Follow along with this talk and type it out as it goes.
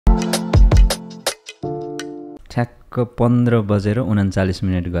ठ्याक्क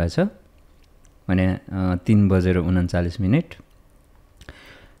 15:39 गएछ भने 3:39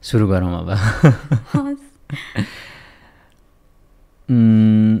 सुरु गरौँ अब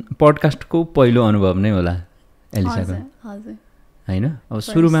पडकास्टको पहिलो अनुभव नै होला एलिसाको होइन अब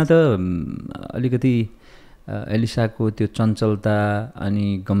सुरुमा त अलिकति एलिसाको त्यो चञ्चलता अनि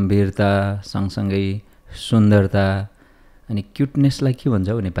गम्भीरता सँगसँगै सुन्दरता अनि क्युटनेसलाई के भन्छ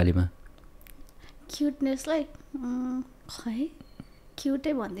हौ नेपालीमा क्युटनेसलाई खै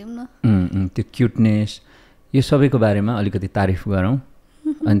क्युटै भनिदिउँ न त्यो क्युटनेस यो सबैको बारेमा अलिकति तारिफ गरौँ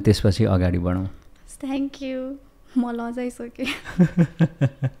अनि त्यसपछि अगाडि बढौँ थ्याङ्क यू म लजाइसकेँ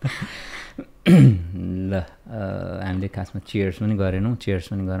ल हामीले खासमा चियर्स पनि गरेनौँ चियर्स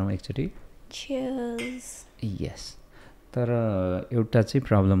पनि गरौँ एकचोटि चियर्स यस तर एउटा चाहिँ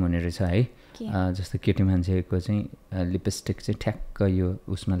प्रब्लम हुने रहेछ है जस्तो केटी मान्छेको चाहिँ लिपस्टिक चाहिँ ठ्याक्क यो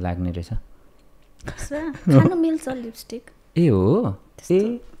उसमा लाग्ने रहेछ खानु मिल्छ लिपस्टिक ए हो ए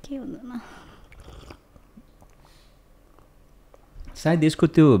के हुँदैन सायद यसको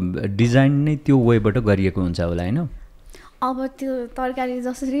त्यो डिजाइन नै त्यो वेबाट गरिएको हुन्छ होला होइन अब त्यो तरकारी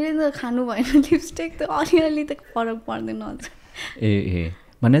जसरी नै खानु भएन लिपस्टिक त अलिअलि त फरक पर्दैन ए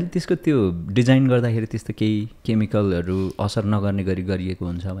भन्नाले त्यसको त्यो डिजाइन गर्दाखेरि त्यस्तो केही केमिकलहरू असर नगर्ने गरी गरिएको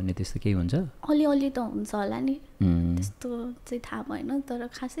हुन्छ भन्ने त्यस्तो केही हुन्छ अलिअलि त हुन्छ होला नि त्यस्तो चाहिँ थाहा भएन तर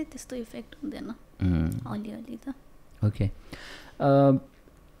खासै त्यस्तो इफेक्ट हुँदैन अलिअलि त ओके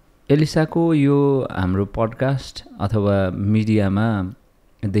एलिसाको यो हाम्रो पडकास्ट अथवा मिडियामा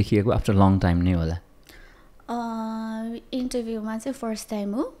देखिएको आफ्टर लङ टाइम नै होला इन्टरभ्यूमा चाहिँ फर्स्ट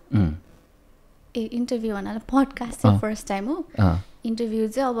टाइम हो ए इन्टरभ्यू भन्नाले पडकास्ट चाहिँ फर्स्ट टाइम हो इन्टरभ्यू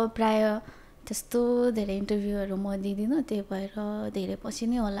चाहिँ अब प्राय त्यस्तो धेरै इन्टरभ्यूहरू म दिँदिनँ त्यही भएर धेरै पछि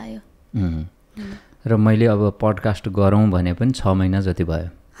नै होला यो र मैले अब पडकास्ट गरौँ भने पनि 6 महिना जति भयो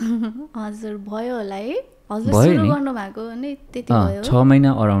हजुर भयो होला है हजुर सुरु गर्नु भएको नै त्यति भयो 6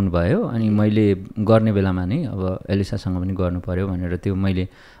 महिना अराउन्ड भयो अनि मैले गर्ने बेलामा नै अब एलिसासँग पनि गर्नु पर्यो भनेर त्यो मैले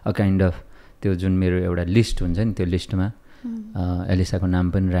अ काइन्ड अफ त्यो जुन मेरो एउटा लिस्ट हुन्छ नि त्यो लिस्टमा एलिसाको नाम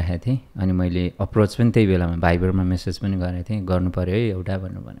पनि राखेको थिएँ अनि मैले अप्रोच पनि त्यही बेलामा भाइबरमा मेसेज पनि गरेको थिएँ गर्नु पर्यो है एउटा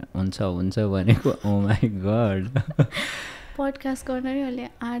भन्नु भने हुन्छ भनेको ओ माई गड पडकास्ट गर्न नि अहिले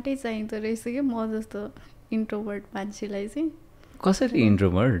आँटै चाहिँदो रहेछ कि म जस्तो इन्ट्रोभर्ट मान्छेलाई चाहिँ कसरी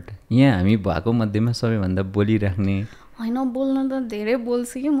इन्ट्रोभर्ट यहाँ हामी भएको मध्येमा सबैभन्दा बोलिराख्ने होइन बोल्न त धेरै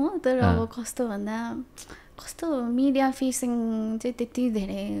बोल्छु कि म तर अब कस्तो मिडिया फेसिङ चाहिँ त्यति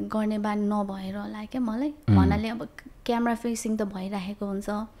धेरै गर्ने बानी नभएर होला क्या मलाई भन्नाले अब क्यामेरा फेसिङ त भइराखेको हुन्छ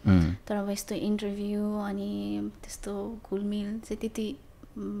तर अब यस्तो इन्टरभ्यू अनि त्यस्तो घुलमिल चाहिँ त्यति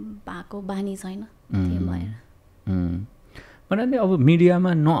भएको बानी छैन त्यही भएर भन्नाले अब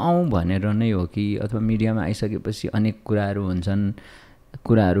मिडियामा नआउँ भनेर नै हो कि अथवा मिडियामा आइसकेपछि अनेक कुराहरू हुन्छन्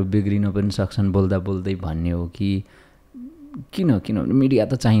कुराहरू बिग्रिन पनि सक्छन् बोल्दा बोल्दै भन्ने हो कि किनभने मिडिया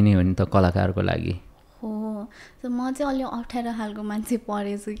त चाहिने हो नि त कलाकारको लागि हो म चाहिँ अलि अप्ठ्यारो खालको मान्छे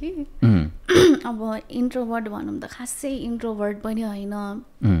परेछु कि अब इन्ट्रोभर्ट भनौँ त खासै इन्ट्रोभर्ट पनि होइन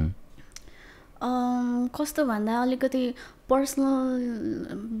कस्तो भन्दा अलिकति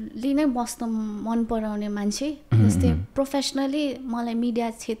पर्सनली नै बस्न मन पराउने मान्छे जस्तै प्रोफेसनली मलाई मिडिया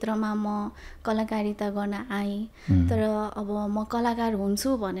क्षेत्रमा म कलाकारिता गर्न आएँ तर अब म कलाकार हुन्छु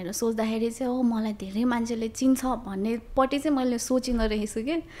भनेर सोच्दाखेरि चाहिँ मलाई धेरै मान्छेले चिन्छ भन्नेपट्टि चाहिँ मैले सोचिन रहेछु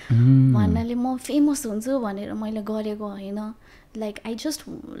कि भन्नाले म फेमस हुन्छु भनेर मैले गरेको होइन लाइक आई जस्ट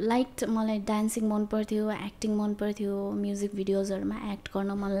लाइक मलाई डान्सिङ मन पर्थ्यो एक्टिङ मन पर्थ्यो म्युजिक भिडियोजहरूमा एक्ट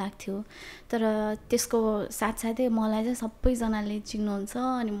गर्न मन लाग्थ्यो तर त्यसको साथसाथै मलाई चाहिँ सबैजनाले चिन्नुहुन्छ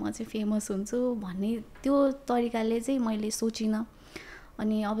अनि म चाहिँ फेमस हुन्छु भन्ने त्यो तरिकाले चाहिँ मैले सोचिनँ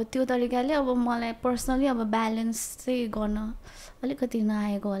अनि अब त्यो तरिकाले अब मलाई पर्सनली अब ब्यालेन्स चाहिँ गर्न अलिकति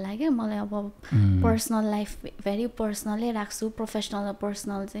नआएको होला क्या मलाई अब पर्सनल लाइफ भेरी पर्सनलै राख्छु प्रोफेसनल र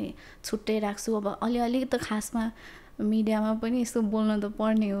पर्सनल चाहिँ छुट्टै राख्छु अब अलिअलि त खासमा मिडियामा पनि यस्तो बोल्न त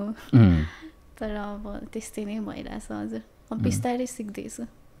पर्ने हो तर अब त्यस्तै नै भइरहेछ हजुर अब बिस्तारै सिक्दैछु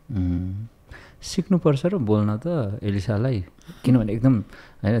सिक्नुपर्छ र बोल्न त एलिसालाई किनभने एकदम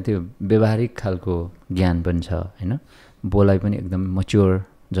होइन त्यो व्यवहारिक खालको ज्ञान पनि छ होइन बोलाइ पनि एकदम मच्योर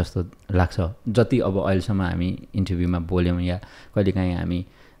जस्तो लाग्छ जति अब अहिलेसम्म हामी इन्टरभ्यूमा बोल्यौँ या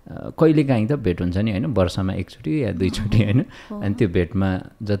कहिलेकाहीँ त भेट हुन्छ नि होइन वर्षमा एकचोटि या दुईचोटि होइन अनि त्यो भेटमा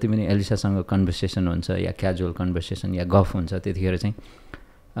जति पनि एलिसासँग कन्भर्सेसन हुन्छ या क्याजुअल कन्भर्सेसन या गफ हुन्छ त्यतिखेर चाहिँ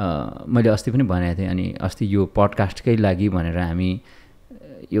मैले अस्ति पनि भनेको थिएँ अनि अस्ति यो पडकास्टकै लागि भनेर हामी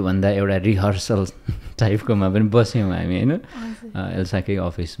योभन्दा एउटा रिहर्सल टाइपकोमा पनि बस्यौँ हामी होइन एल्साकै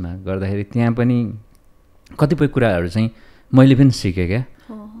अफिसमा गर्दाखेरि त्यहाँ पनि कतिपय कुराहरू चाहिँ मैले पनि सिकेँ क्या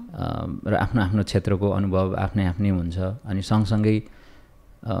र आफ्नो आफ्नो क्षेत्रको अनुभव आफ्नै हुन्छ अनि सँगसँगै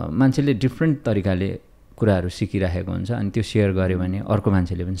मान्छेले डिफ्रेन्ट तरिकाले कुराहरू सिकिराखेको हुन्छ अनि त्यो सेयर गऱ्यो भने अर्को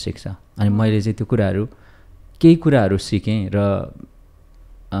मान्छेले पनि सिक्छ अनि मैले चाहिँ त्यो कुराहरू केही कुराहरू सिकेँ र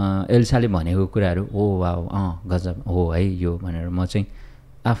एल्साले भनेको कुराहरू ओ वाउ गजब हो है यो भनेर म चाहिँ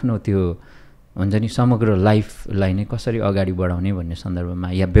आफ्नो त्यो हुन्छ नि समग्र लाइफलाई नै कसरी अगाडि बढाउने भन्ने सन्दर्भमा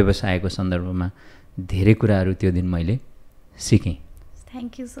या व्यवसायको सन्दर्भमा धेरै कुराहरू त्यो दिन मैले सिकेँ।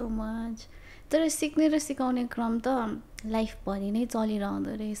 Thank you so much. तर सिक्ने र सिकाउने क्रम त लाइफभरि नै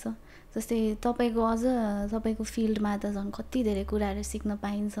चलिरहँदो रहेछ। जस्तै तपाईँको अझ तपाईँको फिल्डमा त झन् कति धेरै कुराहरू सिक्न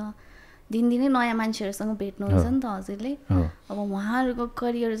पाइन्छ। दिनदिनै नयाँ मान्छेहरूसँग भेट्नुहुन्छ नि त हजुरले। अब उहाँहरूको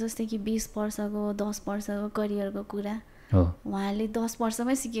करियर जस्तै कि 20 वर्षको 10 वर्षको करियरको कुरा उहाँले 10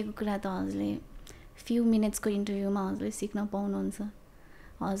 वर्षमै सिकेको कुरा त हजुरले फ्यु मिनट्सको इन्टरभ्यूमा हजुरले सिक्न पाउनुहुन्छ।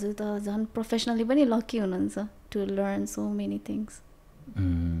 हजुर त झन् प्रोफेसनली पनि लकी हुनुहुन्छ to learn so many things.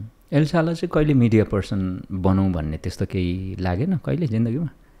 एल्सालाई चाहिँ कहिले मिडिया पर्सन बनाउँ भन्ने त्यस्तो केही लागेन कहिले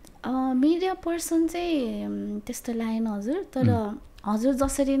जिन्दगीमा? मिडिया पर्सन चाहिँ त्यस्तो लागेन हजुर। तर हजुर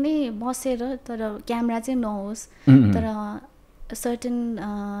जसरी नै बसेर तर क्यामेरा चाहिँ नहोस् तर सर्टेन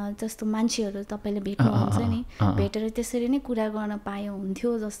जस्तो मान्छेहरू तपाईँले भेट्नुहुन्छ नि भेटेर त्यसरी नै कुरा गर्न पायो हुन्थ्यो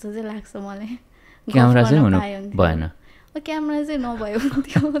जस्तो चाहिँ लाग्छ मलाई। क्यामेरा चाहिँ हुनु भएन, क्यामेरा चाहिँ नभयो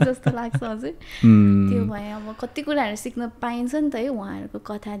हुन्थ्यो जस्तो लाग्छ हजुर। त्यो भए अब कति कुराहरू सिक्न पाइन्छ नि त है उहाँहरूको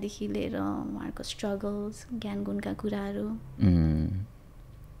कथादेखि लिएर उहाँहरूको स्ट्रगल्स ज्ञान गुणका कुराहरू।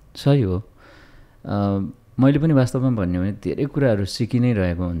 सही हो। मैले पनि वास्तवमा भन्ने हो भने धेरै कुराहरू सिकि नै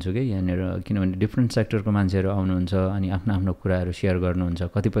रहेको हुन्छु कि यहाँनिर, किनभने डिफ्रेन्ट सेक्टरको मान्छेहरू आउनुहुन्छ अनि आफ्नो आफ्नो कुराहरू सेयर गर्नुहुन्छ।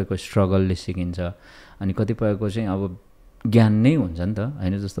 कतिपयको स्ट्रगलले सिकिन्छ अनि कतिपयको चाहिँ अब ज्ञान नै हुन्छ नि त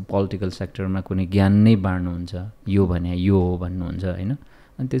होइन। जस्तो पोलिटिकल सेक्टरमा कुनै ज्ञान नै बाँड्नुहुन्छ, यो भने यो हो भन्नुहुन्छ होइन।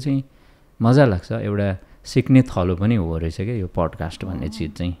 अनि त्यो चाहिँ मजा लाग्छ, एउटा सिक्ने थलो पनि हो रहेछ क्या यो पडकास्ट भन्ने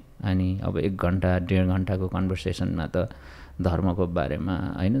चिज चाहिँ। अनि अब 1 घन्टा 1.5 घन्टाको कन्भर्सेसनमा त धर्मको बारेमा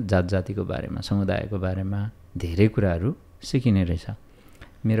होइन, जात जातिको बारेमा, समुदायको बारेमा धेरै कुराहरू सिकिने रहेछ।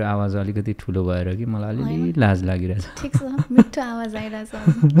 मेरो आवाज अलिकति ठुलो भएर कि मलाई अलिअलि लाज लागिरहेछ। ठिक छ, मिठो आवाज आइरहेछ।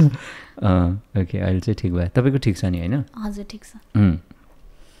 ओके, अहिले चाहिँ ठिक भयो। तपाईँको ठिक छ नि होइन? हजुर ठिक छ।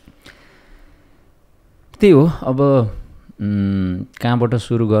 त्यही हो, अब कहाँबाट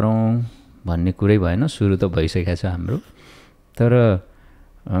सुरु गरौँ भन्ने कुरै भएन। सुरु त भइसकेको छ हाम्रो। तर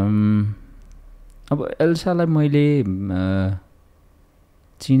अब एल्सालाई मैले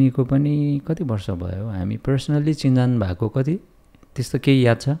चिनेको पनि कति वर्ष भयो? हामी पर्सनल्ली चिन्जान भएको कति त्यस्तो केही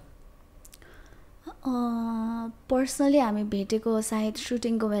याद छ? पर्सनली हामी भेटेको सायद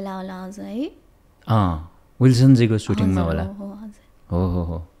सुटिङको बेला होला हजुर है। विल्सनजीको सुटिङमा होला।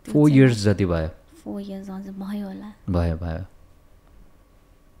 हो 4 इयर्स जति भयो। 4 इयर्स हजुर भयो होला। भयो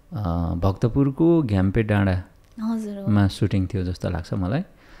भक्तपुरको घ्याम्पे डाँडामा सुटिङ थियो जस्तो लाग्छ मलाई।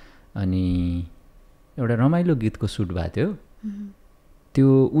 अनि एउटा रमाइलो गीतको सुट भएको थियो। त्यो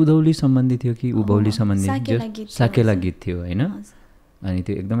उधौली सम्बन्धी थियो कि उभौली सम्बन्धी? साकेला गीत थियो होइन। अनि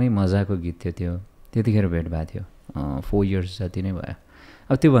त्यो एकदमै मजाको गीत थियो। त्यो त्यतिखेर भेट भएको थियो। 4 इयर्स जति नै भयो।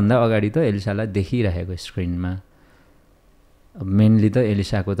 अब त्योभन्दा अगाडि त एलिसालाई देखिरहेको स्क्रिनमा। मेनली त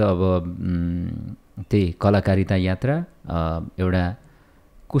एलिसाको त अब त्यही कलाकारिता यात्रा, एउटा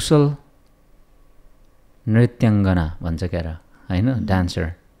कुशल नृत्याङ्गना भन्छ क्या र होइन, डान्सर।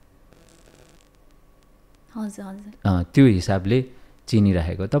 त्यो हिसाबले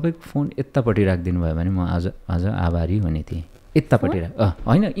चिनिराखेको। तपाईँको फोन यतापट्टि राखिदिनु भयो भने म आज आभारी हुने थिएँ। यतापट्टि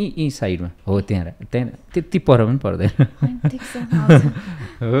होइन, यी साइडमा हो, त्यहाँ त्यति पर पनि पर्दैन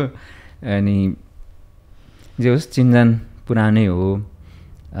हो। अनि जे होस् चिन्जान पुरानै हो।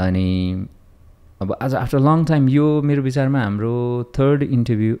 अनि अब आज आफ्टर लङ टाइम यो मेरो विचारमा हाम्रो 3rd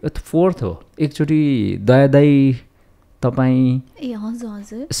इन्टरभ्यू 4th हो। एकचोटि दया दाई तपाईँ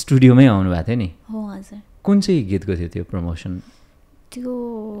स्टुडियोमै आउनुभएको थियो नि? हो हजुर। कुन चाहिँ गीतको थियो त्यो प्रमोसन? त्यो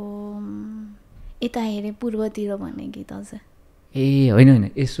यता हेरे पूर्वतिर भन्ने गीत हजुर।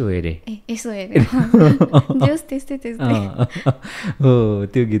 होइन यसो हेरे हो।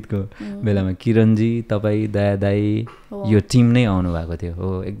 त्यो गीतको बेलामा किरणजी, तपाईँ, दया दाई यो टिम नै आउनु भएको थियो।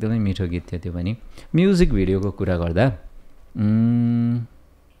 हो एकदमै मिठो गीत थियो त्यो पनि। म्युजिक भिडियोको कुरा गर्दा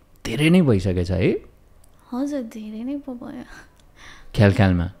धेरै नै भइसकेछ है? हजुर धेरै नै भयो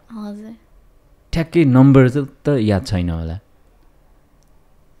ख्यालमा। हजुर ठ्याक्कै नम्बर त याद छैन होला?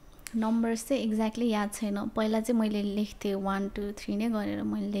 नम्बर्स चाहिँ एक्ज्याक्टली याद छैन। पहिला चाहिँ मैले लेख्थेँ 1 2 3 नै गरेर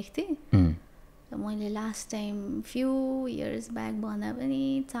मैले लेख्थेँ। र मैले last time few years back भन्दा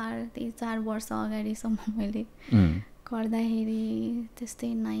पनि 4 वर्ष अगाडिसम्म मैले गर्दाखेरि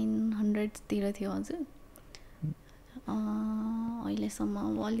त्यस्तै 900तिर थियो हजुर। अहिलेसम्म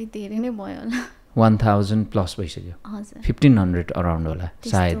अब अलि धेरै नै भयो होला। 1000 प्लस भइसक्यो हजुर। 1500 अराउन्ड होला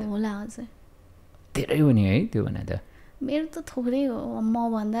सायद। होला हजुर। धेरै हो नि है त्यो भने त। मेरो त थोरै हो,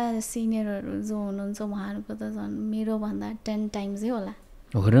 मभन्दा सिनियरहरू जो हुनुहुन्छ उहाँहरूको त झन् मेरोभन्दा 10 टाइम्सै होला।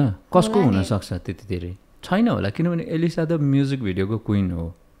 हो र? कसको हुनसक्छ त्यति धेरै? छैन होला, किनभने एलिसा त म्युजिक भिडियोको क्विन हो,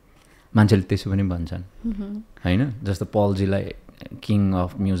 मान्छेले त्यसो पनि भन्छन् होइन? जस्तो पलजीलाई किङ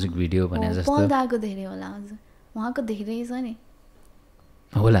अफ म्युजिक भिडियो भने जस्तो। पल दाको धेरै होला हजुर, उहाँको धेरै छ नि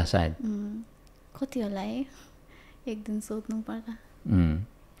होला सायद। कति होला है, एक दिन सोध्नु पर्ला।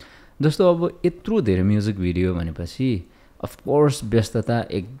 जस्तो अब यत्रो धेरै म्युजिक भिडियो भनेपछि अफकोर्स व्यस्तता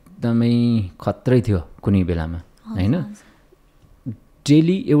एकदमै खत्रै थियो कुनै बेलामा होइन?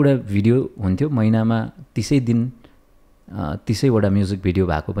 डेली एउटा भिडियो हुन्थ्यो, महिनामा 30 दिन 30वटा म्युजिक भिडियो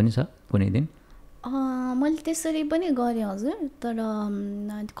भएको पनि छ कुनै दिन? मैले त्यसरी पनि गरेँ हजुर, तर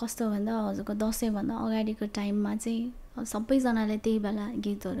कस्तो भन्दा हजुरको दसैँभन्दा अगाडिको टाइममा चाहिँ सबैजनाले त्यही बेला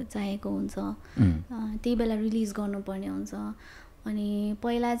गीतहरू चाहेको हुन्छ, त्यही बेला रिलिज गर्नुपर्ने हुन्छ। अनि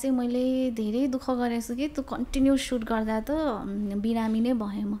पहिला चाहिँ मैले धेरै दुःख गरेछु कि त्यो कन्टिन्यू सुट गर्दा त बिरामी नै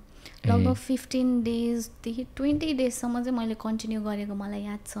भएँ म। लगभग 15 डेजदेखि 20 डेजसम्म चाहिँ मैले कन्टिन्यू गरेको मलाई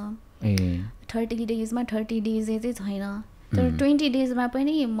याद छ। 30 डेजमा 30 डेज चाहिँ छैन, तर 20 डेजमा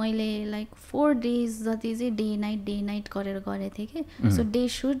पनि मैले लाइक 4 डेज जति चाहिँ डे नाइट गरेर गरेको थिएँ कि। सो डे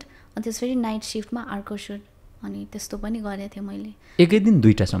सुट अनि त्यसपछि नाइट सिफ्टमा अर्को सुट, अनि त्यस्तो पनि गरेको थिएँ मैले। एकै दिन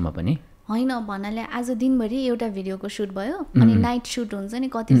 2टासम्म पनि होइन, भन्नाले आज दिनभरि एउटा भिडियोको सुट भयो, अनि नाइट सुट हुन्छ नि,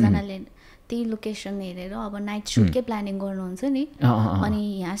 कतिजनाले त्यही लोकेसन हेरेर अब नाइट सुटकै प्लानिङ गर्नुहुन्छ नि, अनि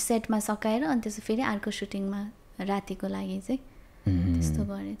यहाँ सेटमा सकाएर अनि त्यसो फेरि अर्को सुटिङमा रातिको लागि चाहिँ त्यस्तो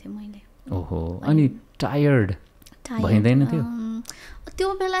गरेको थिएँ मैले। ओहो, अनि टायर्ड भइँदैन थियो? त्यो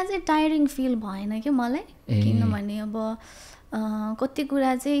बेला चाहिँ टायरिङ फिल भएन कि मलाई, किनभने अब कति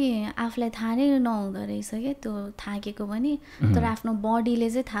कुरा चाहिँ आफूलाई थाहा नै नहुँदो रहेछ क्या, त्यो थाकेको पनि, तर आफ्नो बडीले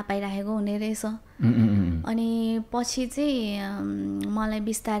चाहिँ थाहा पाइराखेको हुने रहेछ। अनि पछि चाहिँ मलाई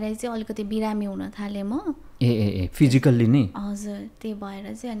बिस्तारै चाहिँ अलिकति बिरामी हुन थालेँ म। फिजिकल्ली नै? हजुर, त्यही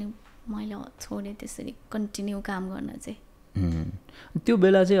भएर चाहिँ अनि मैले छोडेँ त्यसरी कन्टिन्यू काम गर्न चाहिँ। त्यो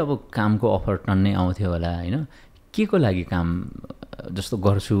बेला चाहिँ अब कामको अफर टन्नै आउँथ्यो होला होइन? के को लागि काम जस्तो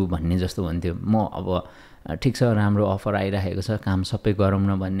गर्छु भन्ने जस्तो हुन्थ्यो? म अब ठिक छ, राम्रो अफर आइरहेको छ, काम सबै गरौँ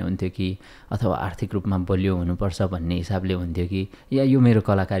न भन्ने हुन्थ्यो कि, अथवा आर्थिक रूपमा बलियो हुनुपर्छ भन्ने हिसाबले हुन्थ्यो कि, या यो मेरो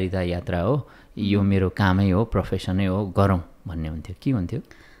कलाकारिता यात्रा हो, यो मेरो कामै हो, प्रोफेसनै हो, गरौँ भन्ने हुन्थ्यो? के हुन्थ्यो?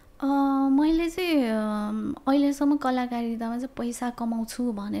 मैले चाहिँ अहिलेसम्म कलाकारितामा चाहिँ पैसा कमाउँछु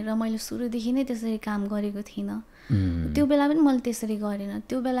भनेर मैले सुरुदेखि नै त्यसरी काम गरेको थिइनँ। त्यो बेला पनि मैले त्यसरी गरिनँ।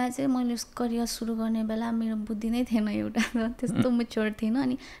 त्यो बेला चाहिँ मैले करियर सुरु गर्ने बेला मेरो बुद्धि नै थिएन एउटा, त्यस्तो मेच्योर थिएन।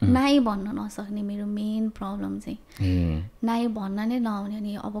 अनि नाइ भन्न नसक्ने मेरो मेन प्रब्लम चाहिँ, नाइ भन्न नै नआउने।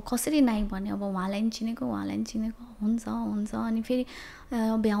 अनि अब कसरी नाइ भन्ने, अब उहाँलाई नि चिनेको हुन्छ, अनि फेरि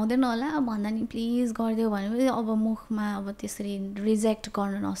भ्याउँदैन होला भन्दा नि प्लिज गरिदियो भने अब मुखमा अब त्यसरी रिजेक्ट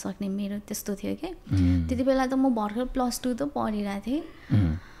गर्न नसक्ने मेरो त्यस्तो थियो कि। त्यति बेला त म भर्खर +2 त पढिरहेको थिएँ,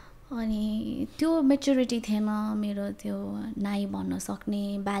 अनि त्यो मेच्योरिटी थिएन मेरो, त्यो नाइ भन्न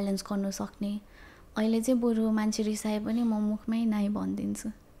सक्ने, ब्यालेन्स गर्न सक्ने। अहिले चाहिँ बरु मान्छे रिसाए पनि म मुखमै नाइ भनिदिन्छु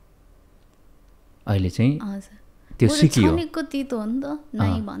अहिले चाहिँ। हजुर, त्यो सिकियो, छनेको तितो हो नि त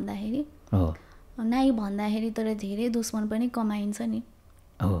नाइ भन्दाखेरि। नाइ भन्दाखेरि तर धेरै दुश्मन पनि कमाइन्छ नि,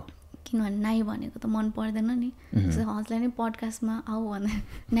 किनभने नाइ भनेको त मन पर्दैन नि। हजुरलाई नै पडकास्टमा आऊ भने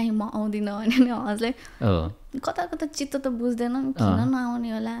नाइ म आउँदिनँ भने नि हजुरलाई कता कता चित्त त बुझ्दैन, किन नआउने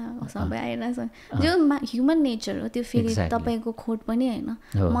होला, सबै आइरहेछ। जो ह्युमन नेचर हो त्यो, फेरि तपाईँको खोट पनि होइन।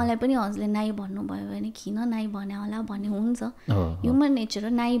 मलाई पनि हजुरले नाइ भन्नुभयो भने किन नाइ भने होला भन्ने हुन्छ, ह्युमन नेचर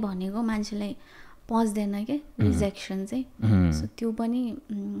हो। नाइ भनेको मान्छेलाई पस्दैन क्या, रिजेक्सन चाहिँ। सो त्यो पनि,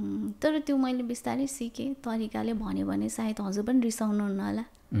 तर त्यो मैले बिस्तारै सिकेँ, तरिकाले भन्यो भने सायद हजुर पनि रिसाउनुहुन्न होला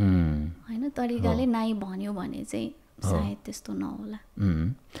होइन, तरिकाले नाइ भन्यो भने चाहिँ सायद त्यस्तो नहोला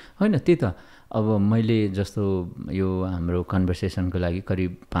होइन। त्यही त अब मैले जस्तो यो हाम्रो कन्भर्सेसनको लागि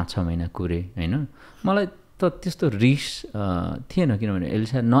करिब 5-6 महिना कुरेँ होइन, मलाई त त्यस्तो रिस थिएन, किनभने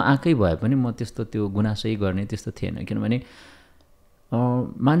एलिसा नआएकै भए पनि म त्यस्तो त्यो गुनासै गर्ने त्यस्तो थिएन। किनभने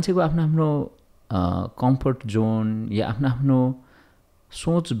मान्छेको आफ्नो आफ्नो कम्फर्ट जोन या आफ्नो आफ्नो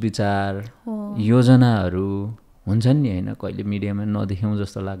सोच विचार योजनाहरू हुन्छन् नि होइन, कहिले मिडियामा नदेख्यौँ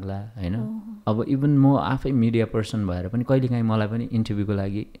जस्तो लाग्ला होइन। अब इभन म आफै मिडिया पर्सन भएर पनि कहिलेकाहीँ मलाई पनि इन्टरभ्यूको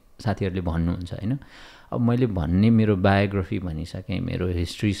लागि साथीहरूले भन्नुहुन्छ होइन। अब मैले भन्ने मेरो बायोग्राफी भनिसकेँ, मेरो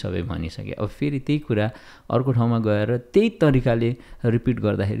हिस्ट्री सबै भनिसकेँ, अब फेरि त्यही कुरा अर्को ठाउँमा गएर त्यही तरिकाले रिपिट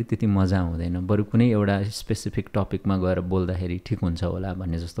गर्दाखेरि त्यति मजा आउँदैन। बरु कुनै एउटा स्पेसिफिक टपिकमा गएर बोल्दाखेरि ठिक हुन्छ होला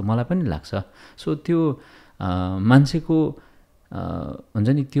भन्ने जस्तो मलाई पनि लाग्छ। सो त्यो मान्छेको हुन्छ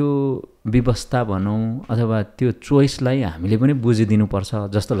नि त्यो व्यवस्था भनौँ अथवा त्यो चोइसलाई हामीले पनि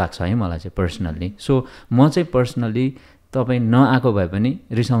बुझिदिनुपर्छ जस्तो लाग्छ है मलाई चाहिँ पर्सनल्ली। सो म चाहिँ पर्सनल्ली तपाईँ नआएको भए पनि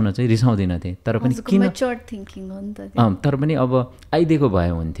रिसाउन चाहिँ रिसाउँदिन थिएँ, तर पनि किन तर पनि अब आइदिएको भए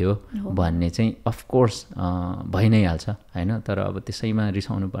हुन्थ्यो भन्ने चाहिँ अफकोर्स भइ नै हाल्छ होइन। तर अब त्यसैमा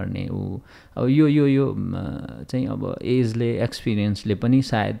रिसाउनु पर्ने अब यो चाहिँ अब एजले एक्सपिरियन्सले पनि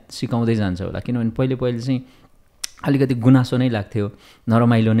सायद सिकाउँदै जान्छ होला, किनभने पहिले चाहिँ अलिकति गुनासो नै लाग्थ्यो,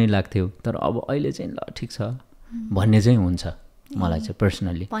 नरमाइलो नै लाग्थ्यो, तर अब अहिले चाहिँ ल ठिक छ भन्ने चाहिँ हुन्छ मलाई चाहिँ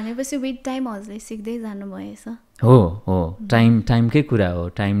पर्सनली। भनेपछि विथ टाइम हजुरले सिक्दै जानु भएछ। हो टाइमकै कुरा हो,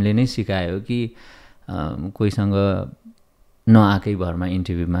 टाइमले नै सिकायो कि कोहीसँग नआएकै भरमा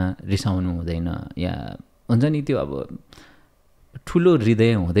इन्टरभ्यूमा रिसाउनु हुँदैन, या हुन्छ नि त्यो अब ठुलो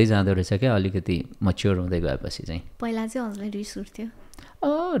हृदय हुँदै जाँदो रहेछ क्या अलिकति मच्योर हुँदै गएपछि चाहिँ। पहिला चाहिँ हजुरलाई रिस उठ्थ्यो?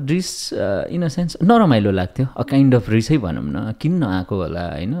 रिस इन अ सेन्स नरमाइलो लाग्थ्यो, अ काइन्ड अफ रिसै भनौँ न, किन नआएको होला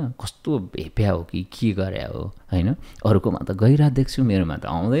होइन, कस्तो भेप्या हो कि के गरे हो होइन, अरूकोमा त गइरहेको देख्छु मेरोमा त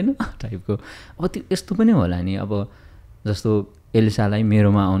आउँदैन टाइपको। अब त्यो यस्तो पनि होला नि, अब जस्तो एलिसालाई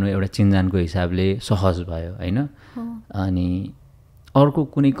मेरोमा आउनु एउटा चिन्जानको हिसाबले सहज भयो होइन, अनि अर्को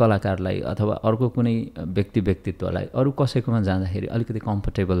कुनै कलाकारलाई अथवा अर्को कुनै व्यक्तित्वलाई अरू कसैकोमा जाँदाखेरि अलिकति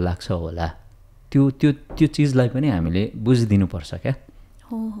कम्फर्टेबल लाग्छ होला, त्यो चिजलाई पनि हामीले बुझिदिनुपर्छ क्या।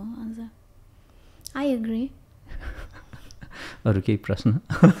 हो हजुर, आई एग्री। अरू केही प्रश्न?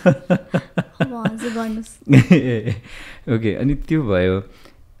 हजुर गर्नुहोस्। ओके, अनि त्यो भयो।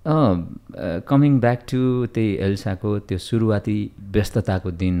 कमिङ ब्याक टु त्यही एलिसाको त्यो सुरुवाती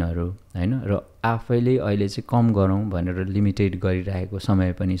व्यस्तताको दिनहरू होइन, र आफैले अहिले चाहिँ कम गरौँ भनेर लिमिटेड गरिरहेको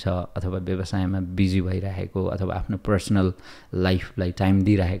समय पनि छ, अथवा व्यवसायमा बिजी भइरहेको अथवा आफ्नो पर्सनल लाइफलाई टाइम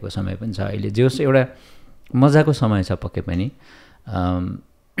दिइरहेको समय पनि छ अहिले, जोस् एउटा मजाको समय छ पक्कै पनि।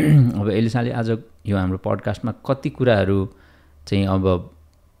 अब एलिसाले आज यो हाम्रो पडकास्टमा कति कुराहरू चाहिँ अब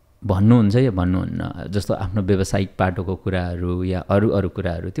भन्नुहुन्छ या भन्नुहुन्न, जस्तो आफ्नो व्यावसायिक पाटोको कुराहरू या अरू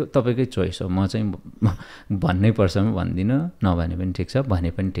कुराहरू, त्यो तपाईँकै चोइस हो। म चाहिँ भन्नै पर्छ म भन्दिनँ, नभने पनि ठिक छ,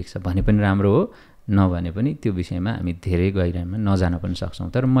 भने पनि ठिक छ, भने पनि राम्रो हो, नभने पनि त्यो विषयमा हामी धेरै गहिराइमा नजान पनि सक्छौँ।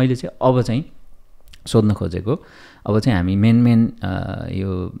 तर मैले चाहिँ अब चाहिँ सोध्न खोजेको, अब चाहिँ हामी मेन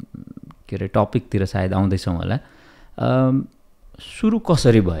यो के अरे टपिकतिर सायद आउँदैछौँ होला। सुरु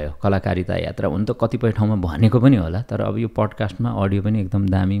कसरी भयो कलाकारिता यात्रा? हुन त कतिपय ठाउँमा भनेको पनि होला, तर अब यो पडकास्टमा अडियो पनि एकदम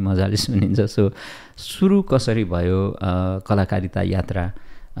दामी मजाले सुनिन्छ। सो सुरु कसरी भयो कलाकारिता यात्रा?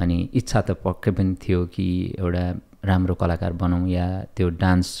 अनि इच्छा त पक्कै पनि थियो कि एउटा राम्रो कलाकार बनौँ, या त्यो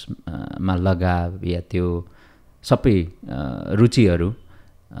डान्समा लगाव या त्यो सबै रुचिहरू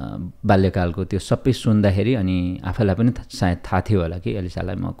बाल्यकालको त्यो सबै सुन्दाखेरि अनि आफैलाई पनि सायद थाहा थियो होला कि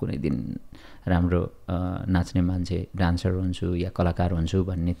एलिसालाई म कुनै दिन राम्रो नाच्ने मान्छे, डान्सर हुन्छु या कलाकार हुन्छु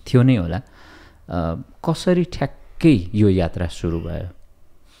भन्ने थियो नै होला। कसरी ठ्याक्कै यो यात्रा सुरु भयो?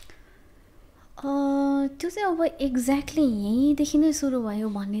 त्यो चाहिँ अब एक्ज्याक्टली यहीँदेखि नै सुरु भयो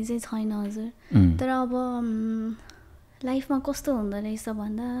भन्ने चाहिँ छैन हजुर। तर अब लाइफमा कस्तो हुँदो रहेछ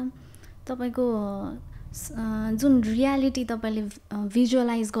भन्दा, तपाईँको जुन रियालिटी तपाईँले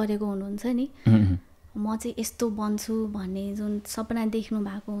भिजुअलाइज गरेको हुनुहुन्छ नि, म चाहिँ यस्तो बन्छु भन्ने जुन सपना देख्नु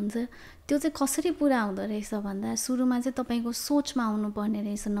भएको हुन्छ, त्यो चाहिँ कसरी पुरा हुँदो रहेछ भन्दा, सुरुमा चाहिँ तपाईँको सोचमा आउनुपर्ने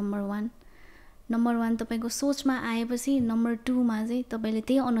रहेछ। नम्बर वान तपाईँको सोचमा आएपछि नम्बर 2 मा चाहिँ तपाईँले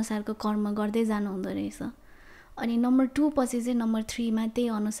त्यही अनुसारको कर्म गर्दै जानु हुँदो रहेछ, अनि नम्बर 2 पछि चाहिँ नम्बर 3 मा त्यही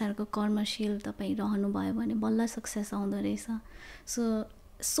अनुसारको कर्मशील तपाईँ रहनुभयो भने बल्ल सक्सेस आउँदो रहेछ। सो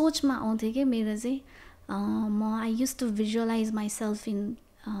सोचमा आउँथ्यो कि मेरो चाहिँ म I use to visualise myself in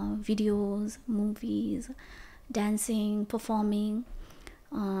videos, movies, dancing, performing.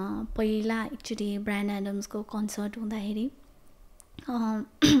 पहिला एक्चुली ब्रायन एडम्सको कन्सर्ट हुँदाखेरि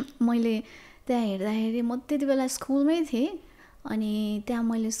मैले त्यहाँ हेर्दाखेरि, म त्यति बेला स्कुलमै थिएँ, अनि त्यहाँ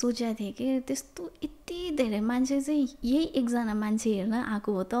मैले सोचेको थिएँ कि त्यस्तो यति धेरै मान्छे चाहिँ यही एकजना मान्छे हेर्न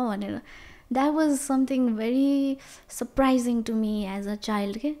आएको हो त भनेर। That was something very surprising to me as a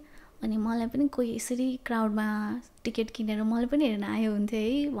child के। अनि मलाई पनि कोही यसरी क्राउडमा टिकट किनेर मलाई पनि हेर्न आयो हुन्थ्यो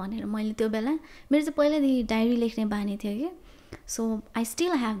है भनेर मैले त्यो बेला, मेरो चाहिँ पहिल्यैदेखि डायरी लेख्ने बानी थियो कि। So I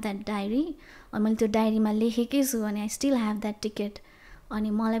still have that diary, अनि मैले त्यो डायरीमा लेखेकै छु, अनि I still have that ticket. अनि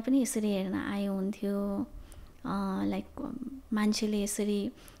मलाई पनि यसरी हेर्न आयो हुन्थ्यो, लाइक मान्छेले यसरी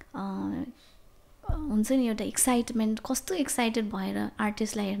हुन्छ नि एउटा एक्साइटमेन्ट, कस्तो एक्साइटेड भएर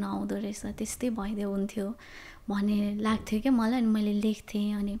आर्टिस्टलाई हेर्न आउँदो रहेछ, त्यस्तै भइदियो हुन्थ्यो भन्ने लाग्थ्यो क्या मलाई। अनि मैले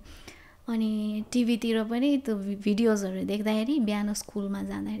लेख्थेँ, अनि टिभीतिर पनि त्यो भिडियोजहरू देख्दाखेरि बिहान स्कुलमा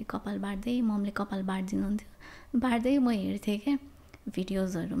जाँदाखेरि कपाल बाट्दै, मम्मीले कपाल बाटिदिनुहुन्थ्यो, बाट्दै म हेर्थेँ क्या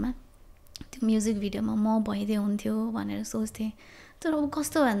भिडियोजहरूमा, त्यो म्युजिक भिडियोमा म भइदियो हुन्थ्यो भनेर सोच्थेँ। तर अब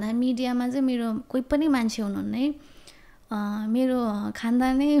कस्तो भन्दा मिडियामा चाहिँ मेरो कोही पनि मान्छे हुनुहुन्न है, मेरो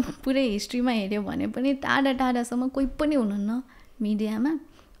खानदानै पुरै हिस्ट्रीमा हेऱ्यो भने पनि टाढासम्म कोही पनि हुनुहुन्न मिडियामा।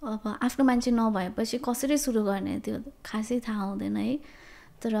 अब आफ्नो मान्छे नभएपछि कसरी सुरु गर्ने त्यो खासै थाहा हुँदैन है।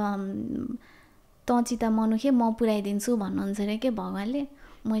 तर तँ चिता मनुखे म पुऱ्याइदिन्छु भन्नुहुन्छ अरे के भगवान्ले।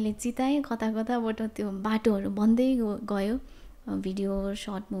 मैले चिताएँ, कता कताबाट त्यो बाटोहरू बन्दै गयो, video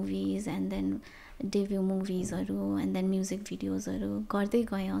short movies and then debut मुभिजहरू and then music भिडियोजहरू गर्दै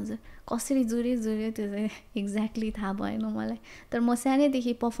गएँ। हजुर कसरी जुऱ्यो त्यो चाहिँ एक्ज्याक्टली थाहा भएन मलाई। तर म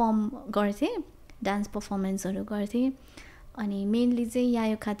सानैदेखि पर्फर्म गर्थेँ, डान्स पर्फर्मेन्सहरू गर्थेँ। अनि मेनली चाहिँ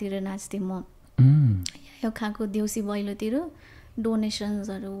यायोखातिर नाच्थेँ म। यायोखाको देउसी भैलोतिर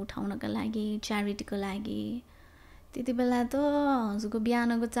डोनेसन्सहरू उठाउनको लागि, च्यारिटीको लागि। त्यति बेला त हजुरको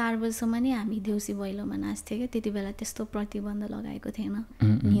बिहानको 4 बजीसम्म नै हामी देउसी भैलोमा नाच्थ्यौँ क्या। त्यति बेला त्यस्तो प्रतिबन्ध लगाएको थिएन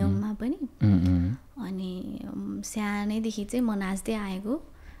नियममा पनि। अनि सानैदेखि चाहिँ म नाच्दै आएको।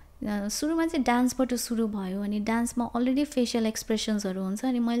 सुरुमा चाहिँ डान्सबाट सुरु भयो। अनि डान्समा अलरेडी फेसियल एक्सप्रेसन्सहरू हुन्छ।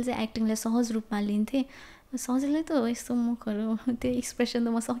 अनि मैले चाहिँ एक्टिङलाई सहज रूपमा लिन्थेँ। सजिलै त हो यस्तो मुखहरू, त्यो एक्सप्रेसन त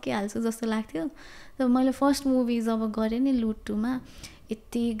म सकिहाल्छु जस्तो लाग्थ्यो। तर मैले फर्स्ट मुभी जब गरेँ नि लुट 2मा,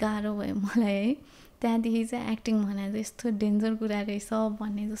 यति गाह्रो भयो मलाई है। त्यहाँदेखि चाहिँ एक्टिङ भनेर यस्तो डेन्जर कुरा रहेछ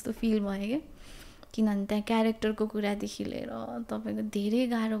भन्ने जस्तो फिल भयो क्या। किनभने त्यहाँ क्यारेक्टरको कुरादेखि लिएर तपाईँको धेरै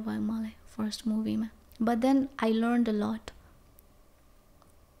गाह्रो भयो मलाई first मुभीमा। But then I learn a lot.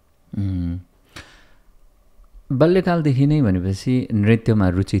 बाल्यकालदेखि नै भनेपछि नृत्यमा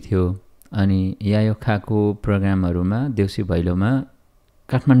रुचि थियो। अनि यायोखाको प्रोग्रामहरूमा देउसी भैलोमा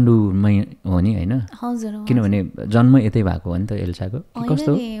काठमाडौँमै हो नि होइन? हजुर। किनभने जन्म यतै भएको हो नि त एल्साको?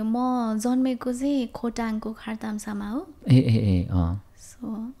 कस्तो? म जन्मेको चाहिँ खोटाङको खारतामसामा हो। ए सो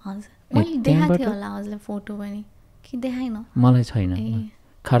हजुर मैले देखाएको थिएँ होला हजुरलाई फोटो पनि कि देखाइन? मलाई छैन।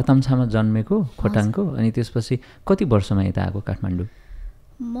 खारतामसामा जन्मेको खोटाङको। अनि त्यसपछि कति वर्षमा यता आएको काठमाडौँ?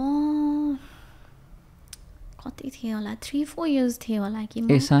 म कति थिएँ होला, 3-4 इयर्स थिएँ होला कि।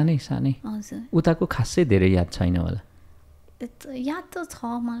 ए सानै। हजुर। उताको खासै धेरै याद छैन होला? याद त छ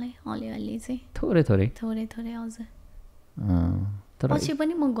मलाई अलिअलि चाहिँ, थोरै हजुर। पछि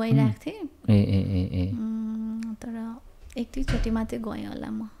पनि म गइरहेको थिएँ। तर एक दुईचोटि मात्रै गएँ होला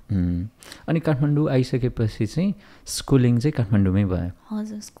म। अनि काठमाडौँ आइसकेपछि चाहिँ स्कुलिङ चाहिँ काठमाडौँमै भयो?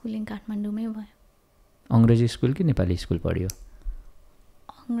 हजुर स्कुलिङ काठमाडौँमै भयो। अङ्ग्रेजी स्कुल कि नेपाली स्कुल पढ्यो?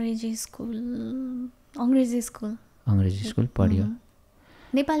 अङ्ग्रेजी स्कुल पढ्यो।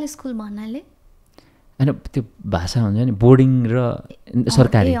 नेपाली स्कुल भन्नाले होइन त्यो भाषा हुन्छ नि बोर्डिङ र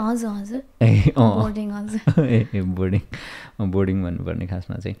सरकारी? हजुर बोर्डिङ भन्नुपर्ने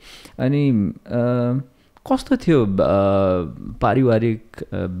खासमा चाहिँ। अनि कस्तो थियो पारिवारिक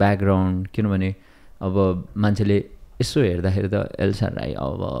ब्याकग्राउन्ड? किनभने अब मान्छेले यसो हेर्दाखेरि त एल्सा राई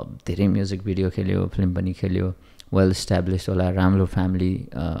अब धेरै म्युजिक भिडियो खेल्यो, फिल्म पनि खेल्यो, वेल इस्ट्याब्लिस्ड होला, राम्रो फ्यामिली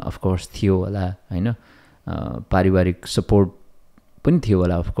अफकोर्स थियो होला होइन, पारिवारिक सपोर्ट पनि थियो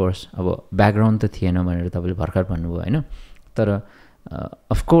होला अफकोर्स। अब ब्याकग्राउन्ड त थिएन भनेर तपाईँले भर्खर भन्नुभयो होइन। तर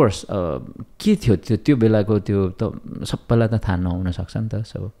अफकोर्स के थियो त्यो बेलाको? त्यो त सबैलाई त थाहा नहुन सक्छ नि त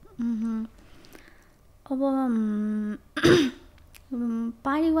सब। अब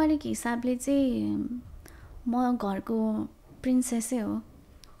पारिवारिक हिसाबले चाहिँ म घरको प्रिन्सेसै हो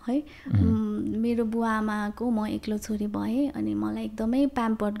है। मेरो बुवा आमाको म एक्लो छोरी भएँ। अनि मलाई एकदमै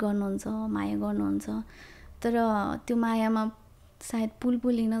प्याम्पर्ड गर्नुहुन्छ, माया गर्नुहुन्छ। तर त्यो मायामा सायद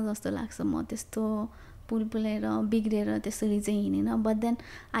पुलपुलिन जस्तो लाग्छ। म त्यस्तो पुलपुलेर बिग्रेर त्यसरी चाहिँ हिँडेन। But then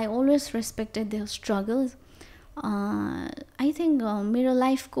I always respected there struggles. I think मेरो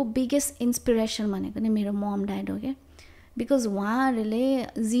लाइफको बिगेस्ट इन्सपिरेसन भनेको नै मेरो मम ड्याड हो क्या। बिकज उहाँहरूले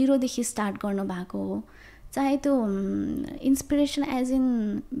 0देखि स्टार्ट गर्नुभएको हो। चाहे त्यो इन्सपिरेसन एज इन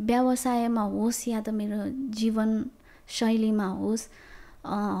व्यवसायमा होस् या त मेरो जीवन शैलीमा होस्,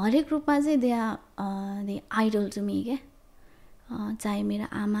 हरेक रूपमा चाहिँ दे आइडल टु मी क्या। चाहे मेरो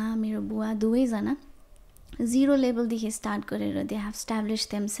आमा मेरो बुवा दुवैजना 0 लेभलदेखि स्टार्ट गरेर they have establish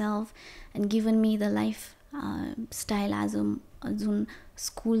themselves and given me the life style आज जुन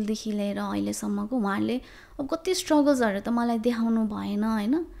स्कुलदेखि लिएर अहिलेसम्मको। उहाँहरूले अब कति स्ट्रगल्सहरू त मलाई देखाउनु भएन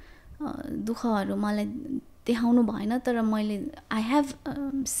होइन, दुःखहरू मलाई देखाउनु भएन। तर मैले I have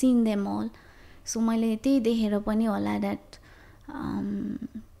seen them all. So मैले त्यही देखेर पनि होला that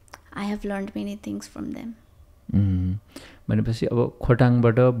I have learn many things from them. भनेपछि अब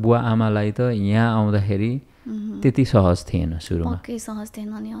खोटाङबाट बुवा आमालाई त यहाँ आउँदाखेरि त्यति सहज थिएन सुरुमा? पक्कै सहज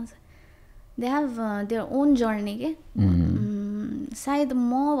थिएन नि हजुर। They have their own journey के। सायद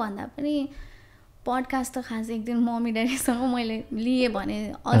म भन्दा पनि पडकास्ट त खास एक दिन मम्मी ड्याडीसँग मैले लिएँ भने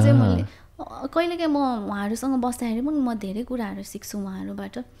अझै मैले कहिलेकाहीँ म उहाँहरूसँग बस्दाखेरि पनि म धेरै कुराहरू सिक्छु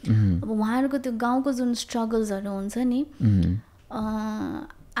उहाँहरूबाट। अब उहाँहरूको त्यो गाउँको जुन स्ट्रगल्सहरू हुन्छ नि,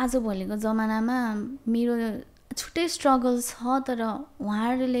 आजभोलिको जमानामा मेरो छुट्टै स्ट्रगल छ। तर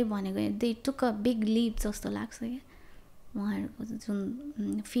उहाँहरूले भनेको they took a big lip जस्तो लाग्छ क्या। उहाँहरूको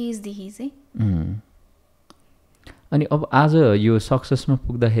जुन फेजदेखि चाहिँ। अनि अब आज यो सक्सेसमा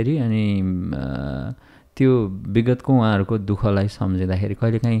पुग्दाखेरि अनि त्यो विगतको उहाँहरूको दुःखलाई सम्झिँदाखेरि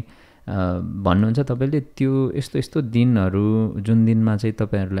कहिलेकाहीँ भन्नुहुन्छ तपाईँले त्यो यस्तो यस्तो दिनहरू जुन दिनमा चाहिँ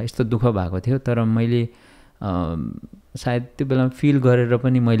तपाईँहरूलाई यस्तो दुःख भएको थियो तर मैले सायद त्यो बेलामा फिल गरेर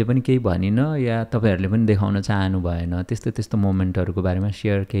पनि मैले पनि केही भनिनँ या तपाईँहरूले पनि देखाउन चाहनु भएन, त्यस्तो त्यस्तो मोमेन्टहरूको बारेमा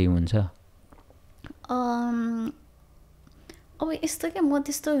सेयर केही हुन्छ? अब यस्तो क्या म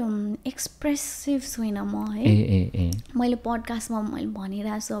त्यस्तो एक्सप्रेसिभ छुइनँ म है। मैले पडकास्टमा मैले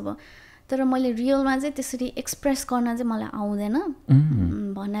भनिरहेको छु अब, तर मैले रियलमा चाहिँ त्यसरी एक्सप्रेस गर्न चाहिँ मलाई आउँदैन।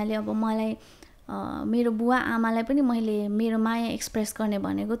 भन्नाले अब मलाई मेरो बुवा आमालाई पनि मैले मेरो माया एक्सप्रेस गर्ने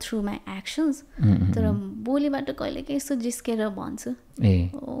भनेको थ्रु माई एक्सन्स, तर बोलीबाट कहिले काहीँ यस्तो जिस्केर भन्छु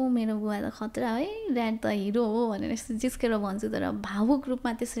ओ मेरो बुवा त खतरा है, ड्याड त हिरो हो भनेर यस्तो जिस्केर भन्छु, तर भावुक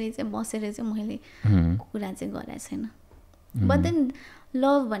रूपमा त्यसरी चाहिँ बसेर चाहिँ मैले कुरा चाहिँ गरेको छैन। बट देन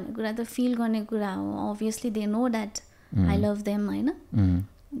लभ भन्ने कुरा त फिल गर्ने कुरा हो, obviously they know that I love them होइन,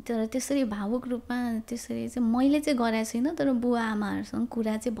 तर त्यसरी भावुक रूपमा त्यसरी चाहिँ मैले चाहिँ गरेको छैन, तर बुवा आमाहरूसँग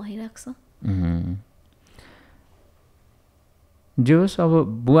कुरा चाहिँ भइरहेको छ। जे होस् अब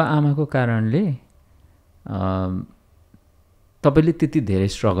बुवा आमाको कारणले तपाईँले त्यति धेरै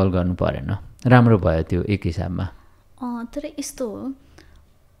स्ट्रगल गर्नु परेन, राम्रो भयो त्यो एक हिसाबमा। तर यस्तो हो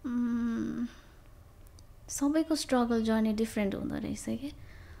सबैको स्ट्रगल जर्नी डिफ्रेन्ट हुँदो रहेछ कि।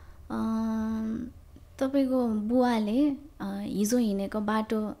 तपाईँको बुवाले हिजो हिँडेको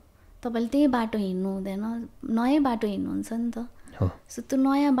बाटो तपाईँले त्यही बाटो हिँड्नु हुँदैन, नयाँ बाटो हिँड्नुहुन्छ नि त। सो त्यो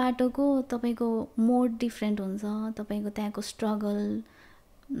नयाँ बाटोको तपाईँको मोड डिफ्रेन्ट हुन्छ, तपाईँको त्यहाँको स्ट्रगल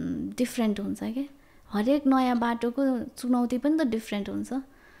डिफ्रेन्ट हुन्छ क्या। हरेक नयाँ बाटोको चुनौती पनि त डिफ्रेन्ट हुन्छ।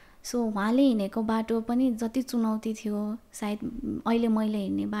 सो उहाँले हिँडेको बाटो पनि जति चुनौती थियो सायद अहिले मैले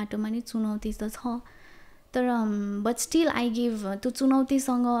हिँड्ने बाटोमा नि चुनौती त छ, तर बट स्टिल आई गिभ त्यो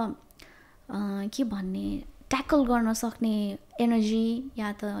चुनौतीसँग के भन्ने ट्याकल गर्न सक्ने एनर्जी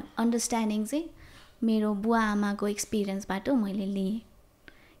या त अन्डरस्ट्यान्डिङ चाहिँ मेरो बुवा आमाको एक्सपिरियन्सबाट मैले लिएँ।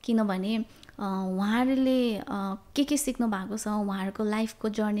 किनभने उहाँहरूले के सिक्नु भएको छ, उहाँहरूको लाइफको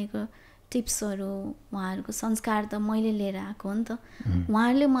जर्नीको टिप्सहरू, उहाँहरूको संस्कार त मैले लिएर आएको हो नि त।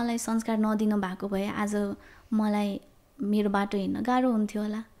 उहाँहरूले मलाई संस्कार नदिनु भएको भए आज मलाई मेरो बाटो हिँड्न गाह्रो हुन्थ्यो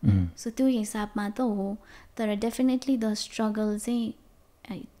होला। सो त्यो हिसाबमा त हो, तर डेफिनेटली द स्ट्रगल चाहिँ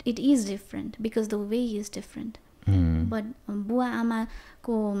it is different because the way is different. But बुवा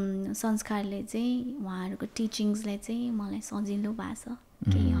आमाको संस्कारले चाहिँ उहाँहरूको टिचिङ्सले चाहिँ मलाई सजिलो भएको छ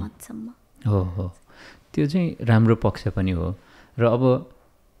केही हदसम्म। हो त्यो चाहिँ राम्रो पक्ष पनि हो। र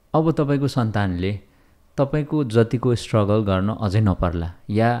अब तपाईँको सन्तानले तपाईँको जतिको स्ट्रगल गर्न अझै नपर्ला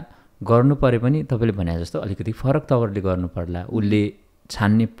या गर्नु परे पनि तपाईँले भने जस्तो अलिकति फरक तवरले गर्नु पर्ला, उसले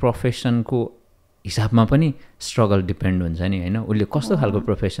छान्ने प्रोफेसनको हिसाबमा पनि स्ट्रगल डिपेन्ड हुन्छ नि होइन, उसले कस्तो खालको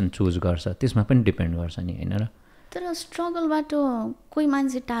प्रोफेसन चुज गर्छ त्यसमा पनि डिपेन्ड गर्छ नि होइन र। तर स्ट्रगलबाट कोही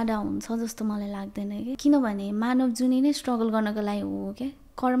मान्छे टाढा हुन्छ जस्तो मलाई लाग्दैन कि, किनभने मानव जुनी नै स्ट्रगल गर्नको लागि हो क्या,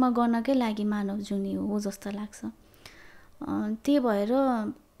 कर्म गर्नकै लागि मानव जुनी हो जस्तो लाग्छ। त्यही भएर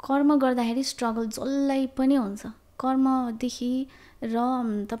कर्म गर्दाखेरि स्ट्रगल जसलाई पनि हुन्छ, कर्मदेखि र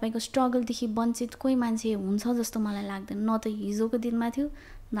तपाईँको स्ट्रगलदेखि वञ्चित कोही मान्छे हुन्छ जस्तो मलाई लाग्दैन। न त हिजोको दिनमा थियो,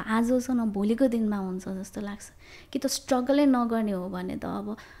 न आज छ, न भोलिको दिनमा हुन्छ जस्तो लाग्छ। कि त स्ट्रगलै नगर्ने हो भने त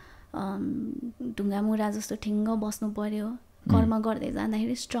अब ढुङ्गा मुरा जस्तो ठिङ्ग बस्नु पर्यो, कर्म गर्दै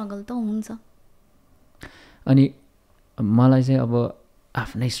जाँदाखेरि स्ट्रगल त हुन्छ। अनि मलाई चाहिँ अब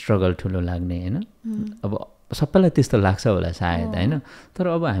आफ्नै स्ट्रगल ठुलो लाग्ने होइन, अब सबैलाई त्यस्तो लाग्छ होला सायद होइन, तर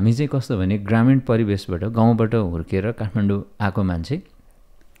अब हामी चाहिँ कस्तो भने ग्रामीण परिवेशबाट गाउँबाट हुर्केर काठमाडौँ आएको मान्छे,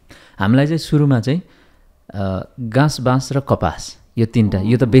 हामीलाई चाहिँ सुरुमा चाहिँ घाँस बाँस र कपास यो तिनवटा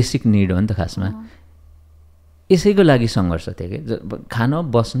यो त बेसिक निड हो नि त खासमा, यसैको लागि सङ्घर्ष थियो कि खान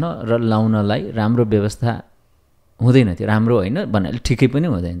बस्न र लाउनलाई राम्रो व्यवस्था हुँदैन थियो, राम्रो होइन भन्नाले ठिकै पनि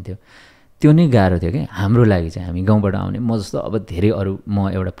हुँदैन थियो, त्यो नै गाह्रो थियो कि हाम्रो लागि चाहिँ। हामी गाउँबाट आउने म जस्तो अब धेरै अरू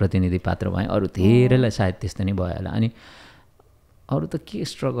म एउटा प्रतिनिधि पात्र भएँ, अरू धेरैलाई सायद त्यस्तो नै भयो होला। अनि अरू त के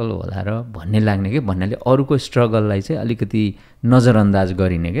स्ट्रगल होला र भन्ने लाग्ने कि, भन्नाले अरूको स्ट्रगललाई चाहिँ अलिकति नजरअन्दाज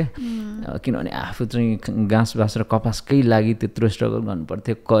गरिने क्या, किनभने आफू चाहिँ घाँस बाँस र कपासकै लागि त्यत्रो स्ट्रगल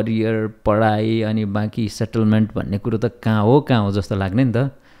गर्नुपर्थ्यो, करियर पढाइ अनि बाँकी सेटलमेन्ट भन्ने कुरो त कहाँ हो जस्तो लाग्ने नि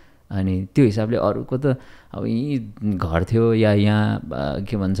त। अनि त्यो हिसाबले अरूको त अब यहीँ घर थियो या यहाँ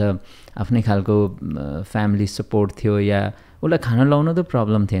के भन्छ आफ्नै खालको फ्यामिली सपोर्ट थियो या उसलाई खाना लाउन त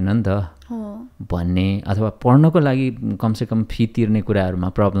प्रब्लम थिएन नि त भन्ने, अथवा पढ्नको लागि कमसेकम फी तिर्ने कुराहरूमा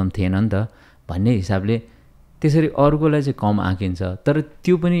प्रब्लम थिएन नि त भन्ने हिसाबले त्यसरी अरूकोलाई चाहिँ कम आँकिन्छ तर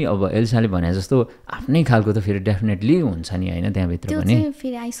त्यो पनि अब एलिसाले भने जस्तो आफ्नै खालको त फेरि डेफिनेटली हुन्छ नि होइन त्यहाँभित्र त्यो पनि चाहिँ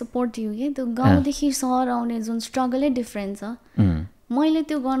फेरि आई सपोर्ट यु के त्यो गाउँदेखि सहर आउने जुन स्ट्रगलै डिफ्रेन्ट छ मैले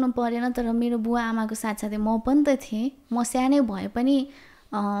त्यो गर्नु परेन तर मेरो बुवा आमाको साथसाथै म पनि त थिएँ म सानै भए पनि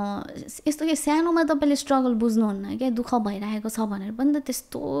यस्तो कि सानोमा तपाईँले स्ट्रगल बुझ्नुहुन्न क्या दुःख भइरहेको छ भनेर पनि त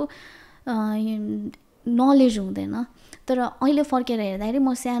त्यस्तो नलेज हुँदैन तर अहिले फर्केर हेर्दाखेरि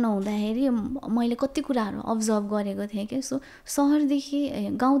म सानो हुँदाखेरि मैले कति कुराहरू अब्जर्भ गरेको थिएँ कि सो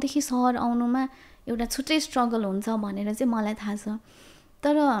गाउँदेखि सहर आउनुमा एउटा छुट्टै स्ट्रगल हुन्छ भनेर चाहिँ मलाई थाहा छ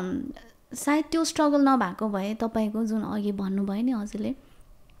तर सायद त्यो स्ट्रगल नभएको भए तपाईँको जुन अघि भन्नुभयो नि हजुरले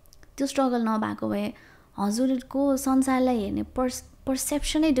त्यो स्ट्रगल नभएको भए हजुरको संसारलाई हेर्ने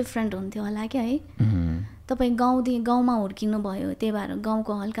पर्सेप्सनै डिफ्रेन्ट हुन्थ्यो होला क्या है तपाईँ गाउँमा हुर्किनु भयो त्यही भएर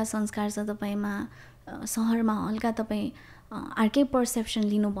गाउँको हल्का संस्कार छ तपाईँमा सहरमा हल्का तपाईँ अर्कै पर्सेप्सन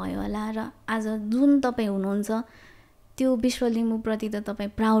लिनुभयो होला र आज जुन तपाईँ हुनुहुन्छ त्यो विश्व लिम्बूप्रति त तपाईँ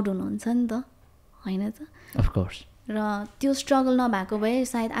प्राउड हुनुहुन्छ नि त होइन त अफकोर्स र त्यो स्ट्रगल नभएको भए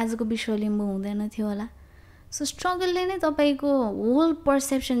सायद आजको विश्व लिम्बू हुँदैन थियो होला सो स्ट्रगलले नै तपाईँको होल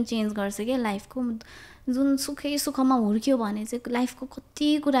पर्सेप्सन चेन्ज गर्छ क्या लाइफको जुन सुखमा हुर्क्यो भने चाहिँ लाइफको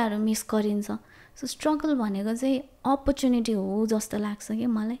कति कुराहरू मिस गरिन्छ सो स्ट्रगल भनेको चाहिँ अपर्च्युनिटी हो जस्तो लाग्छ कि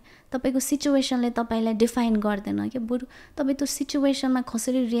मलाई तपाईँको सिचुएसनले तपाईँलाई डिफाइन गर्दैन कि बरु तपाईँ त्यो सिचुएसनमा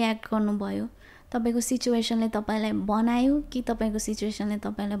कसरी रियाक्ट गर्नुभयो तपाईँको सिचुएसनले तपाईँलाई बनायो कि तपाईँको सिचुएसनले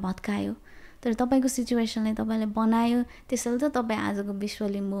तपाईँलाई भत्कायो तर तपाईँको सिचुएसनले तपाईँलाई बनायो त्यसैले त तपाईँ आजको विश्व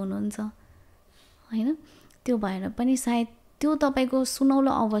लिम्बू हुनुहुन्छ होइन त्यो भएर पनि सायद त्यो तपाईँको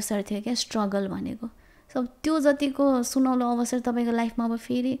सुनौलो अवसर थियो क्या स्ट्रगल भनेको सब त्यो जतिको सुनौलो अवसर तपाईँको लाइफमा अब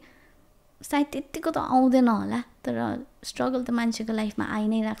फेरि सायद त्यत्तिको त आउँदैन होला तर स्ट्रगल त मान्छेको लाइफमा आइ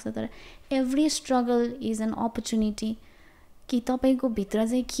नै राख्छ तर every struggle is an opportunity कि तपाईँको भित्र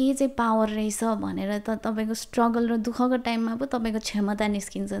चाहिँ के चाहिँ पावर रहेछ भनेर त तपाईँको स्ट्रगल र दुःखको टाइममा पो तपाईँको क्षमता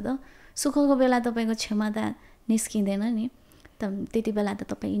निस्किन्छ त सुखको बेला तपाईँको क्षमता निस्किँदैन नि त त्यति बेला त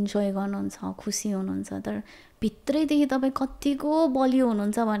तपाईँ इन्जोय गर्नुहुन्छ खुसी हुनुहुन्छ तर भित्रैदेखि तपाईँ कतिको बलियो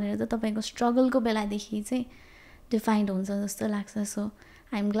हुनुहुन्छ भनेर त तपाईँको स्ट्रगलको बेलादेखि चाहिँ डिफाइन्ड हुन्छ जस्तो लाग्छ so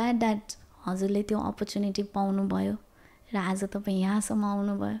I am glad that हजुरले त्यो अपर्च्युनिटी पाउनुभयो र आज तपाईँ यहाँसम्म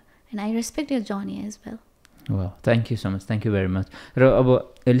आउनुभयो and I respect your journey as well वाह thank you so much thank you very much र अब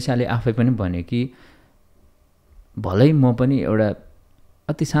एलिसाले आफै पनि भन्यो कि भलै म पनि एउटा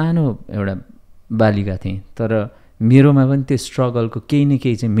अति सानो एउटा बालिका थिएँ तर मेरोमा पनि त्यो स्ट्रगलको केही न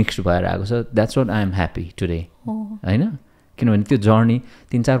केही चाहिँ मिक्स भएर आएको छ that's what I am happy today होइन किनभने त्यो जर्नी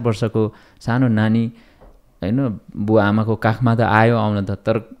 3-4 वर्षको सानो नानी होइन बुवा आमाको काखमा त आयो आउन त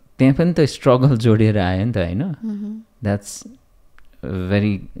तर त्यहाँ पनि त स्ट्रगल जोडिएर आयो नि त होइन द्याट्स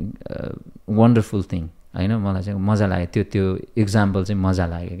भेरी वन्डरफुल थिङ होइन मलाई चाहिँ मजा लाग्यो त्यो इक्जाम्पल चाहिँ मजा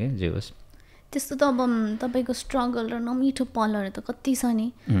लाग्यो क्या जे होस् त्यस्तो त अब तपाईँको स्ट्रगल र नमिठो पलहरू त कति छ नि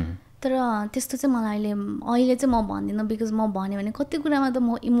तर त्यस्तो चाहिँ मलाई अहिले चाहिँ म भन्दिनँ बिकज म भन्यो भने कति कुरामा त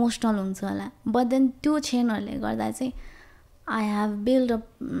म इमोसनल हुन्छ होला बट देन त्यो क्षणहरूले गर्दा चाहिँ आई हेभ बिल्ड अप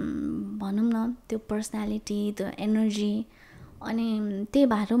भनौँ न त्यो पर्सनालिटी त्यो एनर्जी अनि त्यही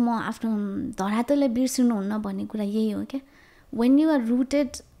भएर म आफ्नो धरातललाई बिर्सिनुहुन्न भन्ने कुरा यही हो क्या when you are rooted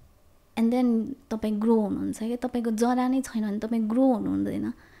and then तपाईँ ग्रो हुनुहुन्छ क्या तपाईँको जरा नै छैन भने तपाईँ ग्रो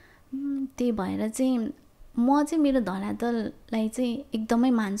हुनुहुँदैन त्यही भएर चाहिँ म चाहिँ मेरो धरातललाई चाहिँ एकदमै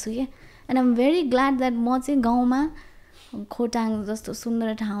मान्छु क्या and I am very glad that म चाहिँ गाउँमा खोटाङ जस्तो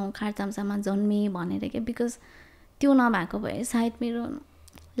सुन्दर ठाउँ खारताम्सामा जन्मेँ भनेर क्या बिकज त्यो नभएको भए सायद मेरो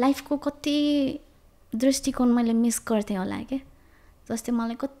लाइफको कति दृष्टिकोण मैले मिस गर्थेँ होला क्या जस्तै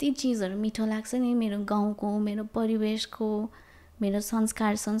मलाई कति चिजहरू मिठो लाग्छ नि मेरो गाउँको मेरो परिवेशको मेरो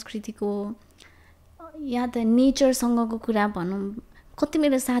संस्कार संस्कृतिको या त नेचरसँगको कुरा भनौँ कति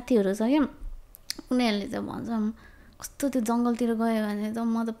मेरो साथीहरू छ क्या उनीहरूले चाहिँ भन्छ कस्तो त्यो जङ्गलतिर गयो भने त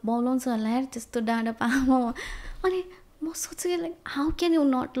म त बोलाउँछु होला यार त्यस्तो डाँडा पामा अनि म सोच्छु कि like how can you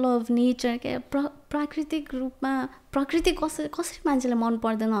not love nature क्या प्राकृतिक रूपमा प्रकृति कसरी मान्छेलाई मन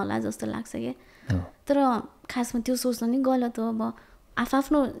पर्दैन होला जस्तो लाग्छ क्या तर खासमा त्यो सोच्नु नि गलत हो अब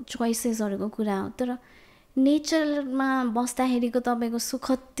आफ्नो चोइसेसहरूको कुरा हो तर नेचरमा बस्दाखेरिको तपाईँको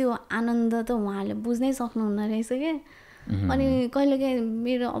सुखद त्यो आनन्द त उहाँहरूले बुझ्नै सक्नुहुन्न रहेछ क्या अनि कहिलेकाहीँ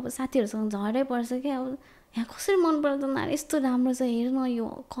मेरो अब साथीहरूसँग झगडै पर्छ क्या अब यहाँ कसरी मन पर्दैन यस्तो राम्रो छ हेर्न यो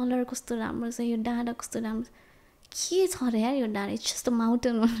कलर कस्तो राम्रो छ यो डाँडा कस्तो राम्रो छ के छ र यार यो डाँडा जस्तो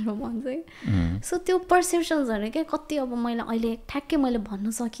माउन्टेन भनेर भन्छ कि सो त्यो पर्सेप्सन्सहरू क्या कति अब मैले अहिले ठ्याक्कै मैले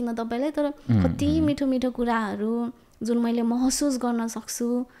भन्न सकिनँ तपाईँलाई तर कति मिठो मिठो कुराहरू जुन मैले महसुस गर्न सक्छु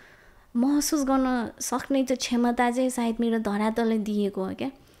महसुस गर्न सक्ने त्यो क्षमता चाहिँ सायद मेरो धरातलले दिएको हो क्या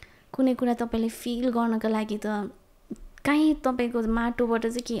कुनै कुरा तपाईँले फिल गर्नको लागि त कहीँ तपाईँको माटोबाट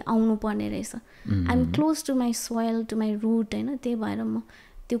चाहिँ के आउनु पर्ने रहेछ आइ am close to my soil to my root होइन त्यही भएर म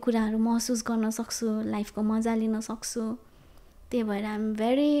त्यो कुराहरू महसुस गर्न सक्छु लाइफको मजा लिन सक्छु त्यही भएर आइ am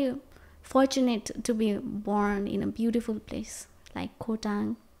very fortunate to be born in a beautiful place like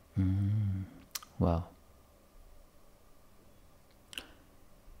Khotang wow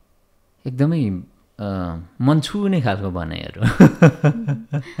एकदमै मन छुने खालको भनाइहरू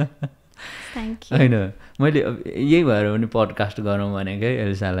होइन मैले यही भएर पनि पडकास्ट गरौँ भनेकै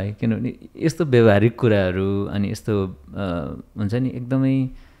एलिसालाई किनभने यस्तो व्यवहारिक कुराहरू अनि यस्तो हुन्छ नि एकदमै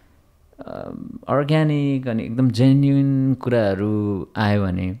अर्ग्यानिक अनि एकदम जेन्युन कुराहरू आयो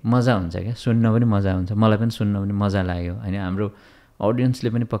भने मजा हुन्छ क्या सुन्न पनि मजा हुन्छ मलाई पनि सुन्न पनि मजा लाग्यो होइन हाम्रो अडियन्सले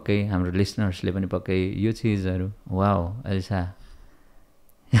पनि पक्कै हाम्रो लिसनर्सले पनि पक्कै यो चिजहरू वाउ एलिसा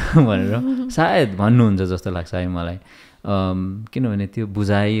भनेर सायद भन्नुहुन्छ जस्तो लाग्छ है मलाई किनभने त्यो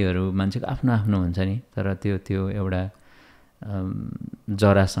बुझाइहरू मान्छेको आफ्नो आफ्नो हुन्छ नि तर त्यो एउटा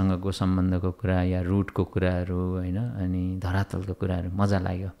जरासँगको सम्बन्धको कुरा या रुटको कुराहरू होइन अनि धरातलको कुराहरू मजा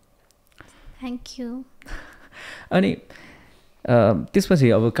लाग्यो थ्याङ्क यू अनि त्यसपछि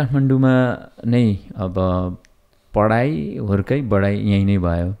अब काठमाडौँमा नै अब पढाइ हुर्कै बढाइ यहीँ नै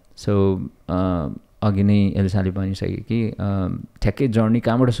भयो सो अघि नै एलिसाले भनिसक्यो कि ठ्याक्कै जर्नी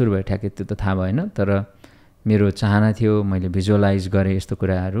कहाँबाट सुरु भयो ठ्याक्कै त्यो त थाहा भएन तर मेरो चाहना थियो मैले भिजुअलाइज गरेँ यस्तो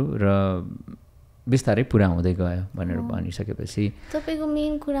कुराहरू र बिस्तारै पुरा हुँदै गयो भनेर भनिसकेपछि तपाईँको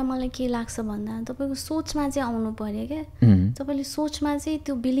मेन कुरा मलाई के लाग्छ भन्दा तपाईँको सोचमा चाहिँ आउनु पर्यो क्या तपाईँले सोचमा चाहिँ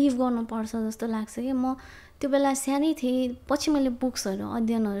त्यो बिलिभ गर्नुपर्छ जस्तो लाग्छ कि म त्यो बेला सानै थिएँ पछि मैले बुक्सहरू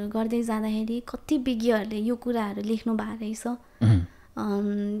अध्ययनहरू गर्दै जाँदाखेरि कति विज्ञहरूले यो कुराहरू लेख्नु भएको रहेछ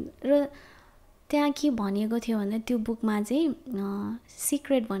र त्यहाँ के भनिएको थियो भन्दा त्यो बुकमा चाहिँ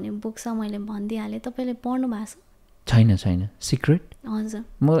सिक्रेट भन्ने बुक छ मैले भनिदिइहालेँ तपाईँले पढ्नु भएको छ छैन सिक्रेट हजुर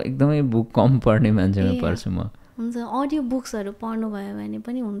म एकदमै बुक कम पढ्ने मान्छेमा पर्छु म हुन्छ अडियो बुक्सहरू पढ्नुभयो भने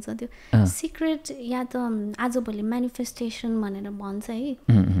पनि हुन्छ त्यो सिक्रेट या त आजभोलि मेनिफेस्टेसन भनेर भन्छ है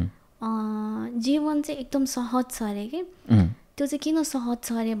जीवन चाहिँ एकदम सहज छ अरे कि त्यो चाहिँ किन सहज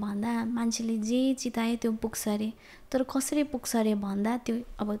छ अरे भन्दा मान्छेले जे चिताए त्यो पुग्छ अरे तर कसरी पुग्छ अरे भन्दा त्यो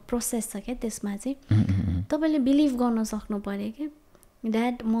अब प्रोसेस छ क्या त्यसमा चाहिँ तपाईँले बिलिभ गर्न सक्नु पऱ्यो कि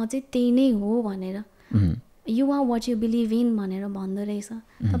द्याट म चाहिँ त्यही नै हो भनेर you are what you believe in भनेर भन्दो रहेछ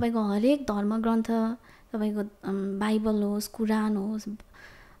तपाईँको हरेक धर्म ग्रन्थ तपाईँको बाइबल होस् कुरान होस्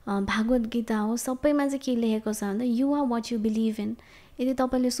भागवत गीता होस् सबैमा चाहिँ के लेखेको छ भन्दा you are what you believe in यदि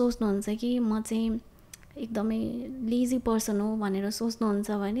तपाईँले सोच्नुहुन्छ कि म चाहिँ एकदमै लेजी पर्सन हो भनेर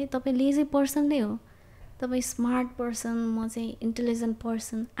सोच्नुहुन्छ भने तपाईँ लेजी पर्सन नै हो तपाईँ स्मार्ट पर्सन म चाहिँ intelligent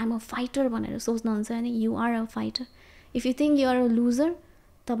person I'm a fighter भनेर सोच्नुहुन्छ भने you are a fighter if you think you are a loser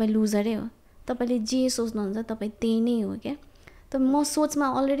तपाईँ लुजरै हो तपाईँले जे सोच्नुहुन्छ तपाईँ त्यही नै हो क्या त म सोचमा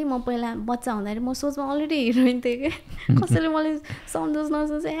अलरेडी म पहिला बच्चा हुँदाखेरि म सोचमा अलरेडी हिरोइन थिएँ क्या कसैले मलाई सम्झोस्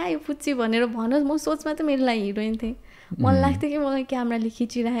नसोच यो पुच्ची भनेर भनोस् म सोचमा त मेरो लागि हिरोइन थिएँ मलाई लाग्थ्यो कि मलाई क्यामेराले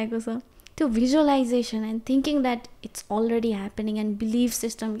खिचिरहेको छ त्यो visualisation and thinking that it's already happening and believe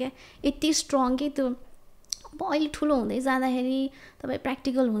system क्या यति स्ट्रङ कि त्यो अब अहिले ठुलो हुँदै जाँदाखेरि तपाईँ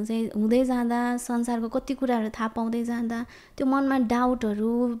प्र्याक्टिकल हुँदै जाँदा संसारको कति कुराहरू थाहा पाउँदै जाँदा त्यो मनमा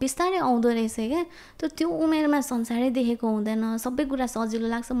डाउटहरू बिस्तारै आउँदो रहेछ क्या त्यो उमेरमा संसारै देखेको हुँदैन सबै कुरा सजिलो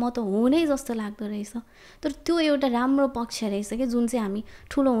लाग्छ म त हो नै जस्तो लाग्दो रहेछ तर त्यो एउटा राम्रो पक्ष रहेछ कि जुन चाहिँ हामी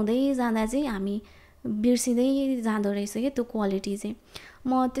ठुलो हुँदै जाँदा चाहिँ हामी बिर्सिँदै जाँदो रहेछ कि त्यो क्वालिटी चाहिँ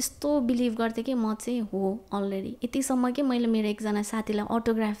म त्यस्तो बिलिभ गर्थेँ कि म चाहिँ हो अलरेडी यतिसम्म कि मैले मेरो एकजना साथीलाई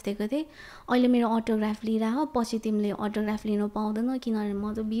अटोग्राफ दिएको थिएँ अहिले मेरो अटोग्राफ लिइरह पछि तिमीले अटोग्राफ लिनु पाउँदैन किनभने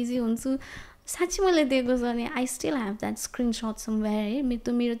म त बिजी हुन्छु साँच्ची मैले दिएको छ भने I still have that screenshot somewhere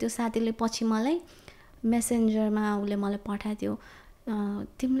है मेरो त्यो साथीले पछि मलाई मेसेन्जरमा उसले मलाई पठाएको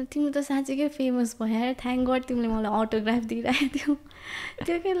थियो तिमी त साँच्चीकै फेमस भयो थ्याङ्क गड तिमीले मलाई अटोग्राफ दिइरहेको थियौ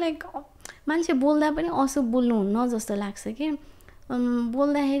त्यो के लाइक मान्छे बोल्दा पनि अशुभ बोल्नुहुन्न जस्तो लाग्छ कि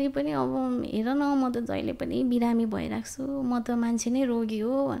बोल्दाखेरि पनि अब हेर न म त जहिले पनि बिरामी भइरहेको छु म त मान्छे नै रोगी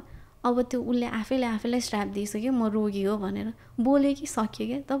हो अब त्यो उसले आफैलाई श्राप दिइसक्यो म रोगी हो भनेर बोल्यो कि सक्यो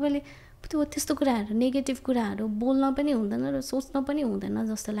क्या तपाईँले त्यो त्यस्तो कुराहरू नेगेटिभ कुराहरू बोल्न पनि हुँदैन र सोच्न पनि हुँदैन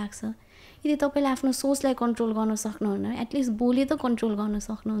जस्तो लाग्छ यदि तपाईँले आफ्नो सोचलाई कन्ट्रोल गर्न सक्नुहुन्न एटलिस्ट बोली त कन्ट्रोल गर्न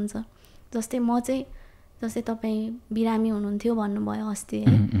सक्नुहुन्छ जस्तै म चाहिँ जस्तै तपाईँ बिरामी हुनुहुन्थ्यो भन्नुभयो अस्ति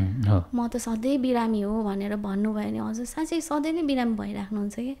है म त सधैँ बिरामी हो भनेर भन्नुभयो भने हजुर साँच्चै सधैँ नै बिरामी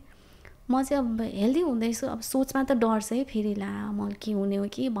भइराख्नुहुन्छ कि म चाहिँ अब हेल्दी हुँदैछु अब सोचमा त डर छ है फेरि ला मलाई के हुने हो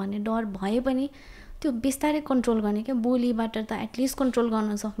कि भन्ने डर भए पनि त्यो बिस्तारै कन्ट्रोल गर्ने क्या बोलीबाट त एटलिस्ट कन्ट्रोल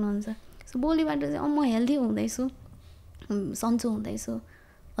गर्न सक्नुहुन्छ सो बोलीबाट चाहिँ म हेल्दी हुँदैछु सन्चो हुँदैछु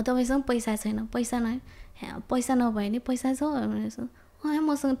तपाईँसँग पैसा छैन पैसा नभए नि पैसा छ भनेर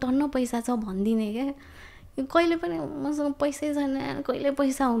मसँग टन्न पैसा छ भनिदिने क्या कहिले पनि मसँग पैसै छैन, कहिले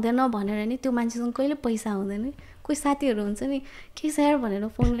पैसा हुँदैन भनेर नि त्यो मान्छेसँग कहिले पैसा हुँदैन। कोही साथीहरू हुन्छ नि के छ यार भनेर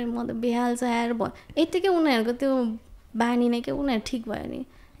फोन गरेर म त बेहाल छ यार यत्तिकै उनीहरूको त्यो बानी नै के उनीहरू ठिक भयो नि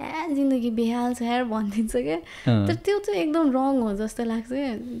जिन्दगी बेहाल छ यार भनिदिन्छ क्या। तर त्यो चाहिँ एकदम रङ हो जस्तो लाग्छ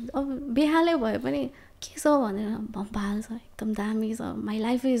क्या। अब बेहालै भए पनि के छ भनेर बेहाल छ एकदम दामी छ माई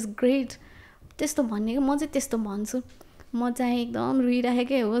लाइफ इज ग्रेट त्यस्तो भन्ने क्या। म चाहिँ त्यस्तो भन्छु। म चाहिँ एकदम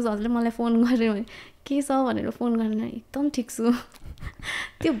रुइराखेकै होस् हजुरले मलाई फोन गर्यो भने के छ भनेर फोन गरेर एकदम ठिक छु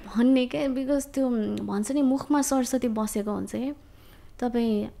त्यो भन्ने क्या। बिकज त्यो भन्छ नि मुखमा सरस्वती बसेको हुन्छ क्या।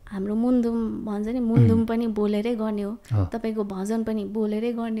 तपाईँ हाम्रो मुन्दुम भन्छ नि मुन्दुम पनि बोलेरै गर्ने हो, तपाईँको भजन पनि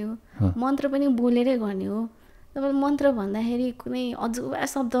बोलेरै गर्ने हो, मन्त्र पनि बोलेरै गर्ने हो। तपाईँ मन्त्र भन्दाखेरि कुनै अजुबा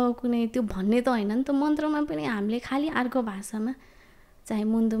शब्द कुनै त्यो भन्ने त होइन नि त। मन्त्रमा पनि हामीले खालि अर्को भाषामा चाहे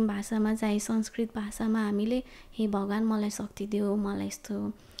मुन्दुम भाषामा चाहे संस्कृत भाषामा हामीले हे भगवान् मलाई शक्ति देऊ, मलाई यस्तो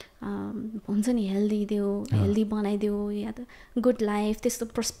हुन्छ नि हेल्दी देऊ, हेल्दी बनाइदेऊ या त गुड लाइफ त्यस्तो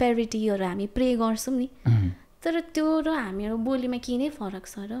प्रोस्पेरिटीहरू हामी प्रे गर्छौँ नि। तर त्यो र हामीहरू बोलीमा के नै फरक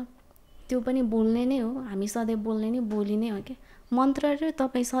छ र? त्यो पनि बोल्ने नै हो, हामी सधैँ बोल्ने नै बोली नै हो क्या। मन्त्र र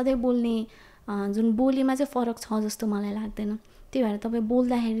तपाईँ सधैँ बोल्ने जुन बोलीमा चाहिँ फरक छ जस्तो मलाई लाग्दैन। त्यही भएर तपाईँ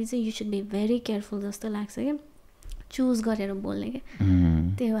बोल्दाखेरि चाहिँ you should be very careful जस्तो लाग्छ क्या, चुज गरेर बोल्ने क्या।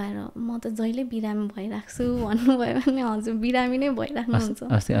 त्यही भएर म त जहिले बिरामी भइरहेको छु भन्नुभयो भने हजुर बिरामी नै भइराख्नुहुन्छ।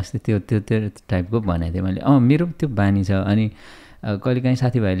 अस्ति त्यो टाइपको भनेको थिएँ मैले। मेरो त्यो बानी छ। अनि कहिलेकाहीँ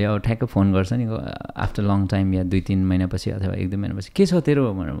साथीभाइले अब ठ्याक्क फोन गर्छ नि आफ्टर लङ टाइम या 2-3 महिनापछि अथवा 1-2 महिनापछि के छ तेरो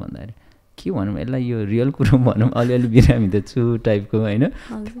भनेर भन्दाखेरि के भनौँ यसलाई यो रियल कुरो भनौँ अलिअलि बिरामी त छु टाइपको होइन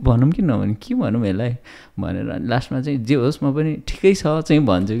भनौँ कि नभनौँ के भनौँ यसलाई भनेर लास्टमा चाहिँ जे होस् म पनि ठिकै छ चाहिँ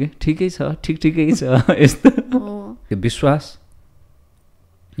भन्छु कि ठिकै छ ठिकै छ यस्तो। त्यो विश्वास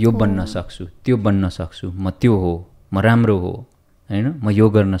यो बन्न सक्छु त्यो बन्न सक्छु म त्यो हो म राम्रो हो होइन म यो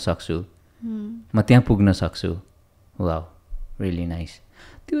गर्न सक्छु म त्यहाँ पुग्न सक्छु। Wow really nice.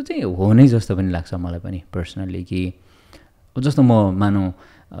 त्यो चाहिँ हो नै जस्तो पनि लाग्छ मलाई पनि पर्सनल्ली कि जस्तो म मानौँ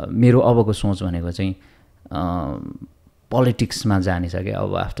मेरो अबको सोच भनेको चाहिँ पोलिटिक्समा जाने छ क्या।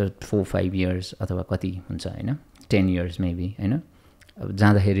 अब आफ्टर 4-5 इयर्स अथवा कति हुन्छ होइन 10 इयर्स मेबी होइन अब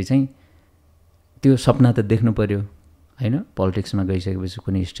जाँदाखेरि चाहिँ त्यो सपना त देख्नु पऱ्यो होइन। पोलिटिक्समा गइसकेपछि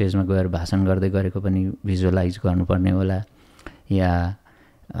कुनै स्टेजमा गएर भाषण गर्दै गरेको पनि भिजुअलाइज गर्नुपर्ने होला या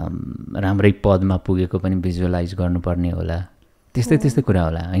राम्रै पदमा पुगेको पनि भिजुअलाइज गर्नुपर्ने होला त्यस्तै कुरा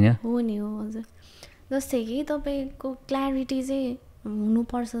होला होइन। हो नि हो हजुर। जस्तै कि तपाईँको क्ल्यारिटी चाहिँ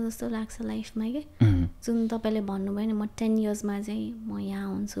हुनुपर्छ जस्तो लाग्छ लाइफमा कि जुन तपाईँले भन्नुभयो नि म 10 इयर्समा चाहिँ म यहाँ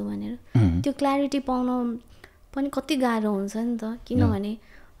हुन्छु भनेर त्यो क्ल्यारिटी पाउन पनि कति गाह्रो हुन्छ नि त। किनभने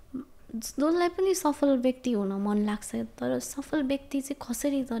जसलाई पनि सफल व्यक्ति हुन मन लाग्छ तर सफल व्यक्ति चाहिँ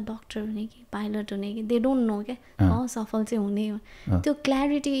कसरी त डक्टर हुने कि पाइलट हुने कि दे डोन्ट नो क्या सफल चाहिँ हुने हो। त्यो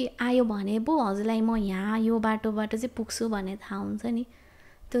क्ल्यारिटी आयो भने पो हजुरलाई म यहाँ यो बाटोबाट चाहिँ पुग्छु भन्ने थाहा हुन्छ नि।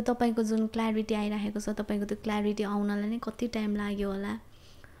 त्यो तपाईँको जुन क्ल्यारिटी आइरहेको छ तपाईँको त्यो क्ल्यारिटी आउनलाई नै कति टाइम लाग्यो होला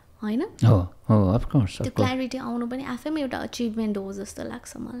होइन। त्यो क्ल्यारिटी आउनु पनि आफैमा एउटा अचिभमेन्ट हो जस्तो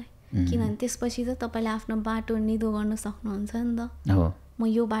लाग्छ मलाई। किनभने त्यसपछि चाहिँ तपाईँले आफ्नो बाटो निदो गर्न सक्नुहुन्छ नि त। म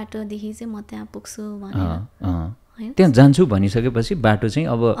यो बाटोदेखि चाहिँ म त्यहाँ पुग्छु भनेर त्यहाँ जान्छु भनिसकेपछि बाटो चाहिँ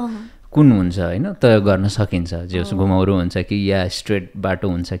अब कुन हुन्छ होइन तय गर्न सकिन्छ। जे होस् घुमाउरो हुन्छ कि या स्ट्रेट बाटो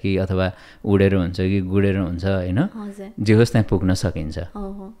हुन्छ कि अथवा उडेर हुन्छ कि गुडेर हुन्छ होइन जे होस् त्यहाँ पुग्न सकिन्छ।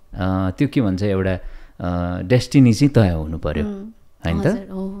 त्यो के भन्छ एउटा डेस्टिनी चाहिँ तय हुनु पर्यो होइन त।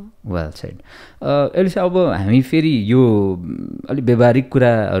 Well shed. एलिसा अब हामी फेरि यो अलिक व्यावहारिक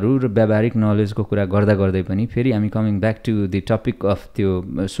कुराहरू र व्यावहारिक नलेजको कुरा गर्दा गर्दै पनि फेरि हामी coming back to the topic of त्यो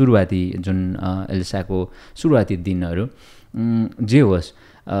सुरुवाती जुन एलिसाको सुरुवाती दिनहरू जे होस्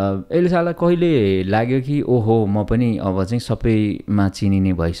एलिसालाई कहिले लाग्यो कि ओहो म पनि अब चाहिँ सबैमा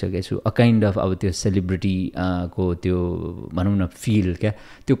चिनिने भइसकेको छु अ काइन्ड अफ अब त्यो सेलिब्रिटी को त्यो भनौँ न फिल क्या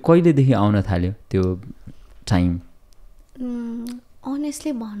त्यो कहिलेदेखि आउन थाल्यो त्यो टाइम?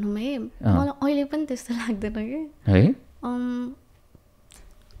 अनेस्टली भनौँ है मलाई अहिले पनि त्यस्तो लाग्दैन कि है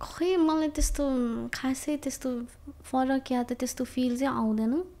खै मलाई त्यस्तो खासै त्यस्तो फरक या त त्यस्तो फिल चाहिँ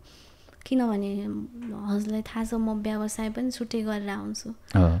आउँदैन। किनभने हजुरलाई थाहा छ म व्यवसाय पनि छुट्टै गरेर आउँछु।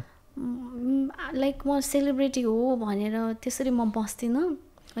 लाइक म सेलिब्रिटी हो भनेर त्यसरी म बस्दिनँ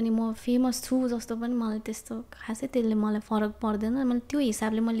अनि म फेमस छु जस्तो पनि मलाई त्यस्तो खासै त्यसले मलाई फरक पर्दैन। मैले त्यो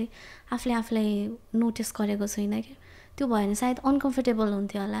हिसाबले मैले आफूलाई नोटिस गरेको छैन क्या। त्यो भयो भने सायद अनकम्फर्टेबल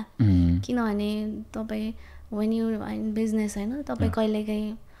हुन्थ्यो होला। किनभने तपाईँ वेन यु इन बिजनेस होइन तपाईँ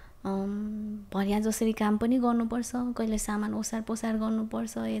कहिलेकाहीँ भरिया जसरी काम पनि गर्नुपर्छ, कहिले सामान ओसार पोसार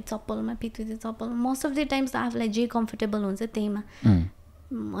गर्नुपर्छ, या चप्पलमा पितुते चप्पल मोस्ट अफ द टाइम्स त आफूलाई जे कम्फर्टेबल हुन्छ त्यहीमा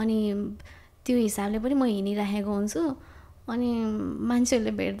अनि त्यो हिसाबले पनि म हिँडिराखेको हुन्छु। अनि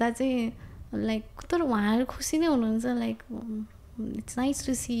मान्छेहरूले भेट्दा चाहिँ लाइक तर उहाँहरू खुसी नै हुनुहुन्छ like it's nice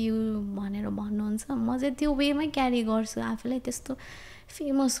to see you भनेर भन्नुहुन्छ म चाहिँ त्यो वेमै क्यारी गर्छु आफूलाई त्यस्तो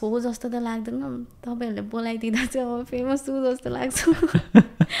फेमस हो जस्तो त लाग्दैन तपाईँहरूले बोलाइदिँदा चाहिँ अब फेमस छु जस्तो लाग्छ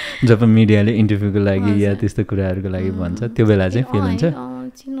जब मिडियाले इन्टरभ्यूको लागि या त्यस्तो कुराहरूको लागि भन्छ त्यो बेला चाहिँ फिल हुन्छ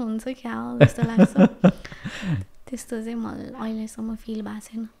चिन्नुहुन्छ क्या जस्तो लाग्छ त्यस्तो चाहिँ मलाई अहिलेसम्म फिल भएको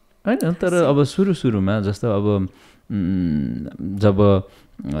छैन होइन तर अब सुरुमा जस्तो अब जब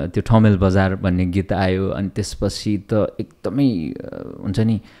त्यो ठमेल बजार भन्ने गीत आयो अनि त्यसपछि त एकदमै हुन्छ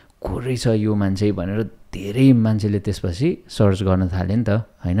नि को रहेछ यो मान्छे भनेर धेरै मान्छेले त्यसपछि सर्च गर्न थाले नि त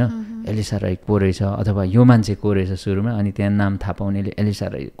होइन एलिसा राई को रहेछ अथवा यो मान्छे को रहेछ सुरुमा अनि त्यहाँ नाम थाहा पाउनेले एलिसा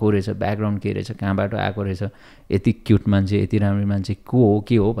राई को रहेछ ब्याकग्राउन्ड के रहेछ कहाँबाट आएको रहेछ यति क्युट मान्छे यति राम्रो मान्छे को हो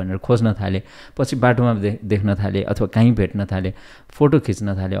के हो भनेर खोज्न थाले पछि बाटोमा देख्न थाले अथवा कहीँ भेट्न थाले फोटो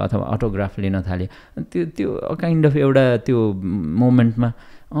खिच्न थाले अथवा अटोग्राफ लिन थाले त्यो काइन्ड अफ एउटा त्यो मोमेन्टमा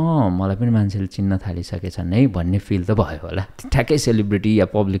मलाई पनि मान्छेले चिन्न थालिसकेछन् है भन्ने फिल त भयो होला ठ्याक्कै सेलिब्रिटी या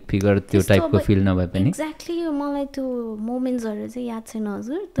पब्लिक फिगर त्यो टाइपको फिल नभए पनि एक्ज्याक्टली मलाई त्यो मोमेन्ट्सहरू चाहिँ याद छैन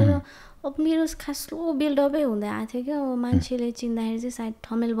हजुर तर अब मेरो खास स्लो बिल्डअपै हुँदै आएको थियो क्या अब मान्छेले चिन्दाखेरि चाहिँ सायद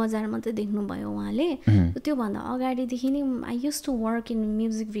ठमेल बजार मात्रै देख्नुभयो उहाँले त्योभन्दा अगाडिदेखि नै I use to work in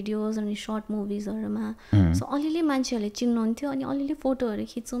music videos अनि सर्ट मुभिजहरूमा सो अलिअलि मान्छेहरूले चिन्नुहुन्थ्यो अनि अलिअलि फोटोहरू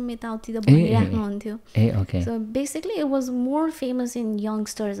खिचौँ यताउति त भनिराख्नुहुन्थ्यो so basically it was more famous in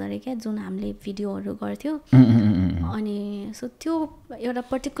यङ्स्टर्सहरू क्या जुन हामीले भिडियोहरू गर्थ्यो अनि सो त्यो एउटा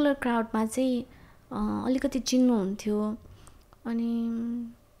पर्टिकुलर क्राउडमा चाहिँ अलिकति चिन्नुहुन्थ्यो अनि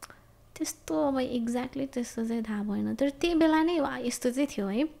त्यस्तो अब एक्ज्याक्टली त्यस्तो चाहिँ थाहा भएन तर त्यही बेला नै यस्तो चाहिँ थियो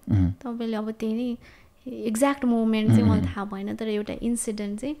है तपाईँले अब त्यही नै एक्ज्याक्ट मोमेन्ट चाहिँ मलाई थाहा भएन तर एउटा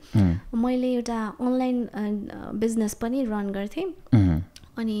इन्सिडेन्ट चाहिँ मैले एउटा अनलाइन बिजनेस पनि रन गर्थेँ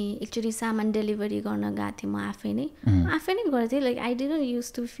अनि एक्चुली सामान डेलिभरी गर्न गएको थिएँ म आफै नै गर्थेँ like I didn't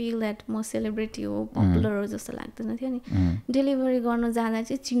use to feel that म सेलिब्रिटी हो पपुलर हो जस्तो लाग्दैन थियो नि डेलिभरी गर्न जाँदा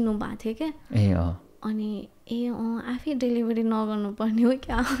चाहिँ चिन्नु भएको थियो क्या अनि आफै डेलिभरी नगर्नु पर्ने हो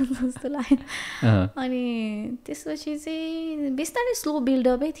क्या जस्तो लाग्यो अनि त्यसपछि चाहिँ बिस्तारै स्लो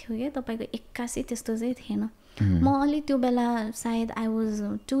बिल्डअपै थियो क्या तपाईँको 81 त्यस्तो चाहिँ थिएन म अलि त्यो बेला सायद I was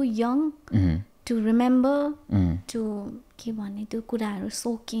to young to remember to के भन्ने त्यो कुराहरू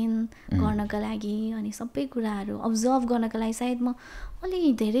सोकिन गर्नको लागि अनि सबै कुराहरू अब्जर्भ गर्नको लागि सायद म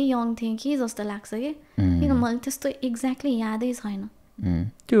अलि धेरै यङ थिएँ कि जस्तो लाग्छ कि किन मलाई त्यस्तो एक्ज्याक्टली यादै छैन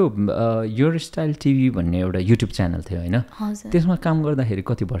त्यो योर स्टाइल टिभी भन्ने एउटा युट्युब च्यानल थियो होइन त्यसमा काम गर्दाखेरि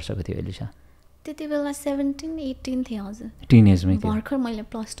कति वर्षको थियो एलिसा त्यति बेला 17-18 थिएँ हजुर टिनेजमै भर्खर मैले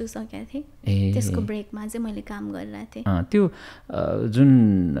 +2 सकेको थिएँ त्यसको ब्रेकमा चाहिँ मैले काम गरिरहेको थिएँ त्यो जुन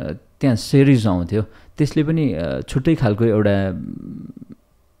त्यहाँ सिरिज आउँथ्यो त्यसले पनि छुट्टै खालको एउटा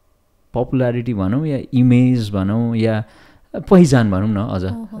पपुलारिटी भनौँ या इमेज भनौँ या पहिचान भनौँ न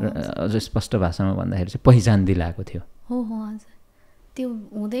अझ स्पष्ट भाषामा भन्दाखेरि चाहिँ पहिचान दिलाएको थियो हो हजुर त्यो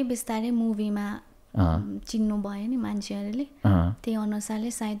हुँदै बिस्तारै मुभीमा चिन्नु भयो नि मान्छेहरूले त्यही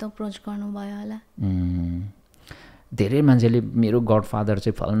अनुसारले सायद अप्रोच गर्नुभयो होला धेरै मान्छेले मेरो गडफादर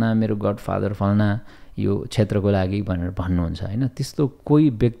चाहिँ फल्ना मेरो गडफादर फल्ना यो क्षेत्रको लागि भनेर भन्नुहुन्छ होइन त्यस्तो कोही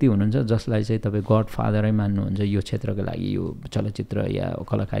व्यक्ति हुनुहुन्छ जसलाई चाहिँ तपाईँ गडफादरै मान्नुहुन्छ यो क्षेत्रको लागि यो चलचित्र या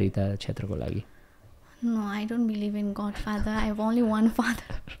कलाकारिता क्षेत्रको लागि no I don't believe in godfather I have only one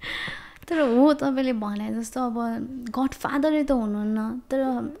father तर हो तपाईँले भने जस्तो अब गडफादरै त हुनुहुन्न तर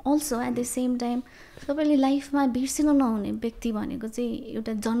also at the same time तपाईँले लाइफमा बिर्सिनु नहुने व्यक्ति भनेको चाहिँ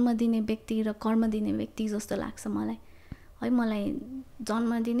एउटा जन्म दिने व्यक्ति र कर्म दिने व्यक्ति जस्तो लाग्छ मलाई है मलाई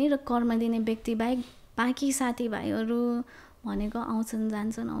जन्म दिने र कर्म दिने व्यक्ति बाहेक बाँकी साथीभाइहरू भनेको आउँछन्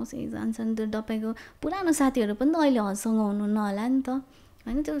जान्छन् त्यो तपाईँको पुरानो साथीहरू पनि त अहिले हदसँग हुनुहुन्न होला नि त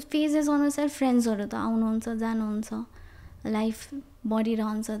होइन त्यो फेजेस अनुसार फ्रेन्ड्सहरू त आउनुहुन्छ जानुहुन्छ लाइफ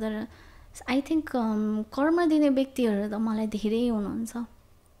बढिरहन्छ तर आई थिङ्क कर्म दिने व्यक्तिहरू त मलाई धेरै हुनुहुन्छ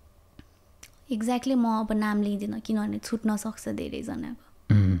एक्ज्याक्टली म अब नाम लिँदिनँ किनभने छुट्न सक्छ धेरैजनाको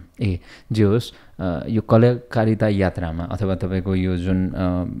जे होस् यो कलाकारिता यात्रामा अथवा तपाईँको यो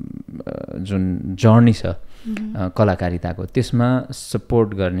जुन जर्नी छ कलाकारिताको त्यसमा सपोर्ट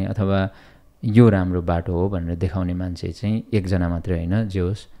गर्ने अथवा यो राम्रो बाटो हो भनेर देखाउने मान्छे चाहिँ एकजना मात्रै होइन जे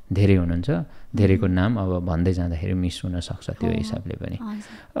होस् धेरै हुनुहुन्छ धेरैको नाम अब भन्दै जाँदाखेरि मिस हुन सक्छ त्यो हिसाबले पनि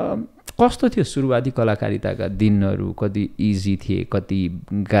कस्तो थियो सुरुवाती कलाकारिताका दिनहरू कति इजी थिए कति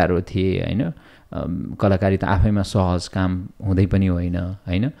गाह्रो थिए होइन कलाकारिता आफैमा सहज काम हुँदै पनि होइन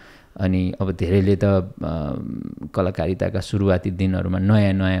अनि अब धेरैले त कलाकारिताका सुरुवाती दिनहरूमा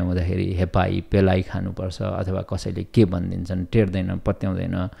नयाँ हुँदाखेरि हेपाई पेलाइ खानुपर्छ अथवा कसैले के भनिदिन्छन् टेर्दैन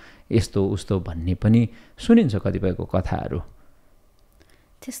पत्याउँदैन यस्तो उस्तो भन्ने पनि सुनिन्छ कतिपयको कथाहरू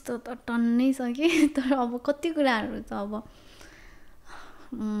त्यस्तो त टन्नै छ कि तर अब कति कुराहरू त अब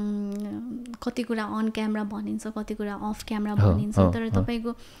कति कुरा अन क्यामेरा भनिन्छ कति कुरा अफ क्यामेरा भनिन्छ तर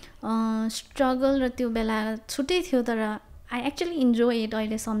तपाईँको स्ट्रगल र त्यो बेला छुट्टै थियो तर आई एक्चुअली इन्जोय इट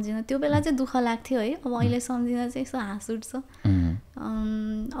अहिले सम्झिन त्यो बेला चाहिँ दुःख लाग्थ्यो है अब अहिले सम्झिन चाहिँ यसो हाँस उठ्छ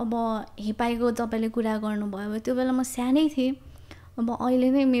अब हेपाइको तपाईँले कुरा गर्नुभयो त्यो बेला म सानै थिएँ अब अहिले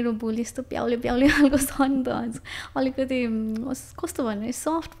नै मेरो बोली यस्तो प्याउले प्याउले खालको छ नि त हजुर अलिकति कस्तो भन्ने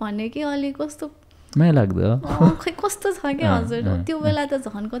सफ्ट भन्ने कि अलिक कस्तो माया लाग्दो खै कस्तो छ क्या हजुर त्यो बेला त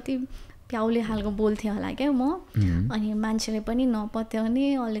झन् कति प्याउले खालको बोल्थेँ होला क्या म अनि मान्छेले पनि नपत्याउने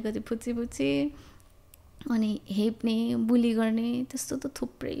अलिकति फुच्ची फुच्ची अनि हेप्ने बुली गर्ने त्यस्तो त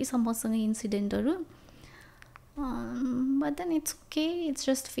थुप्रै छ मसँग इन्सिडेन्टहरू but then it's okay it's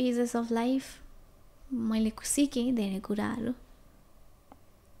just phases of life मैले सिकेँ धेरै कुराहरू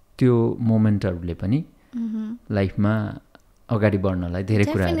त्यो मोमेन्टहरूले पनि लाइफमा अगाडि बढ्नलाई धेरै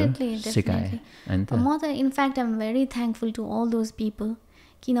कुराहरू सिकाए हैन त म त in fact I am very thankful to all those people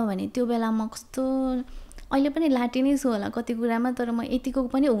किनभने त्यो बेला म कस्तो अहिले पनि लाटे नै छु होला कति कुरामा तर म यतिको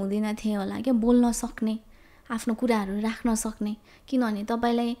पनि हुँदैन थिएँ होला क्या बोल्न सक्ने आफ्नो कुराहरू राख्न सक्ने किनभने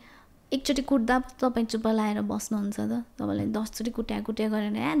तपाईँलाई एकचोटि कुट्दा तपाईँ चुप्प लाएर बस्नुहुन्छ त तपाईँलाई 10 चोटि कुट्या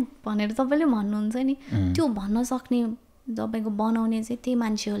गरेर भनेर तपाईँले भन्नुहुन्छ नि त्यो भन्न सक्ने तपाईँको बनाउने चाहिँ त्यही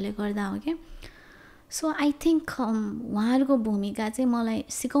मान्छेहरूले गर्दा हो क्या सो आई थिङ्क उहाँहरूको भूमिका चाहिँ मलाई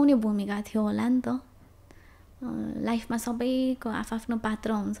सिकाउने भूमिका थियो होला नि त लाइफमा सबैको आफ्नो पात्र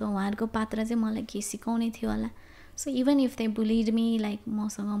हुन्छ उहाँहरूको पात्र चाहिँ मलाई के सिकाउने थियो होला so even if they bullied me like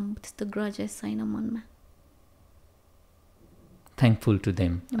मसँग त्यस्तो ग्रजेस छैन मनमा थ्याङ्कफुल टु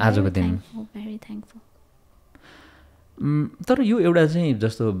देम आजको दिन भेरी थ्याङ्कफुल तर यो एउटा चाहिँ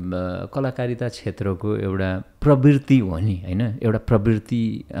जस्तो कलाकारिता क्षेत्रको एउटा प्रवृत्ति हो नि होइन एउटा प्रवृत्ति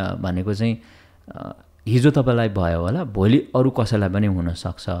भनेको चाहिँ हिजो तपाईँलाई भयो होला भोलि अरू कसैलाई पनि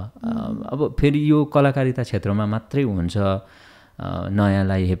हुनसक्छ अब फेरि यो कलाकारिता क्षेत्रमा मात्रै हुन्छ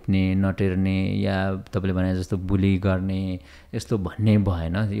नयाँलाई हेप्ने नटेर्ने या तपाईँले भने जस्तो बुली गर्ने यस्तो भन्ने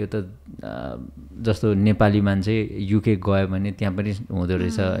भएन यो त जस्तो नेपाली मान्छे युके गयो भने त्यहाँ पनि हुँदो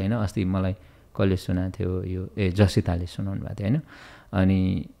रहेछ होइन अस्ति मलाई कसले सुनाएको थियो यो जसिताले सुनाउनु भएको थियो होइन अनि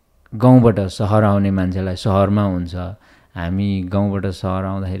गाउँबाट सहर आउने मान्छेलाई सहरमा हुन्छ हामी गाउँबाट सहर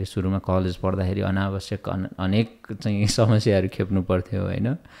आउँदाखेरि सुरुमा कलेज पढ्दाखेरि अनावश्यक अनेक चाहिँ समस्याहरू खेप्नु पर्थ्यो होइन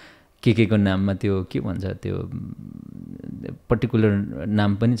के को नाममा त्यो के भन्छ त्यो पर्टिकुलर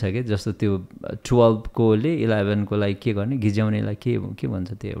नाम पनि छ कि जस्तो त्यो 12 कोले 11 को लागि के गर्ने गिज्याउनेलाई के भन्छ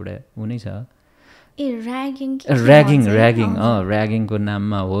त्यो एउटा हुनै छ ऱ्यागिङको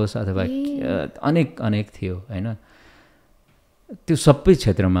नाममा होस् अथवा अनेक थियो होइन त्यो सबै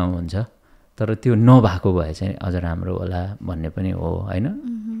क्षेत्रमा हुन्छ तर त्यो नभएको भए चाहिँ अझ राम्रो होला भन्ने पनि हो होइन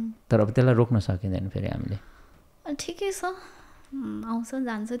तर अब त्यसलाई रोक्न सकिँदैन फेरि हामीले ठिकै छ आउँछ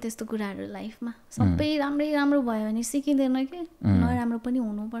जान्छ त्यस्तो कुराहरू लाइफमा सबै राम्रो भयो भने सिकिँदैन कि नराम्रो पनि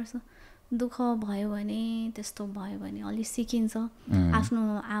हुनुपर्छ दुःख भयो भने त्यस्तो भयो भने अलि सिकिन्छ आफ्नो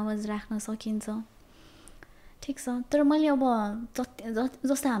आवाज राख्न सकिन्छ ठिक छ तर मैले अब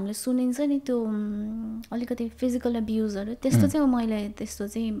जस्तो हामीले सुनिन्छ नि त्यो अलिकति फिजिकल अब्युजहरू त्यस्तो चाहिँ मैले त्यस्तो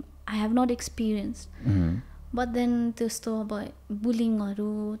चाहिँ I have not experience but then त्यस्तो अब बुलिङहरू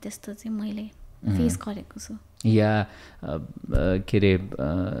त्यस्तो चाहिँ मैले फेस गरेको छु या के अरे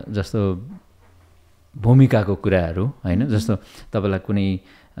जस्तो भूमिकाको कुराहरू होइन जस्तो तपाईँलाई कुनै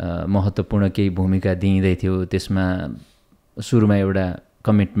महत्त्वपूर्ण केही भूमिका दिइँदै थियो त्यसमा सुरुमा एउटा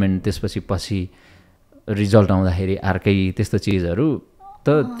कमिटमेन्ट त्यसपछि पछि रिजल्ट आउँदाखेरि अर्कै त्यस्तो चिजहरू त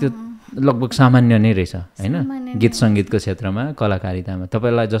त्यो लगभग सामान्य नै रहेछ होइन गीत सङ्गीतको क्षेत्रमा कलाकारितामा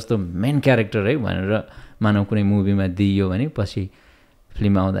तपाईँलाई जस्तो मेन क्यारेक्टर है भनेर मानव कुनै मुभीमा दिइयो भने पछि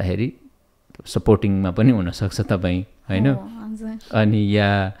फिल्म आउँदाखेरि सपोर्टिङमा पनि हुनसक्छ तपाईँ होइन अनि या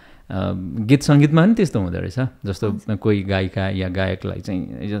गीत सङ्गीतमा पनि त्यस्तो हुँदो रहेछ जस्तो कोही गायिका या गायकलाई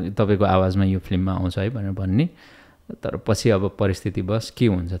चाहिँ तपाईँको आवाजमा यो फिल्ममा आउँछ है भनेर भन्ने तर पछि अब परिस्थिति बस के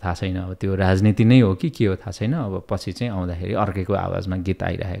हुन्छ थाहा छैन अब त्यो राजनीति नै हो कि के हो थाहा छैन अब पछि चाहिँ आउँदाखेरि अर्कैको आवाजमा गीत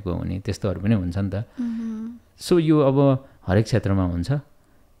आइरहेको हुने त्यस्तोहरू पनि हुन्छ नि त सो यो अब हरेक क्षेत्रमा हुन्छ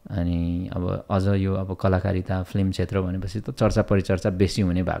अनि अब अझ यो अब कलाकारिता फिल्म क्षेत्र भनेपछि त चर्चा परिचर्चा बेसी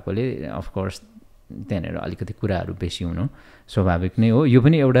हुने भएकोले अफकोर्स त्यहाँनिर अलिकति कुराहरू बेसी हुनु स्वाभाविक नै हो यो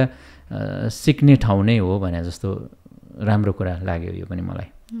पनि एउटा सिक्ने ठाउँ नै हो भने जस्तो राम्रो कुरा लाग्यो यो पनि मलाई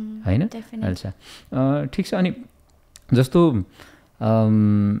होइन अच्छा ठिक छ अनि जस्तो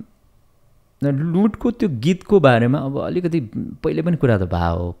लुटको त्यो गीतको बारेमा अब अलिकति पहिले पनि कुरा त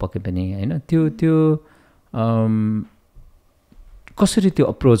भयो हो पक्कै पनि होइन त्यो कसरी त्यो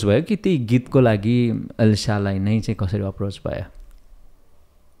अप्रोच भयो कि त्यही गीतको लागि एलिसालाई नै चाहिँ कसरी अप्रोच भयो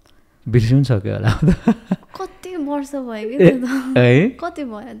बिर्सिनु सक्यो होला कति वर्ष भयो कि कति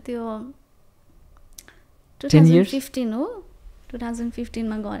भयो त्यो 2015 हो 2015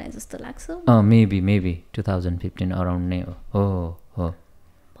 मा गरे जस्तो लाग्छ मेबी 2015 अराउन्ड नै हो हो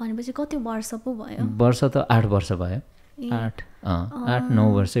भनेपछि कति वर्ष पो भयो वर्ष त 8 वर्ष भयो 8-9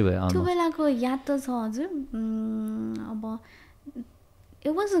 वर्षै भयो त्यो बेलाको याद त छ हजुर अब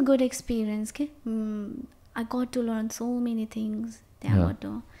it was a good experience के I got to learn so many things त्यहाँबाट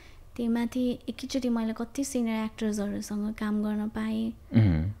त्यहीमाथि एकैचोटि मैले कति सिनियर एक्टर्सहरूसँग काम गर्न पाएँ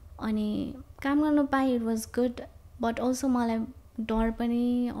अनि काम गर्न पाएँ it was good but also मलाई डर पनि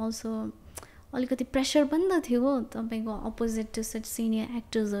अल्सो अलिकति प्रेसर पनि त थियो तपाईँको अपोजिट टु सच सिनियर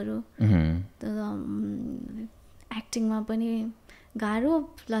एक्टर्सहरू एक्टिङमा पनि गाह्रो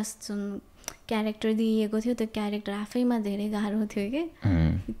प्लस जुन क्यारेक्टर दिइएको थियो त्यो क्यारेक्टर आफैमा धेरै गाह्रो थियो कि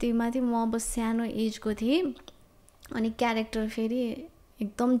त्यही माथि म अब सानो एजको थिएँ अनि क्यारेक्टर फेरि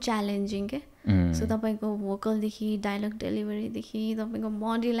एकदम च्यालेन्जिङ के सो तपाईँको भोकलदेखि डायलग डेलिभरीदेखि तपाईँको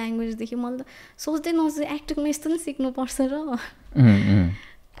बडी ल्याङ्ग्वेजदेखि मैले त सोच्दै नसोच एक्टिङमा यस्तो नै सिक्नुपर्छ र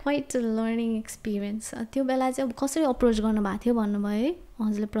क्वाइट लर्निङ एक्सपिरियन्स त्यो बेला चाहिँ अब कसरी अप्रोच गर्नुभएको थियो भन्नुभयो है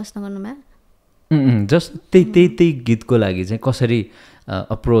हजुरले प्रश्न गर्नुभयो जस्ट त्यही गीतको लागि चाहिँ कसरी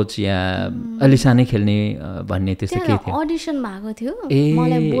अप्रोच या अलिसा नै खेल्ने भन्ने त्यस्तो के थियो अडिसन भएको थियो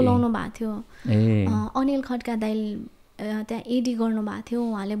मलाई बोलाउनु भएको थियो अनिल खड्का दाइ त्यहाँ एडी गर्नुभएको थियो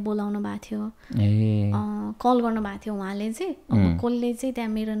उहाँले बोलाउनु भएको थियो कल गर्नुभएको थियो उहाँले चाहिँ अब कसले चाहिँ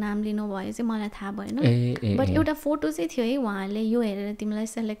त्यहाँ मेरो नाम लिनुभयो चाहिँ मलाई थाहा भएन बट एउटा फोटो चाहिँ थियो है उहाँहरूले यो हेरेर तिमीलाई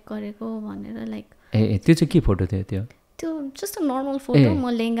सेलेक्ट गरेको भनेर लाइक त्यो चाहिँ के फोटो थियो त्यो जस्ट नर्मल फोटो म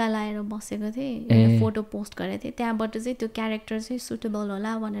लेहेङ्गा लाएर बसेको थिएँ फोटो पोस्ट गरेको थिएँ त्यहाँबाट चाहिँ त्यो क्यारेक्टर चाहिँ सुटेबल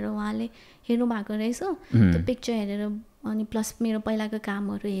होला भनेर उहाँले हेर्नु भएको रहेछ त्यो पिक्चर हेरेर अनि प्लस मेरो पहिलाको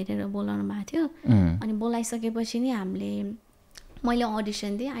कामहरू हेरेर बोलाउनु भएको थियो अनि बोलाइसकेपछि नि मैले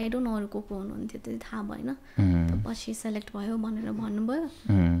अडिसन दिएँ आई डोन्ट नो अरू को हुनुहुन्थ्यो त्यो थाहा भएन पछि सेलेक्ट भयो भनेर भन्नुभयो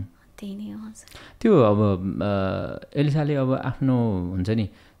त्यही नै हो त्यो अब एलिसाले अब आफ्नो हुन्छ नि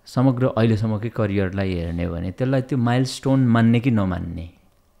समग्र अहिलेसम्मकै करियरलाई हेर्ने भने त्यसलाई त्यो माइलस्टोन मान्ने कि नमान्ने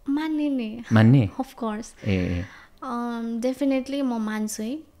मान्ने अफकोर्स डेफिनेटली म मान्छु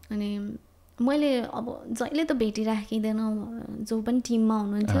है अनि मैले अब जहिले त भेटिराखिँदैन जो पनि टिममा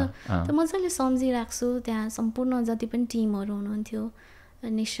हुनुहुन्थ्यो त मजाले सम्झिराख्छु त्यहाँ सम्पूर्ण जति पनि टिमहरू हुनुहुन्थ्यो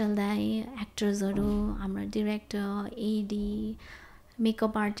निश्चल दाई एक्टर्सहरू हाम्रो डिरेक्टर एडी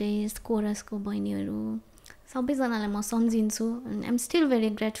मेकअप आर्टिस्ट कोरसको बहिनीहरू सबैजनालाई म सम्झिन्छु and I'm still very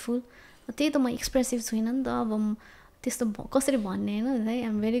grateful त्यही त म एक्सप्रेसिभ छुइनँ नि त अब त्यस्तो कसरी भन्ने होइन है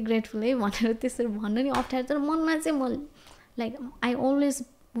आइएम भेरी ग्रेटफुल है भनेर त्यसरी भन्नु नि अप्ठ्यारो तर मनमा चाहिँ म like I always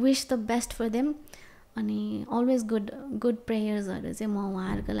wish the best for them अनि अलवेज गुड प्रेयर्सहरू चाहिँ म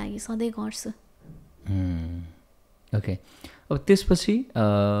उहाँहरूको लागि सधैँ गर्छु ओके अब त्यसपछि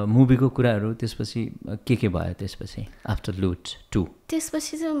मुभीको कुराहरू त्यसपछि के भयो त्यसपछि आफ्टर लुट 2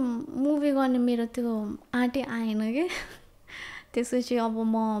 त्यसपछि चाहिँ मुभी गर्ने मेरो त्यो आँटै आएन कि त्यसपछि अब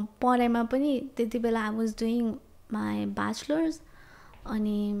म पढाइमा पनि त्यति बेला I was doing my bachelors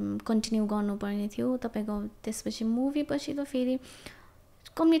अनि कन्टिन्यू गर्नुपर्ने थियो तपाईँको त्यसपछि मुभी पछि त फेरि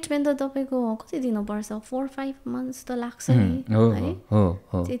कमिटमेन्ट त तपाईँको कति दिनुपर्छ 4-5 मन्थ्स त लाग्छ नि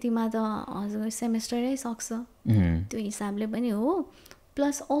है त्यतिमा त हजुर सेमेस्टरै सक्छ त्यो हिसाबले पनि हो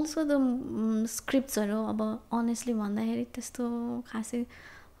प्लस अल्सो द स्क्रिप्ट्सहरू अब अनेस्टली भन्दाखेरि त्यस्तो खासै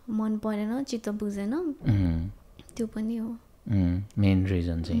मन परेन चित्त बुझेन त्यो पनि हो मेन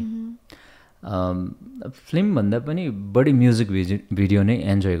रिजन चाहिँ फिल्मभन्दा पनि बढी म्युजिक भिडियो नै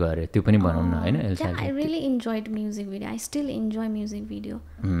एन्जोय गरे त्यो पनि भनौँ न होइन I really enjoyed music video I still enjoy music video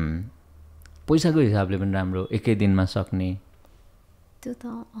पैसाको हिसाबले पनि राम्रो एकै दिनमा सक्ने त्यो त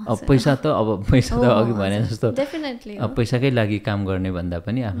पैसा त अघि भने जस्तो डेफिनेटली पैसाकै लागि काम गर्ने भन्दा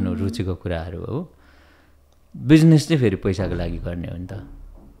पनि आफ्नो रुचिको कुराहरू हो बिजनेस चाहिँ फेरि पैसाको लागि गर्ने हो नि त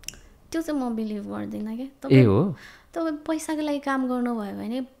त्यो चाहिँ म बिलिभ गर्दिनँ क्या हो तपाईँ पैसाको लागि काम गर्नुभयो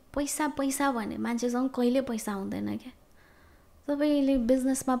भने पैसा भने मान्छेसँग कहिले पैसा हुँदैन क्या तपाईँले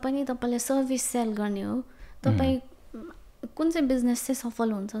बिजनेसमा पनि तपाईँले सर्भिस सेल गर्ने हो तपाईँ कुन चाहिँ बिजनेस चाहिँ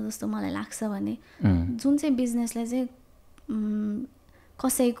सफल हुन्छ जस्तो मलाई लाग्छ भने जुन चाहिँ बिजनेसले चाहिँ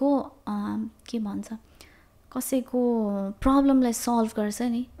कसैको के भन्छ कसैको प्रब्लमलाई सल्भ गर्छ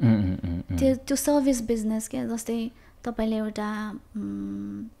नि त्यो सर्भिस बिजनेस क्या जस्तै तपाईँले एउटा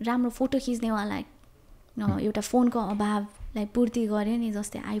राम्रो फोटो खिच्नेवाला एउटा फोनको अभावलाई पूर्ति गर्यो नि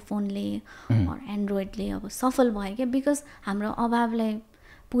जस्तै आइफोनले एन्ड्रोइडले अब सफल भयो क्या बिकज हाम्रो अभावलाई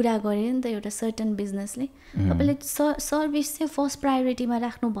पुरा गर्यो नि त एउटा सर्टन बिजनेसले तपाईँले सर्भिस चाहिँ फर्स्ट प्रायोरिटीमा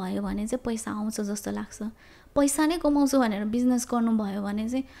राख्नुभयो भने चाहिँ पैसा आउँछ जस्तो लाग्छ पैसा नै कमाउँछु भनेर बिजनेस गर्नुभयो भने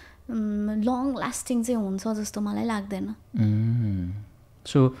चाहिँ लङ लास्टिङ चाहिँ हुन्छ जस्तो मलाई लाग्दैन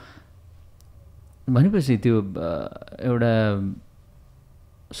सो भनेपछि त्यो एउटा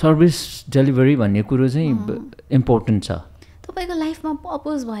सर्भिस डेलिभरी भन्ने कुरो चाहिँ इम्पोर्टेन्ट छ त तपाईँको लाइफमा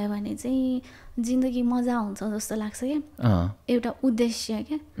पर्पज भयो भने चाहिँ जिन्दगी मजा हुन्छ जस्तो लाग्छ क्या एउटा उद्देश्य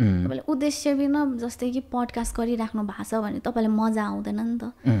क्या तपाईँले उद्देश्य बिना जस्तै कि पडकास्ट गरिराख्नु भएको छ भने तपाईँलाई मजा आउँदैन नि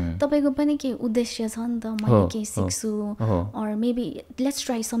त तपाईँको पनि केही उद्देश्य छ नि त मैले केही सिक्छु or maybe let's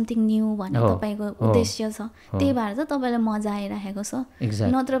try something new भन्ने तपाईँको उद्देश्य छ त्यही भएर चाहिँ तपाईँलाई मजा आइरहेको छ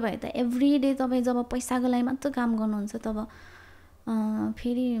नत्र भए त एभ्री डे तपाईँ जब पैसाको लागि मात्र काम गर्नुहुन्छ तब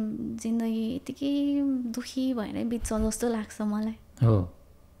फेरि जिन्दगी यतिकै दुखी भएर बित्छ जस्तो लाग्छ मलाई हो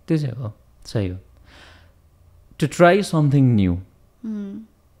त्यो चाहिँ हो सही हो टु ट्राई समथिङ न्यू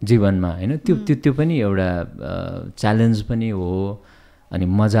जीवनमा होइन त्यो पनि एउटा च्यालेन्ज पनि हो अनि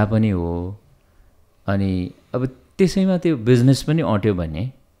मजा पनि हो अनि अब त्यसैमा त्यो बिजनेस पनि अट्यो भने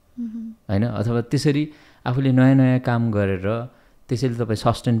होइन अथवा त्यसरी आफूले नयाँ नयाँ काम गरेर त्यसैले तपाईँ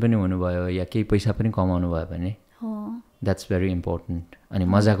सस्टेन पनि हुनुभयो या केही पैसा पनि कमाउनु भयो भने द्याट्स भेरी इम्पोर्टेन्ट अनि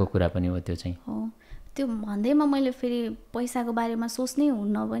मजाको कुरा पनि हो त्यो चाहिँ हो त्यो भन्दैमा मैले फेरि पैसाको बारेमा सोच्नै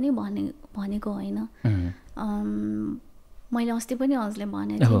हुन्न पनि भनेको होइन मैले अस्ति पनि हजुरले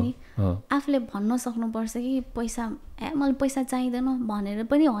भनेको थिएँ नि आफूले भन्न सक्नुपर्छ कि पैसा मलाई पैसा चाहिँदैन भनेर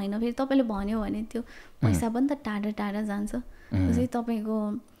पनि होइन फेरि तपाईँले भन्यो भने त्यो पैसा पनि त टाढा टाढा जान्छ जस्तै तपाईँको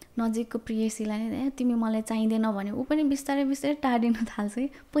नजिकको प्रियसीलाई नै तिमी मलाई चाहिँदैन भने ऊ पनि बिस्तारै बिस्तारै टाढिन थाल्छ कि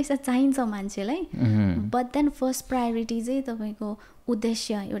पैसा चाहिन्छ मान्छेलाई बट देन फर्स्ट प्रायोरिटी चाहिँ तपाईँको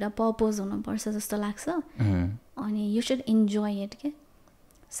उद्देश्य एउटा पर्पज हुनुपर्छ जस्तो लाग्छ अनि यु सुड इन्जोय इट के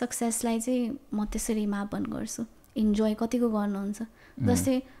सक्सेसलाई चाहिँ म त्यसरी मापन गर्छु इन्जोय कतिको गर्नुहुन्छ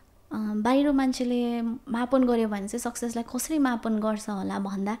जस्तै बाहिर मान्छेले मापन गर्यो भने चाहिँ सक्सेसलाई कसरी मापन गर्छ होला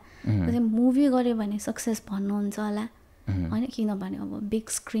भन्दा जस्तै मुभी गर्यो भने सक्सेस भन्नुहुन्छ होला होइन किनभने अब बिग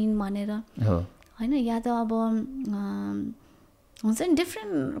स्क्रिन भनेर होइन या त अब हुन्छ नि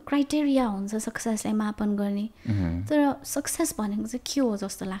डिफ्रेन्ट क्राइटेरिया हुन्छ सक्सेसलाई मापन गर्ने तर सक्सेस भनेको चाहिँ के हो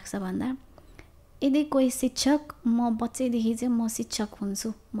जस्तो लाग्छ भन्दा यदि कोही शिक्षक म बच्चैदेखि चाहिँ म शिक्षक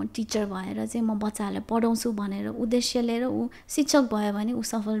हुन्छु म टिचर भएर चाहिँ म बच्चाहरूलाई पढाउँछु भनेर उद्देश्य लिएर ऊ शिक्षक भयो भने ऊ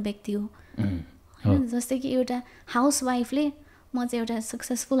सफल व्यक्ति हो होइन जस्तै कि एउटा हाउसवाइफले म चाहिँ एउटा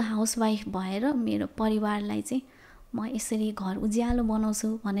सक्सेसफुल हाउसवाइफ भएर मेरो परिवारलाई चाहिँ म यसरी घर उज्यालो बनाउँछु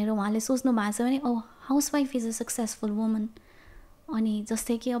भनेर उहाँले सोच्नु भएको छ भने housewife is a successful woman अनि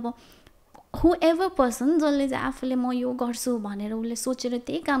जस्तै कि अब हु एभर पर्सन जसले चाहिँ आफूले म यो गर्छु भनेर उसले सोचेर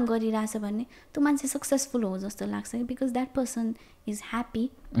त्यही काम गरिरहेछ भने त्यो मान्छे सक्सेसफुल हो जस्तो लाग्छ because that person is happy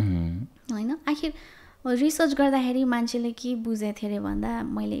होइन आखिर रिसर्च गर्दाखेरि मान्छेले के बुझेको थियो अरे भन्दा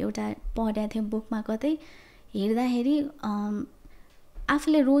मैले एउटा पढेको थिएँ बुकमा कतै हेर्दाखेरि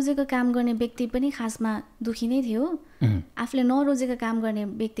आफूले रोजेको काम गर्ने व्यक्ति पनि खासमा दुखी नै थियो आफूले नरोजेको काम गर्ने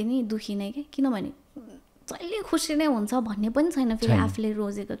व्यक्ति नै दुखी नै क्या किनभने जहिले खुसी नै हुन्छ भन्ने पनि छैन फेरि आफूले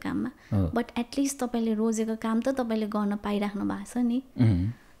रोजेको काममा बट एटलिस्ट तपाईँले रोजेको काम त तपाईँले गर्न पाइराख्नु भएको छ नि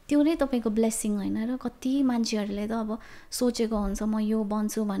त्यो नै तपाईँको ब्लेसिङ होइन र कति मान्छेहरूले त अब सोचेको हुन्छ म यो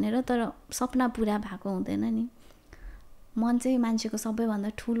बन्छु भनेर तर सपना पुरा भएको हुँदैन नि मन चाहिँ मान्छेको सबैभन्दा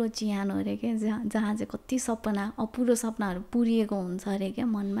ठुलो चिहान हो अरे क्या जहाँ चाहिँ कति सपना अपुरो सपनाहरू पुरिएको हुन्छ अरे क्या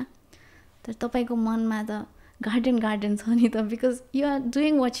मनमा तर तपाईँको मनमा त गार्डन छ नि त because you are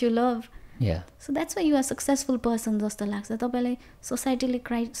doing what you love so that's why you are successful person जस्तो लाग्छ तपाईँलाई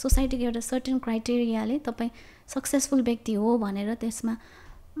सोसाइटीको एउटा सर्टेन क्राइटेरियाले तपाईँ सक्सेसफुल व्यक्ति हो भनेर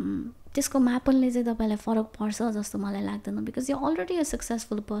त्यसको मापनले चाहिँ तपाईँलाई फरक पर्छ जस्तो मलाई लाग्दैन because you already a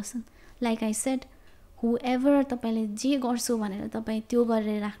successful person like I said who ever तपाईँले जे गर्छु भनेर तपाईँ त्यो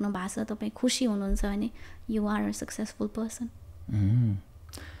गरेर राख्नु भएको छ तपाईँ खुसी हुनुहुन्छ भने you are a successful person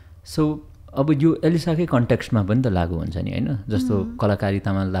so अब यो एलिसाकै कन्टेक्स्टमा पनि त लागु हुन्छ नि होइन जस्तो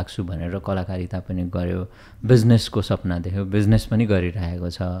कलाकारितामा लाग्छु भनेर कलाकारिता पनि गर्यो बिजनेसको सपना देख्यो बिजनेस पनि गरिरहेको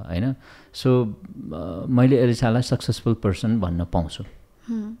छ होइन सो मैले एलिसालाई सक्सेसफुल पर्सन भन्न पाउँछु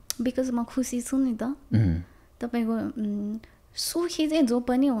बिकज म खुसी छु नि त तपाईँको सुखी चाहिँ जो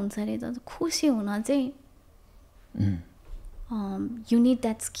पनि हुन्छ अरे त खुसी हुन चाहिँ यु निड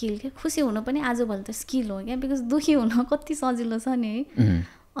द्याट स्किल क्या खुसी हुनु पनि आजभोलि त स्किल हो क्या बिकज दुखी हुन कति सजिलो छ नि है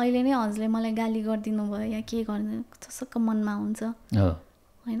अहिले नै हजुरले मलाई गाली गरिदिनु भयो या के गर्नु सबैको मनमा हुन्छ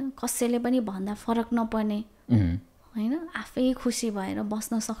होइन कसैले पनि भन्दा फरक नपर्ने होइन आफै खुसी भएर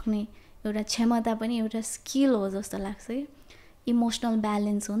बस्न सक्ने एउटा क्षमता पनि एउटा स्किल हो जस्तो लाग्छ कि इमोसनल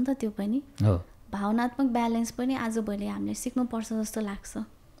ब्यालेन्स हो नि त त्यो पनि भावनात्मक ब्यालेन्स पनि आजभोलि हामीले सिक्नुपर्छ जस्तो लाग्छ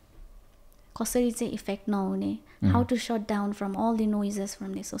कसरी चाहिँ इफेक्ट नहुने how to shut down from all the नोइजेस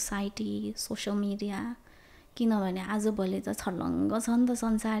from the society social media किनभने आजभोलि त छर्लङ्ग छ नि त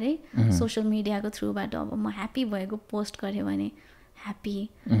संसारै सोसियल मिडियाको थ्रुबाट अब म ह्याप्पी भएको पोस्ट गरेँ भने ह्याप्पी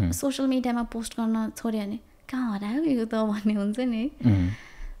सोसियल मिडियामा पोस्ट गर्न छोड्यो भने कहाँ हरायो यो त भन्ने हुन्छ नि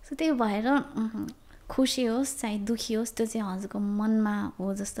सो त्यही भएर खुसी होस् चाहे दुखी होस् त्यो चाहिँ हजुरको मनमा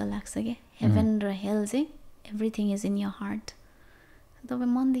हो जस्तो लाग्छ क्या हेभन र हेल चाहिँ everything is in your heart तपाईँ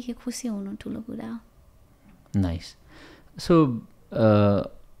मनदेखि खुसी हुनु ठुलो कुरा हो. नाइस. सो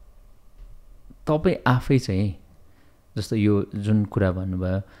तपाईँ आफै चाहिँ जस्तो यो जुन कुरा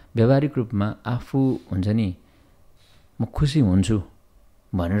भन्नुभयो व्यावहारिक रूपमा आफू हुन्छ नि म खुसी हुन्छु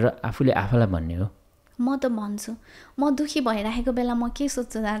भनेर आफूले आफूलाई भन्ने हो. म त भन्छु. म दुःखी भइराखेको बेला म के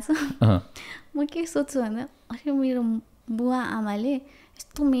सोध्छु दाजु, म के सोध्छु भन्दा अरे मेरो बुवा आमाले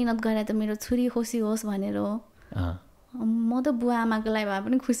यस्तो मिहिनेत गरेर त मेरो छोरी खुसी होस् भनेर हो. म त बुवा आमाको लागि भए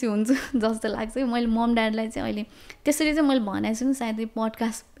पनि खुसी हुन्छु जस्तो लाग्छ. मैले मम ड्याडलाई चाहिँ अहिले त्यसरी चाहिँ मैले भनेको छु नि, सायद यो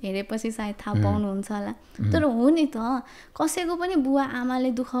पडकास्ट हेरेपछि सायद थाहा पाउनुहुन्छ होला. तर हो नि त, कसैको पनि बुवा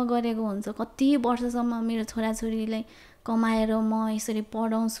आमाले दुःख गरेको हुन्छ. कति वर्षसम्म मेरो छोराछोरीलाई कमाएर म यसरी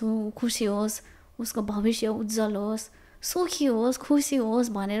पढाउँछु, खुसी होस्, उसको भविष्य उज्जवल होस्, सुखी होस्, खुसी होस्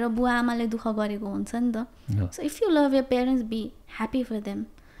भनेर बुवा आमाले दुःख गरेको हुन्छ नि त. So if you love your parents be happy for them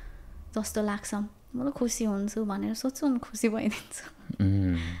जस्तो लाग्छ. म त खुसी हुन्छु भनेर सोध्छु अनि खुसी भइदिन्छु.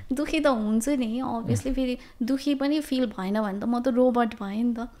 दुःखी त हुन्छु नि अभियसली. फेरि दुःखी पनि फिल भएन भने त म त रोबोट भएँ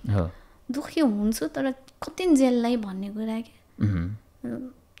नि त. दुःखी हुन्छु तर कति जेललाई भन्ने कुरा के,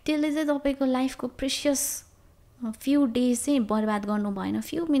 त्यसले चाहिँ तपाईँको लाइफको प्रेसियस फ्यु डेज चाहिँ बर्बाद गर्नु भएन.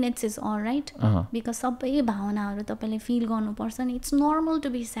 Few minutes is all right. Because सबै भावनाहरू तपाईँले फिल गर्नुपर्छ नि. It's normal to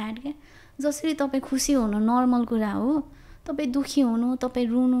be sad के. जसरी तपाईँ खुसी हुनु नर्मल कुरा हो, तपाईँ दुःखी हुनु, तपाईँ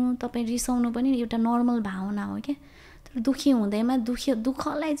रुनु, तपाईँ रिसाउनु पनि एउटा नर्मल भावना हो क्या. तर दुःखी हुँदैमा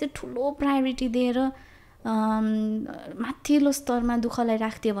दुःखलाई चाहिँ ठुलो प्रायोरिटी दिएर माथिल्लो स्तरमा दुःखलाई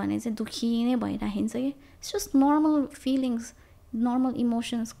राख्थ्यो भने चाहिँ दुःखी नै भइराखिन्छ कि. It's just normal feelings, normal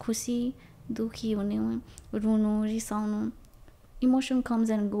emotions. खुसी, दुःखी हुने, रुनु, रिसाउनु, emotion comes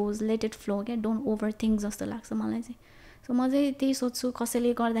and goes, let it flow क्या. डोन्ट ओभर थिङ्क जस्तो लाग्छ मलाई चाहिँ. सो म चाहिँ त्यही सोध्छु,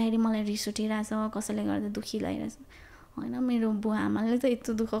 कसैले गर्दाखेरि मलाई रिस उठिरहेछ, कसैले गर्दा दुःखी लागिरहेछ होइन. मेरो बुवा आमाले त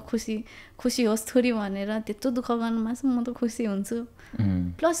यत्रो दुःख खुसी होस् छोरी भनेर त्यत्रो दुःख गर्नुमा छ, म त खुसी हुन्छु.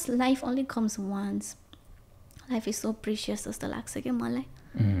 Plus life only comes once. Life is so precious जस्तो लाग्छ क्या मलाई.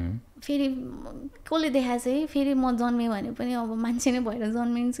 फेरि कसले देखाएको छ है, फेरि म जन्मेँ भने पनि अब मान्छे नै भएर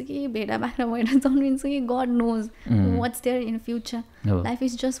जन्मिन्छु कि भेडा बाख्रा भएर जन्मिन्छु कि God knows what's there in future. Life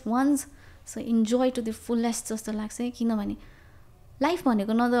is just once. So enjoy to the फुल्लेस्ट जस्तो लाग्छ है. किनभने लाइफ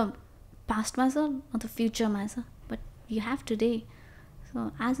भनेको न त पास्टमा छ न त फ्युचरमा छ, but you have today.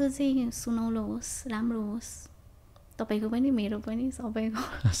 So आज चाहिँ सुनौलो होस्, राम्रो होस्, तपाईँको पनि मेरो पनि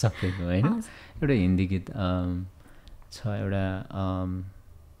सबैको होइन. एउटा हिन्दी गीत छ एउटा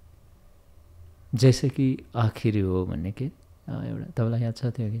जैसे कि आखिरी हो भन्ने के एउटा, तपाईँलाई याद छ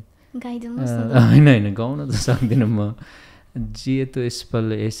त्यो गीत? गाइदिनुहोस् न. होइन गाउन त सक्दिनँ म. जिए तो इस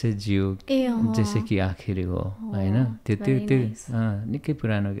पल ऐसे जियो जैसे कि आखिरी हो होइन. त्यो निकै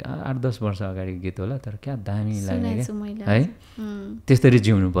पुरानो 8-10 वर्ष अगाडिको गीत होला, तर क्या दामी लाग्यो क्या है. त्यस्तरी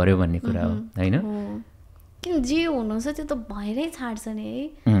जिउनु पऱ्यो भन्ने कुरा हो होइन. किन जे हुनु छ त्यो त भएरै छाड्छ नि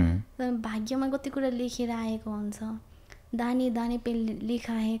है. भाग्यमा कति कुरा लेखेर आएको हुन्छ. दाने दाने पे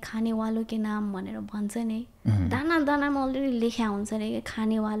लेखा है खाने वालों के नाम भनेर भन्छ नि. दाना दानामा अलरेडी लेखा हुन्छ अरे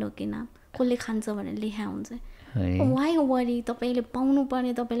खानेवालो के नाम, कसले खान्छ भनेर लेखा हुन्छ. वाइ वरी, तपाईँले पाउनु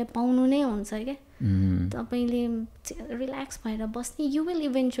पर्ने तपाईँले पाउनु नै हुन्छ क्या. तपाईँले रिल्याक्स भएर बस्ने, you will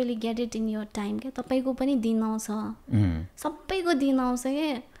eventually get it in your time क्या. तपाईँको पनि दिन आउँछ, सबैको दिन आउँछ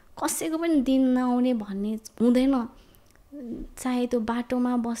क्या. कसैको पनि दिन नआउने भन्ने हुँदैन. चाहे त्यो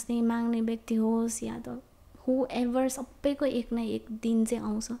बाटोमा बस्ने माग्ने व्यक्ति होस् या त हु एभर, सबैको एक न एक दिन चाहिँ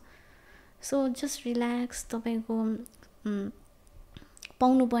आउँछ. So just relax. तपाईँको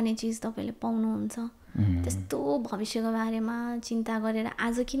पाउनुपर्ने चिज तपाईँले पाउनुहुन्छ. त्यस्तो भविष्यको बारेमा चिन्ता गरेर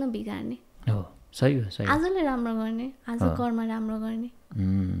आज किन बिगार्ने. सही हो. आजलाई राम्रो गर्ने, आज कर्म राम्रो गर्ने.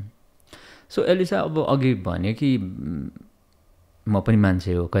 सो एलिसा, अब अघि भन्यो कि म पनि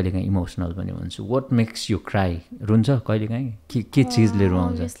मान्छे हो, कहिलेकाहीँ इमोसनल पनि हुन्छु. What makes you cry? रुन्छ कहिलेकाहीँ? के चिजले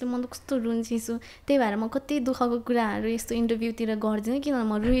रुवाउँछ? यसले म त कस्तो रुन्ची छु. त्यही भएर म कति दुःखको कुराहरू यस्तो इन्टरभ्यूतिर गर्दिनँ, किनभने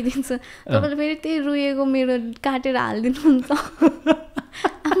म रुइदिन्छु. तपाईँले फेरि त्यही रुएको मेरो काटेर हालिदिनुहुन्छ.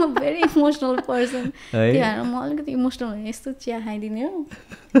 आम अ भेरी इमोसनल पर्सन. त्यही भएर म अलिकति इमोसनल हुने, यस्तो चिया खाइदिने हो,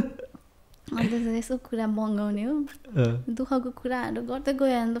 अन्त यस्तो कुरा बङ्गाउने हो. दुःखको कुराहरू गर्दै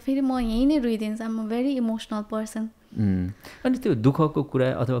गयो भने त फेरि म यहीँ नै रुइदिन्छु. आम अ भेरी इमोसनल पर्सन. अनि त्यो दुःखको कुरा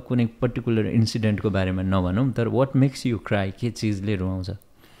अथवा कुनै पर्टिकुलर इन्सिडेन्टको बारेमा नभनौँ, तर वाट मेक्स यु क्राई? के चिजले रुवाउँछ?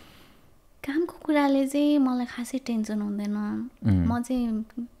 कामको कुराले चाहिँ मलाई खासै टेन्सन हुँदैन. म चाहिँ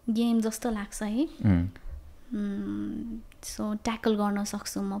गेम जस्तो लाग्छ है. सो ट्याकल गर्न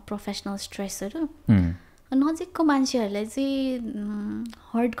सक्छु म प्रोफेसनल स्ट्रेसहरू. नजिकको मान्छेहरूलाई चाहिँ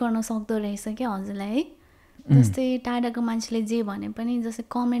हर्ट गर्न सक्दो रहेछ क्या हजुरलाई है. जस्तै टाढाको मान्छेले जे भने पनि जस्तै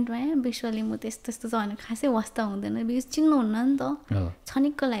कमेन्टमा विश्व लिम्बू त्यस्तो त्यस्तो छ भने खासै वास्ता हुँदैन बिकज चिन्नुहुन्न नि त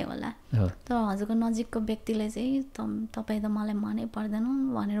छनिक्कलाई होला तर हजुरको नजिकको व्यक्तिले चाहिँ तपाईँ त मलाई मनै पर्दैन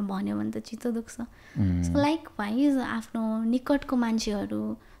भनेर भन्यो भने त चित्त दुख्छ सो लाइक वाइज आफ्नो निकटको मान्छेहरू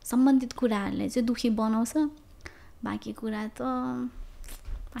सम्बन्धित कुराहरूले चाहिँ दुखी बनाउँछ बाँकी कुरा त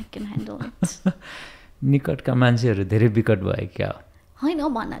आई क्यान ह्यान्डल इट निकटका मान्छेहरू धेरै विकट भयो क्या होइन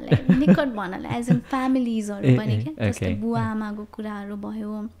भन्नाले निकट भन्नाले एज एन फ्यामिलिजहरू पनि क्या जस्तै बुवा आमाको कुराहरू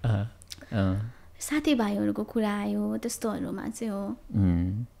भयो साथीभाइहरूको कुरा आयो त्यस्तोहरूमा चाहिँ हो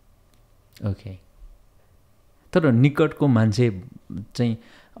ओके तर निकटको मान्छे चाहिँ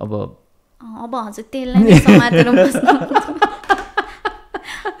अब हजुर त्यसलाई नै समातेर बस्नु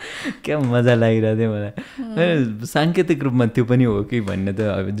क्या मजा लागिरहेको थियो मलाई साङ्केतिक रूपमा त्यो पनि हो कि भन्ने त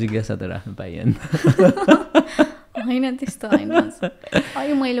अब जिज्ञासा त राख्नु पाइएन होइन त्यस्तो होइन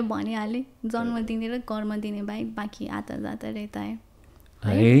अहिले मैले भनिहालेँ जन्मदिने र कर्मदिने बाहेक बाँकी आता जाता रहता है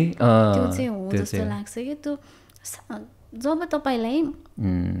त्यो चाहिँ हो जस्तो लाग्छ कि त्यो जब तपाईँलाई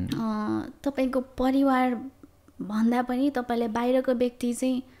तपाईँको परिवार भन्दा पनि तपाईँलाई बाहिरको व्यक्ति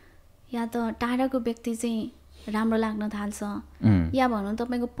चाहिँ या त टाढाको व्यक्ति चाहिँ राम्रो लाग्न थाल्छ या भनौँ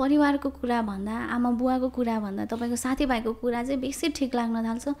तपाईँको परिवारको कुरा भन्दा आमा बुवाको कुरा भन्दा तपाईँको साथीभाइको कुरा चाहिँ बेसी ठिक लाग्न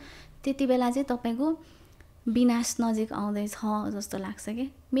थाल्छ त्यति बेला चाहिँ तपाईँको विनाश नजिक आउँदैछ जस्तो लाग्छ कि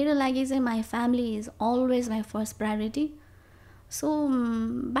मेरो लागि चाहिँ my family is always my first priority so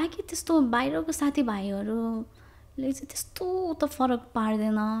बाँकी त्यस्तो बाहिरको साथीभाइहरूले चाहिँ त्यस्तो त फरक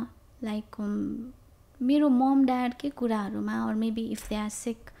पार्दैन लाइक मेरो मम ड्याडकै कुराहरूमा or maybe if they are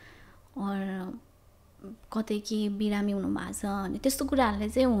sick or कतै के बिरामी हुनुभएको छ अनि त्यस्तो कुराहरूले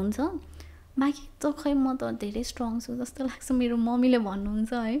चाहिँ हुन्छ बाँकी त खै म त धेरै स्ट्रङ छु जस्तो लाग्छ मेरो मम्मीले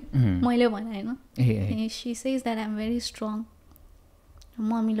भन्नुहुन्छ है मैले भने होइन she says that I'm very strong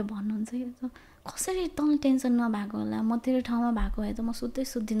मम्मीले भन्नुहुन्छ कसरी तँ टेन्सन नभएको होला म तेरो ठाउँमा भएको भए त म सुत्दै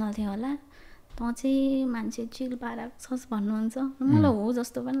सुत्दिनँ थिएँ होला तँ चाहिँ मान्छे चिल पाराको छस् भन्नुहुन्छ मलाई हो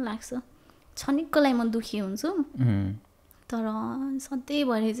जस्तो पनि लाग्छ छनिक्कलाई म दुखी हुन्छु तर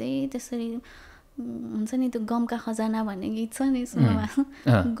सधैँभरि चाहिँ त्यसरी हुन्छ नि त्यो गमका खजाना भन्ने गीत छ नि सुन्नुभएको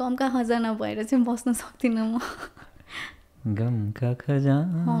गमका खजाना भएर चाहिँ बस्न सक्दिनँ म गमका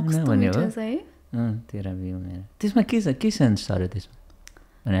खजाना भन्ने हो तेरा बिउ मेरो त्यसमा के छ के सेन्स छ र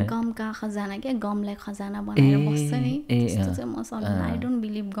त्यसमा गमका खजाना क्या गमलाई खजाना बनाएर बस्छ नि त्यस्तो चाहिँ म सक्दिनँ I don't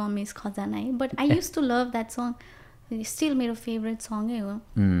believe gum is खजाना है but I use to love that song still मेरो फेभरेट सङै हो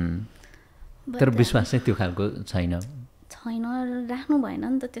तर विश्वास चाहिँ त्यो खालको छैन राख्नु भएन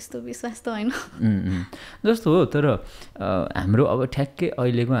नि त त्यस्तो विश्वास त होइन जस्तो हो तर हाम्रो अब ठ्याक्कै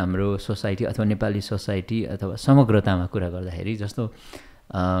अहिलेको हाम्रो सोसाइटी अथवा नेपाली सोसाइटी अथवा समग्रतामा कुरा गर्दाखेरि जस्तो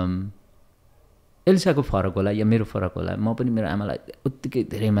एलिसाको फरक होला या मेरो फरक होला म पनि मेरो आमालाई उत्तिकै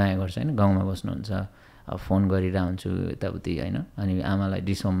धेरै माया गर्छु होइन गाउँमा बस्नुहुन्छ अब फोन गरिरहेको हुन्छु यताउति होइन अनि आमालाई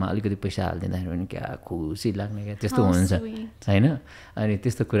डिसोममा अलिकति पैसा हालिदिँदाखेरि पनि क्या खुसी लाग्ने क्या त्यस्तो हुन्छ होइन अनि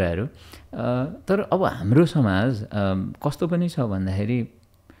त्यस्तो कुराहरू तर अब हाम्रो समाज कस्तो पनि छ भन्दाखेरि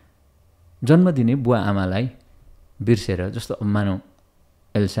जन्म दिने बुवा आमालाई बिर्सेर जस्तो मानौँ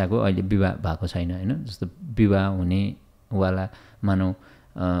एल्साको अहिले विवाह भएको छैन होइन जस्तो विवाह हुनेवाला मानौँ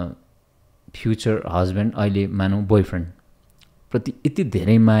फ्युचर हस्बेन्ड अहिले मानौँ बोयफ्रेन्ड प्रति यति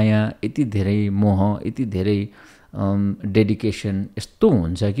धेरै माया यति धेरै मोह यति धेरै डेडिकेसन यस्तो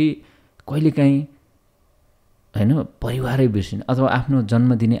हुन्छ कि कहिलेकाहीँ होइन परिवारै बिर्सिने अथवा आफ्नो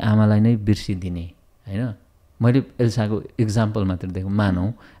जन्म दिने आमालाई नै बिर्सिदिने होइन मैले एल्साको इक्जाम्पल मात्र देखेँ मानौँ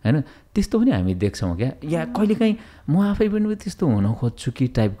होइन त्यस्तो पनि हामी देख्छौँ क्या या कहिलेकाहीँ म आफै पनि त्यस्तो हुन खोज्छु कि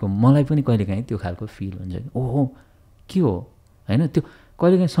टाइपको मलाई पनि कहिलेकाहीँ त्यो खालको फिल हुन्छ ओहो के हो होइन त्यो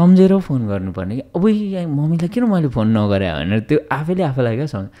कहिलेकाहीँ सम्झेर फोन गर्नुपर्ने कि अब यहाँ मम्मीलाई किन मैले फोन नगरे भनेर त्यो आफैले आफैलाई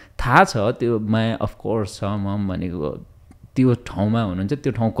क्या थाहा छ त्यो माया अफकोर्स छ मम भनेको त्यो ठाउँमा हुनुहुन्छ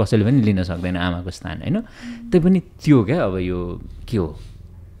त्यो ठाउँ कसैले पनि लिन सक्दैन आमाको स्थान होइन त्यही पनि त्यो क्या अब यो के हो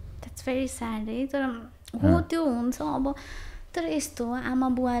द्याट्स भेरी स्याड है तर हो त्यो हुन्छ अब तर यस्तो आमा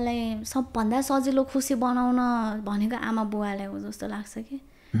बुवालाई सबभन्दा सजिलो खुसी बनाउन भनेको आमा बुवालाई हो जस्तो लाग्छ कि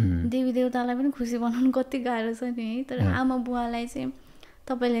देवी देवतालाई पनि खुसी बनाउनु कति गाह्रो छ नि है तर आमा बुवालाई चाहिँ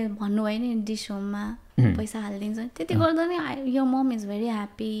तपाईँले भन्नुभयो नि डिस होममा पैसा हालिदिन्छ त्यति गर्दा नि यो मम is very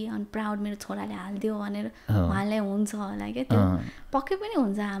happy and proud मेरो छोराले हालिदियो भनेर उहाँलाई हुन्छ होला क्या त्यो पक्कै पनि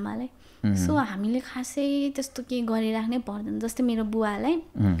हुन्छ आमालाई सो हामीले खासै त्यस्तो केही गरिराख्नै पर्दैन जस्तै मेरो बुवालाई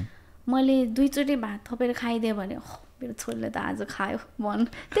मैले 2 चोटि भात थपेर खाइदिएँ भने मेरो छोरीले त आज खायो भन्नु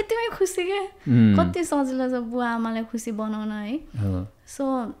त्यतिमै खुसी क्या कति सजिलो छ बुवा आमालाई खुसी बनाउन है सो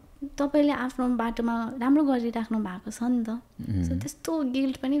तपाईँले आफ्नो बाटोमा राम्रो गरिराख्नु भएको छ नि त सो त्यस्तो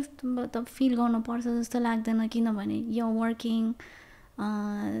गिल्ट पनि त फिल गर्नुपर्छ जस्तो लाग्दैन किनभने यो वर्किङ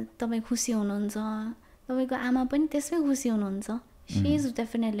तपाईँ खुसी हुनुहुन्छ तपाईँको आमा पनि त्यसमै खुसी हुनुहुन्छ C is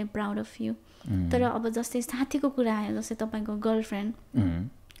definitely proud of you तर अब जस्तै साथीको कुरा आयो जस्तै तपाईँको गर्लफ्रेन्ड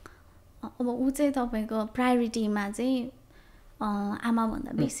अब ऊ चाहिँ तपाईँको प्रायोरिटीमा चाहिँ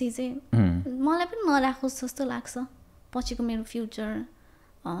आमाभन्दा बेसी चाहिँ मलाई पनि नराखोस् जस्तो लाग्छ पछिको मेरो future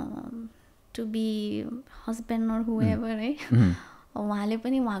to be husband or whoever है उहाँले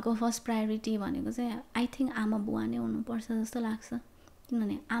पनि उहाँको फर्स्ट प्रायोरिटी भनेको चाहिँ आई थिङ्क आमा बुवा नै हुनुपर्छ जस्तो लाग्छ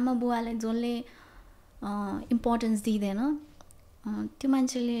किनभने आमा बुवालाई जसले इम्पोर्टेन्स दिँदैन त्यो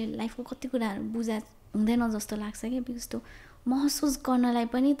मान्छेले लाइफको कति कुराहरू बुझा हुँदैन जस्तो लाग्छ क्या बिकज त्यो महसुस गर्नलाई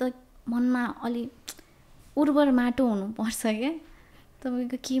पनि त मनमा अलि उर्वर माटो हुनुपर्छ क्या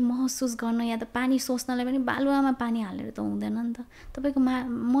तपाईँको के महसुस गर्न या त पानी सोच्नलाई पनि बालुवामा पानी हालेर त हुँदैन नि त तपाईँको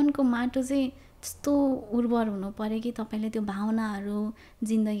मनको माटो चाहिँ त्यस्तो उर्वर हुनु पऱ्यो कि तपाईँले त्यो भावनाहरू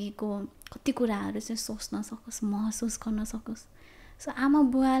जिन्दगीको कति कुराहरू चाहिँ सोच्न सकोस् महसुस गर्न सकोस् सो आमा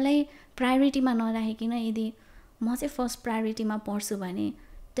बुवालाई प्रायोरिटीमा नराखिकन यदि म चाहिँ फर्स्ट प्रायोरिटीमा पढ्छु भने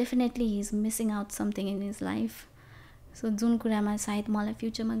definitely he is missing out something in his life so जुन कुरामा सायद मलाई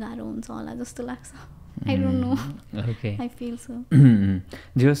फ्युचरमा गाह्रो हुन्छ होला जस्तो लाग्छ I don't know. Okay. I feel so.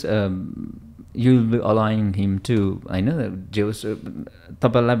 Just you'll be allowing him to हैन just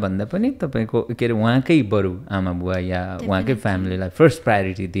तपाईलाई भन्दा पनि तपाईको के रे उहाँकै बरु आमा बुवा या उहाँकै फ्यामिलीलाई फर्स्ट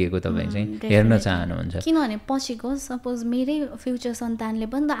प्रायोरिटी दिएको तपाई चाहिँ हेर्न चाहनुहुन्छ किनभने पछिको सपोज मेरै फ्युचर सन्तानले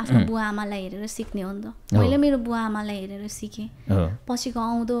पनि त आफ्नो बुवा आमालाई हेरेर सिक्ने हो नि त मैले मेरो बुवा आमालाई हेरेर सिकेँ पछिको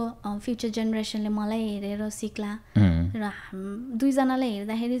आउँदो फ्युचर जेनेरेसनले मलाई हेरेर सिक्ला र दुईजनालाई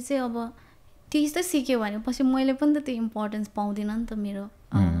हेर्दाखेरि चाहिँ अब त्यस्तै सिक्यो भने पछि मैले पनि त त्यो इम्पोर्टेन्स पाउँदिनँ नि त मेरो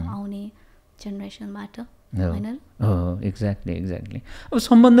आउने जेनेरेसनबाट होइन एक्ज्याक्टली अब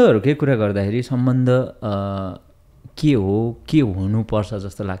सम्बन्धहरूकै कुरा गर्दाखेरि सम्बन्ध के हो के हुनुपर्छ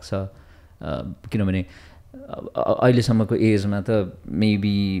जस्तो लाग्छ किनभने अहिलेसम्मको एजमा त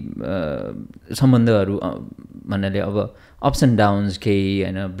मेबी सम्बन्धहरू भन्नाले अब अप्स एन्ड डाउन्स केही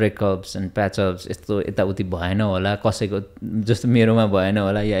होइन ब्रेकअप्स एन्ड प्याचअप्स यस्तो यताउति भएन होला कसैको जस्तो मेरोमा भएन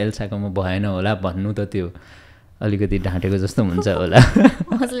होला या एल्साकोमा भएन होला भन्नु त त्यो अलिकति ढाँटेको जस्तो हुन्छ होला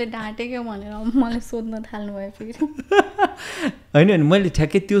कसले ढाँटेको भनेर मलाई सोध्न थाल्नु भयो फेरि होइन मैले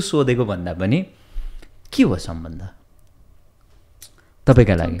ठ्याक्कै त्यो सोधेको भन्दा पनि के हो सम्बन्ध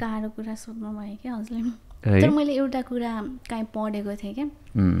तपाईँका लागि गाह्रो कुरा सोध्नु भयो क्या हजुरले तर मैले एउटा कुरा काहीँ पढेको थिएँ क्या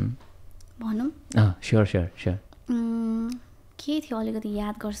भनौँ स्योर के थियो अलिकति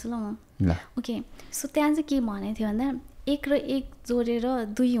याद गर्छु ल म ओके सो त्यहाँ चाहिँ के भनेको थियो भन्दा एक र एक जोडेर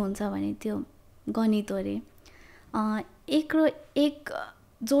दुई हुन्छ भने त्यो गणित अरे एक र एक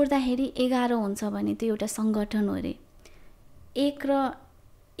जोड्दाखेरि 11 हुन्छ भने त्यो एउटा सङ्गठन हो अरे एक र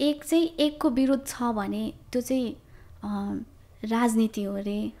एक चाहिँ एकको विरुद्ध छ भने त्यो चाहिँ राजनीति हो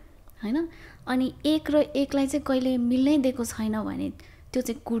अरे होइन अनि एक र एकलाई चाहिँ कहिले मिल्नै दिएको छैन भने त्यो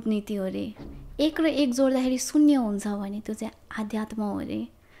चाहिँ कूटनीति हो अरे एक र एक जोड्दाखेरि शून्य हुन्छ भने त्यो चाहिँ आध्यात्म हो अरे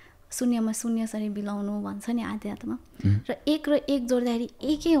शून्यमा शून्यसरी बिलाउनु भन्छ नि आध्यात्म र एक जोड्दाखेरि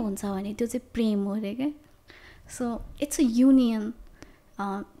एकै हुन्छ भने त्यो चाहिँ प्रेम हो अरे क्या सो इट्स अ युनियन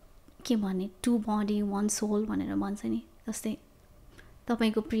के भने टु बडी वान सोल भनेर भन्छ नि जस्तै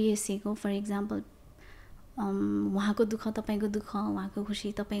तपाईँको प्रियसीको फर इक्जाम्पल उहाँको दुःख तपाईँको दुःख उहाँको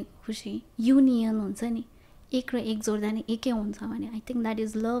खुसी तपाईँको खुसी युनियन हुन्छ नि एक र एक जोड्दा नि एकै हुन्छ भने I think that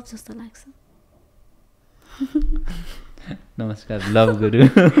is love जस्तो लाग्छ नमस्कार लभ गुरु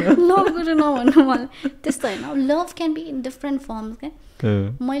नभन्नु मलाई त्यस्तो होइन love can be in different firms क्या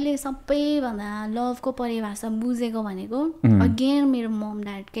मैले सबैभन्दा लभको परिभाषा बुझेको भनेको अगेन मेरो मम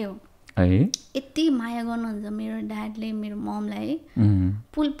ड्याडकै हो यति माया गर्नुहुन्छ मेरो ड्याडले मेरो ममलाई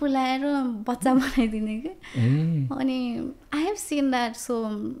पुलाएर बच्चा बनाइदिने क्या अनि I have seen that so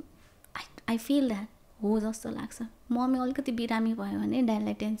I feel that हो जस्तो लाग्छ मम्मी अलिकति बिरामी भयो भने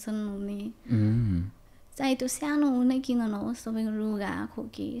ड्याडलाई टेन्सन हुने चाहे त्यो सानो हुने किन नहोस् तपाईँको रुगा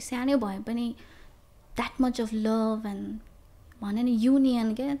खोकी सानै भए पनि that much of love and भने नि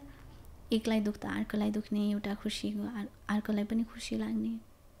युनियन क्या एकलाई दुख्दा अर्कोलाई दुख्ने एउटा खुसीको अर्कोलाई पनि खुसी लाग्ने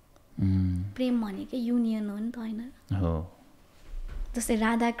प्रेम भनेकै युनियन हो नि त होइन जस्तै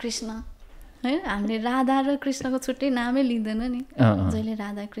राधा कृष्ण है हामीले राधा र कृष्णको छुट्टै नामै लिँदैन नि जहिले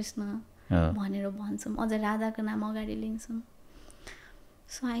राधा कृष्ण भनेर भन्छौँ अझ राधाको नाम अगाडि लिन्छौँ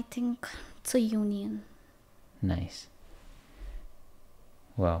so I think it's a union nice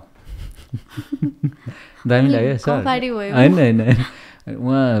wow दामी लाग्यो सर होइन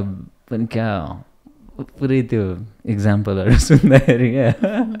उहाँ पनि क्या पुरै त्यो इक्जाम्पलहरू सुन्दाखेरि क्या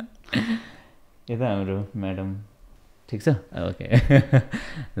यता हाम्रो म्याडम ठिक छ ओके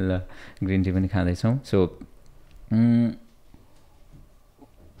ल ग्रिन टी पनि खाँदैछौँ सो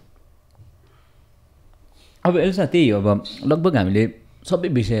अब एल्सा त्यही हो अब लगभग हामीले सबै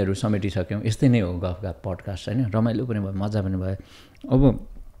विषयहरू समेटिसक्यौँ। यस्तै नै हो गफगाफ पडकास्ट होइन, रमाइलो पनि भयो, मजा पनि भयो। अब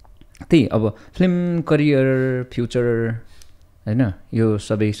त्यही अब फिल्म करियर फ्युचर होइन यो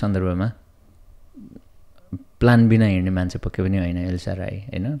सबै सन्दर्भमा प्लान बिना हिँड्ने मान्छे पक्कै पनि होइन एलिसा राई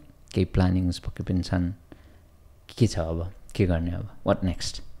होइन, केही प्लानिङ्स पक्कै पनि छन्। के छ अब, के गर्ने अब, वाट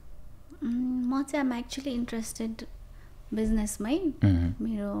नेक्स्ट? म चाहिँ आम एक्चुली इन्ट्रेस्टेड बिजनेसमै,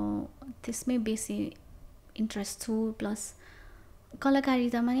 मेरो त्यसमै बेसी इन्ट्रेस्ट छु, प्लस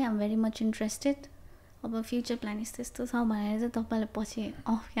कलाकारितामा नै आम भेरी मच इन्ट्रेस्टेड। अब फ्युचर प्लान यस्तो छ भनेर चाहिँ तपाईँलाई पछि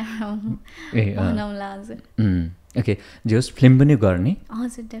अफ क्यामेरा बनाउँला हजुर। ओके, जे होस् फिल्म पनि गर्ने?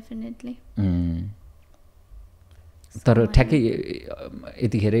 हजुर डेफिनेटली। तर ठ्याक्कै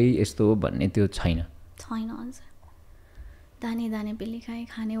यतिखेरै यस्तो भन्ने त्यो छैन? छैन हजुर, दाने दाने पेली खाएँ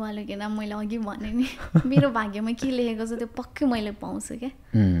खानेवालो के नाम मैले अघि भने नि मेरो भाग्यमा के लेखेको छ त्यो पक्कै मैले पाउँछु क्या।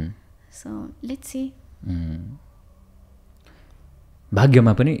 So let's see.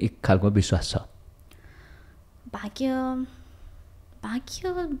 भाग्यमा पनि एक खालको विश्वास छ? भाग्य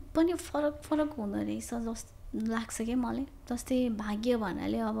पनि फरक हुँदो रहेछ जस्तो लाग्छ क्या मलाई। जस्तै भाग्य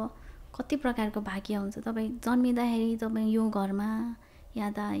भन्नाले अब कति प्रकारको भाग्य हुन्छ। तपाईँ जन्मिँदाखेरि तपाईँ यो घरमा या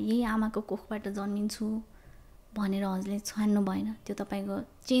त यही आमाको कोखबाट जन्मिन्छु भनेर हजुरले छान्नु भएन, त्यो तपाईँको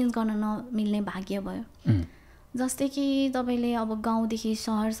चेन्ज गर्न नमिल्ने भाग्य भयो। जस्तै कि तपाईँले अब गाउँदेखि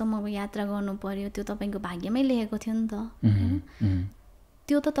सहरसम्मको यात्रा गर्नु पर्यो, त्यो तपाईँको भाग्यमै लेखेको थियो नि त होइन,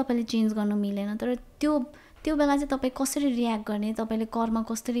 त्यो त तपाईँले चेन्ज गर्नु मिलेन। तर त्यो बेला चाहिँ तपाईँ कसरी रियाक्ट गर्ने, तपाईँले कर्म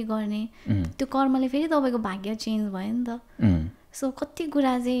कसरी गर्ने, त्यो कर्मले फेरि तपाईँको भाग्य चेन्ज भयो नि त। सो कति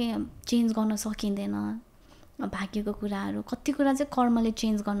कुरा चाहिँ चेन्ज गर्न सकिँदैन, भाग्यको कुराहरू कति कुरा चाहिँ कर्मले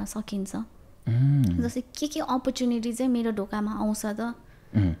चेन्ज गर्न सकिन्छ। जस्तै के अपर्च्युनिटी चाहिँ मेरो ढोकामा आउँछ त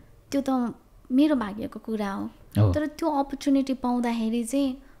त्यो त मेरो भाग्यको कुरा हो। तर त्यो अपर्च्युनिटी पाउँदाखेरि चाहिँ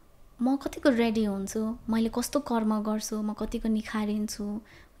म कतिको रेडी हुन्छु, मैले कस्तो कर्म गर्छु, म कतिको निखारिन्छु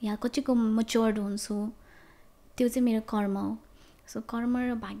या कतिको मच्योर्ड हुन्छु, त्यो चाहिँ मेरो कर्म हो। सो कर्म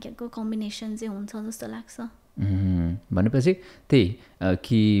र भाग्यको कम्बिनेसन चाहिँ हुन्छ जस्तो लाग्छ। भनेपछि त्यही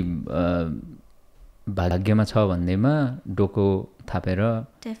कि भाग्यमा छ भन्दैमा डोको थापेर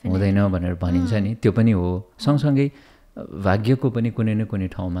हुँदैन भनेर भनिन्छ नि, त्यो पनि हो। सँगसँगै भाग्यको पनि कुनै न कुनै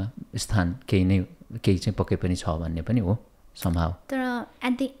ठाउँमा स्थान केही चाहिँ पक्कै पनि छ भन्ने पनि हो सम्भाव। तर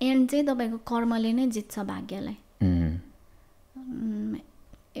एट द एन्ड चाहिँ तपाईँको कर्मले नै जित्छ भाग्यलाई।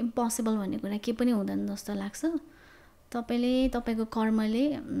 इम्पोसिबल भन्ने कुरा केही पनि हुँदैन जस्तो लाग्छ। तपाईँले तपाईँको कर्मले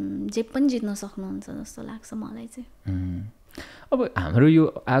जे पनि जित्न सक्नुहुन्छ जस्तो लाग्छ मलाई चाहिँ। अब हाम्रो यो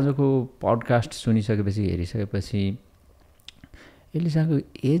आजको पडकास्ट सुनिसकेपछि हेरिसकेपछि एलिसाको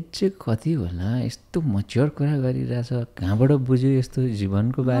एज चाहिँ कति होला, यस्तो मच्योर कुरा गरिरहेछ, कहाँबाट बुझ्यो यस्तो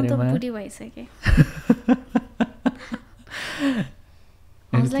जीवनको बारेमा? बुढी भइसकेँ।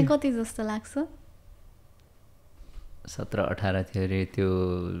 हजुरलाई कति जस्तो लाग्छ? 17-18 थियो अरे त्यो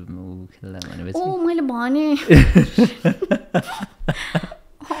खेल्दा भनेपछि। ओ मैले भने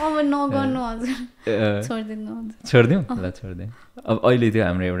अब नगर्नु हजुर, छोडिदिनु हजुर। छोडिदिउँ ल, छोडिदिउँ। अब अहिले त्यो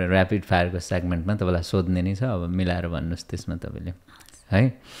हाम्रो एउटा ऱ्यापिड फायरको सेगमेन्टमा तपाईँलाई सोध्ने नै छ, अब मिलाएर भन्नुहोस् त्यसमा तपाईँले है।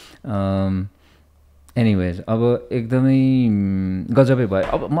 एनिवेज अब एकदमै गजबै भयो।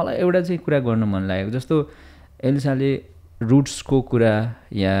 अब मलाई एउटा चाहिँ कुरा गर्नु मन लागेको, जस्तो एलिसाले रुट्सको कुरा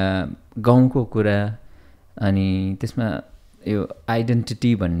या गाउँको कुरा अनि त्यसमा यो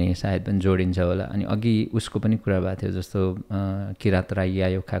आइडेन्टिटी भन्ने सायद पनि जोडिन्छ होला। अनि अघि उसको पनि कुरा भएको थियो, जस्तो किरात राई या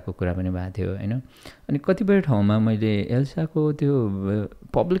योखाको कुरा पनि भएको थियो होइन। अनि कतिपय ठाउँमा मैले एल्साको त्यो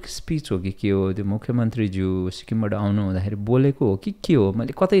पब्लिक स्पिच हो कि के हो, त्यो मुख्यमन्त्रीज्यू सिक्किमबाट आउनु हुँदाखेरि बोलेको हो कि के हो,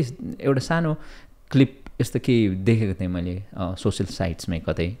 मैले कतै एउटा सानो क्लिप यस्तो केही देखेको थिएँ मैले सोसियल साइट्समै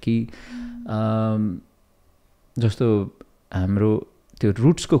कतै कि जस्तो हाम्रो त्यो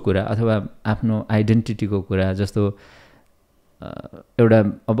रुट्सको कुरा अथवा आफ्नो आइडेन्टिटीको कुरा, जस्तो एउटा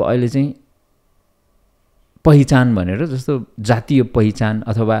अब अहिले चाहिँ पहिचान भनेर जस्तो जातीय पहिचान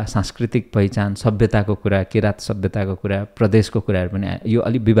अथवा सांस्कृतिक पहिचान, सभ्यताको कुरा, किरात सभ्यताको कुरा, प्रदेशको कुराहरू पनि यो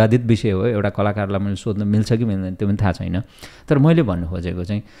अलिक विवादित विषय हो। एउटा कलाकारलाई मैले सोध्न मिल्छ कि मिल्दैन त्यो पनि थाहा छैन। तर मैले भन्नु खोजेको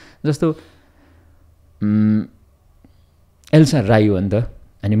चाहिँ जस्तो एल्सा राई हो नि त,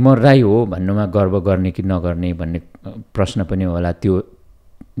 अनि म राई हो भन्नुमा गर्व गर्ने कि नगर्ने भन्ने प्रश्न पनि होला,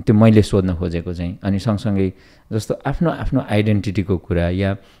 त्यो मैले सोध्न खोजेको चाहिँ। अनि सँगसँगै जस्तो आफ्नो आफ्नो आइडेन्टिटीको कुरा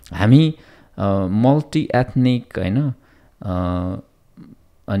या हामी मल्टी एथनिक होइन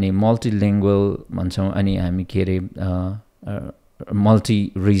अनि मल्टिलिङ्गुअल भन्छौँ, अनि हामी के अरे मल्टी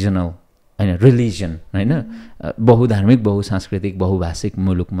रिजनल होइन रिलिजन होइन, बहुधार्मिक बहुसांस्कृतिक बहुभाषिक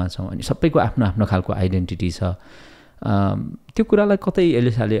मुलुकमा छौँ, अनि सबैको आफ्नो आफ्नो खालको आइडेन्टिटी छ। त्यो कुरालाई कतै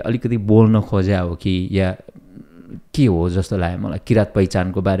एलिसाले अलिकति बोल्न खोज्या हो कि या के हो जस्तो लाग्यो मलाई किरात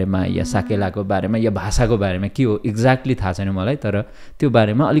पहिचानको बारेमा या साकेलाको बारेमा या भाषाको बारेमा के हो एक्ज्याक्टली थाहा छैन मलाई तर त्यो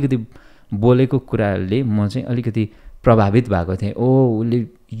बारेमा अलिकति बोलेको कुराले म चाहिँ अलिकति प्रभावित भएको थिएँ उसले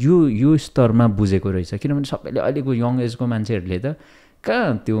यो स्तरमा बुझेको रहेछ किनभने सबैले अहिलेको यङ एजको मान्छेहरूले त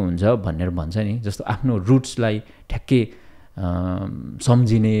कहाँ त्यो हुन्छ भनेर भन्छ नि जस्तो आफ्नो रुट्सलाई ठ्याक्कै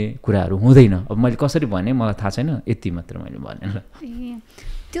सम्झिने कुराहरू हुँदैन अब मैले कसरी भने मलाई थाहा छैन यति मात्र मैले भने ल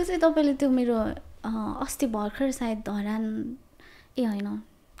त्यो चाहिँ तपाईँले त्यो मेरो अस्ति भर्खर सायद धरान होइन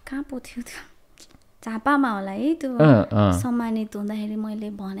कहाँ पो थियो त्यो झापामा होला है त्यो सम्मानित हुँदाखेरि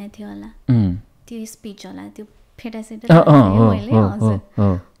मैले भनेको थिएँ होला त्यो स्पिच होला त्यो फेटासेटा मैले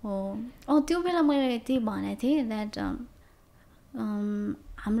हजुर हो त्यो बेला मैले यति भनेको थिएँ द्याट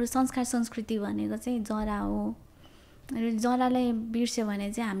हाम्रो संस्कार संस्कृति भनेको चाहिँ जरा हो र जरालाई बिर्स्यो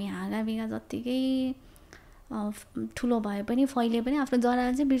भने चाहिँ हामी हाँगाबिगा जत्तिकै ठुलो भए पनि फैले पनि आफ्नो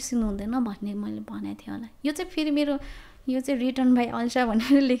जरालाई चाहिँ बिर्सिनु हुँदैन भन्ने मैले भनेको थिएँ होला यो चाहिँ फेरि मेरो यो चाहिँ रिटर्न बाई अल्सा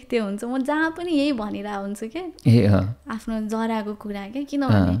भनेर लेख्दै हुन्छ म जहाँ पनि यही भनिरहेको हुन्छु क्या आफ्नो जराको कुरा क्या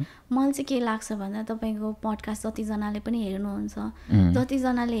किनभने मलाई चाहिँ के लाग्छ भन्दा तपाईँको पडकास्ट जतिजनाले पनि हेर्नुहुन्छ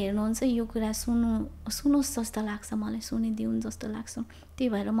जतिजनाले हेर्नुहुन्छ यो कुरा सुनोस् जस्तो लाग्छ मलाई सुनिदिउन् जस्तो लाग्छ त्यही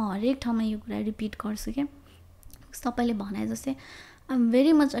भएर म हरेक ठाउँमा यो कुरा रिपिट गर्छु क्या तपाईँले भने जस्तै आइ am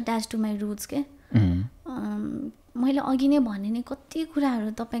very much attach to my roots के मैले अघि नै भने नि कति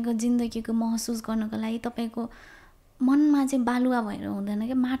कुराहरू तपाईँको जिन्दगीको महसुस गर्नको लागि तपाईँको मनमा चाहिँ बालुवा भएर हुँदैन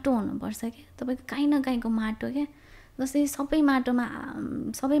क्या माटो हुनुपर्छ क्या तपाईँको काहीँ न काहीँको माटो क्या जस्तै सबै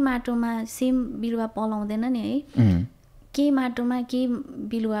माटोमा सेम बिरुवा पलाउँदैन नि है केही माटोमा केही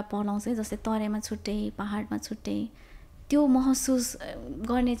बिरुवा पलाउँछ जस्तै तराईमा छुट्टै पहाडमा छुट्टै त्यो महसुस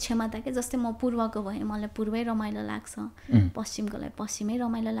गर्ने क्षमता के जस्तै म पूर्वको भएँ मलाई पूर्वै रमाइलो लाग्छ पश्चिमकोलाई पश्चिमै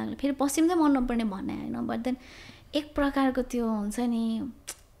रमाइलो लाग्छ फेरि पश्चिम चाहिँ मन नपर्ने भन्ने होइन बट देन एक प्रकारको त्यो हुन्छ नि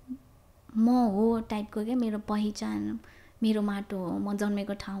म हो टाइपको क्या मेरो पहिचान मेरो माटो हो म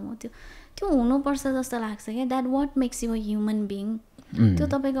जन्मेको ठाउँ हो त्यो हुनुपर्छ जस्तो लाग्छ क्या that what makes you a human being त्यो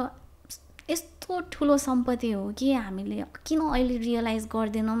तपाईँको यस्तो ठुलो सम्पत्ति हो कि हामीले किन अहिले रियलाइज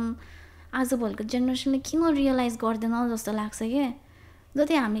गर्दैनौँ आजभोलिको जेनेरेसनले किन रियलाइज गर्दैनौँ जस्तो लाग्छ क्या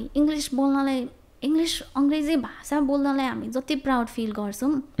जति हामी अङ्ग्रेजी भाषा बोल्नलाई हामी जति प्राउड फिल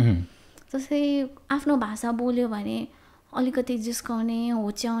गर्छौँ जस्तै आफ्नो भाषा बोल्यो भने अलिकति जिस्काउने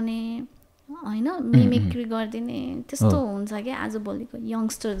होच्याउने होइन मिमिक्री गरिदिने त्यस्तो हुन्छ क्या आजभोलिको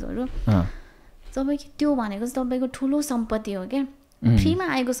यङ्स्टर्सहरू तपाईँको त्यो भनेको चाहिँ तपाईँको ठुलो सम्पत्ति हो क्या फ्रीमा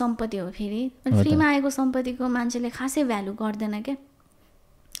आएको सम्पत्ति हो फेरि फ्रीमा आएको सम्पत्तिको मान्छेले खासै भ्यालु गर्दैन क्या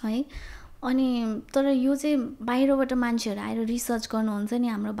है अनि तर यो चाहिँ बाहिरबाट मान्छेहरू आएर रिसर्च गर्नुहुन्छ नि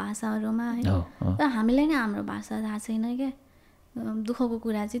हाम्रो भाषाहरूमा है तर हामीलाई नै हाम्रो भाषा थाहा छैन क्या दुःखको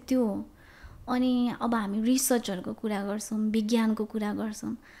कुरा चाहिँ त्यो हो अनि अब हामी रिसर्चहरूको कुरा गर्छौँ विज्ञानको कुरा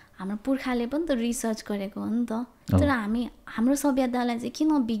गर्छौँ हाम्रो पुर्खाले पनि त रिसर्च गरेको हो नि त तर हाम्रो सभ्यतालाई चाहिँ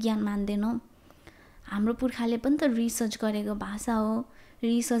किन विज्ञान मान्दैनौँ हाम्रो पुर्खाले पनि त रिसर्च गरेको भाषा हो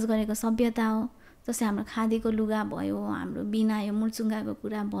रिसर्च गरेको सभ्यता हो जस्तै हाम्रो खादीको लुगा भयो हाम्रो बिनायो मुर्चुङ्गाको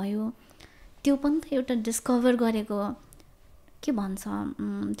कुरा भयो त्यो पनि त एउटा डिस्कभर गरेको के भन्छ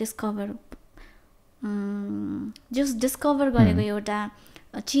डिस्कभर गरेको एउटा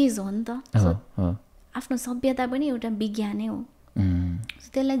चिज हो नि त आफ्नो सभ्यता पनि एउटा विज्ञानै हो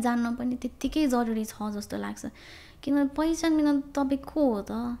त्यसलाई जान्न पनि त्यत्तिकै जरुरी छ जस्तो लाग्छ किनभने पहिचान बिना तपाईँ को हो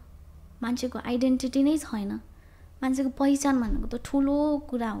त मान्छेको आइडेन्टिटी नै छैन मान्छेको पहिचान भनेको त ठुलो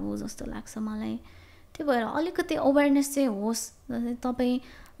कुरा हो जस्तो लाग्छ मलाई त्यही भएर अलिकति अवेरनेस चाहिँ होस्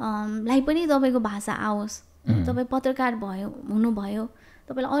तपाईँलाई पनि तपाईँको भाषा आओस् तपाईँ पत्रकार हुनुभयो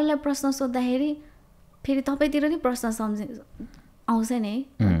तपाईँलाई अरूलाई प्रश्न सोद्धाखेरि फेरि तपाईँतिर नि प्रश्न आउँछ नि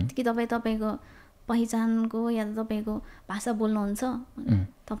है कि तपाईँको पहिचानको या तपाईँको भाषा बोल्नुहुन्छ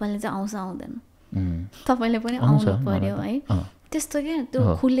तपाईँले चाहिँ आउँछ आउँदैन तपाईँले पनि आउनु पर्यो है त्यस्तो क्या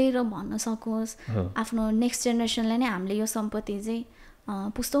त्यो खुलेर भन्न सकोस् आफ्नो नेक्स्ट जेनेरेसनलाई नै हामीले यो सम्पत्ति चाहिँ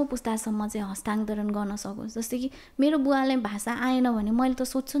पुस्तासम्म चाहिँ हस्तान्तरण गर्न सकोस् जस्तै कि मेरो बुवालाई भाषा आएन भने मैले त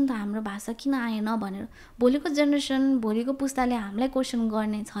सोध्छु नि त हाम्रो भाषा किन आएन भनेर भोलिको जेनेरेसन भोलिको पुस्ताले हामीलाई क्वेसन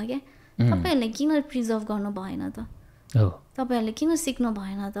गर्ने छ क्या तपाईँहरूले किन प्रिजर्भ गर्नु भएन त तपाईँहरूले किन सिक्नु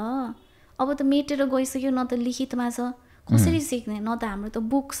भएन त अब त मेटेर गइसक्यो न त लिखितमा छ कसरी सिक्ने न त हाम्रो त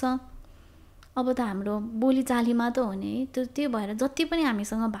बुक छ अब त हाम्रो बोलीचालीमा त हो नि त्यही भएर जति पनि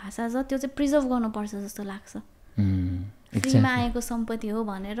हामीसँग भाषा छ त्यो चाहिँ प्रिजर्भ गर्नुपर्छ जस्तो लाग्छ फ्रीमा आएको सम्पत्ति हो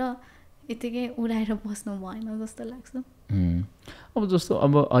भनेर यतिकै उडाएर बस्नु भएन जस्तो लाग्छ अब जस्तो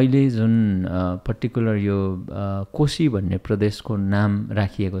अब अहिले जुन पर्टिकुलर यो कोशी भन्ने प्रदेशको नाम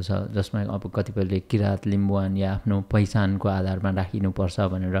राखिएको छ जसमा अब कतिपयले किरात लिम्बुवान या आफ्नो पहिचानको आधारमा राखिनुपर्छ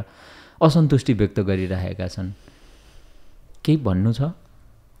भनेर असन्तुष्टि व्यक्त गरिरहेका छन् केही भन्नु छ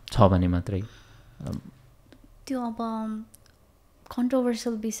भने मात्रै त्यो अब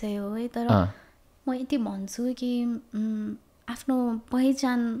कन्ट्रोभर्सियल विषय हो है तर म यति भन्छु कि आफ्नो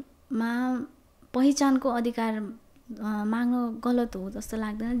पहिचानको अधिकार माग्नु गलत हो जस्तो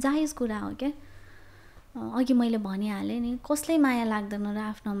लाग्दैन जायज कुरा हो क्या अघि मैले भनिहालेँ नि कसलाई माया लाग्दैन र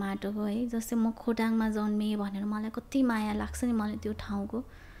आफ्नो माटोको है जस्तै म खोटाङमा जन्मेँ भनेर मलाई कति माया लाग्छ नि मलाई त्यो ठाउँको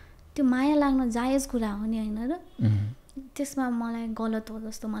त्यो माया लाग्न जायज कुरा हो नि होइन र त्यसमा मलाई गलत हो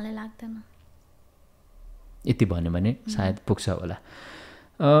जस्तो मलाई लाग्दैन यति भन्यो भने सायद पुग्छ होला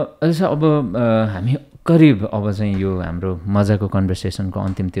अलिसा अब हामी करिब अब चाहिँ यो हाम्रो मजाको कन्भर्सेसनको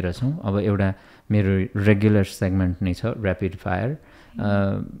अन्तिमतिर छौँ अब एउटा मेरो रेगुलर सेगमेन्ट नै छ rapid fire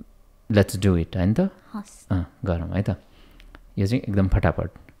let's do it होइन त गरौँ है त यो चाहिँ एकदम फटाफट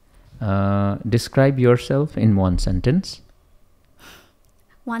describe your self in one sentence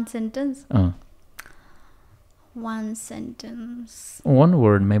one sentence one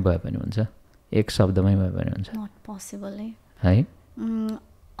वर्डमै भयो भने हुन्छ एक शब्दमै भयो भने हुन्छ नट पोसिबल है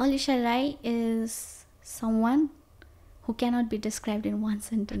Alisha Rai is someone who cannot be described in one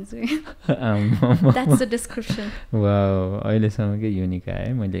sentence. That's the description. Wow, अहिलेसम्मकै युनिक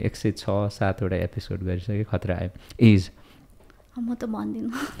आयो मैले 106-7 वटा एपिसोड गरिसकेँ खतरा आयो इज म त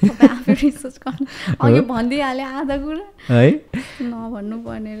भन्दिनँ तपाईँ आफै रिसर्च गर्नु अघि भनिदिइहालेँ आधा कुरा है नभन्नु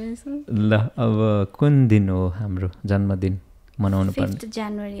पर्ने रहेछ ल अब कुन दिन हो हाम्रो जन्मदिन मनाउनु पर्ने 5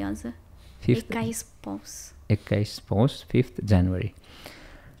 जनवरी हजुर 21 पौष 5 जनवरी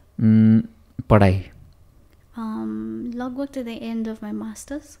पढाइ लगभग to the end of my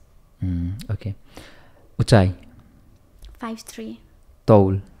masters. Okay. उचाइ 5'3".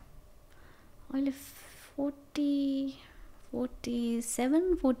 तौल अहिले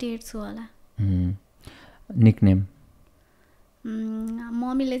 47-48 छु होला निकनेम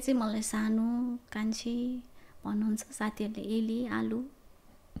मम्मीले चाहिँ मलाई सानो कान्छी भन्नुहुन्छ साथीहरूले एली आलु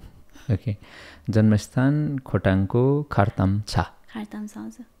ओके जन्मस्थान खोटाङको खारताम छ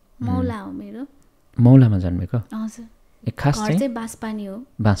हजुर मौला हो मेरो मौलामा जन्मेको हजुर खास घर चाहिँ बाँसपानी हो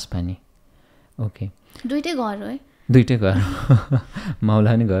बाँसपानी ओके दुईटै घर हो है दुईटै घर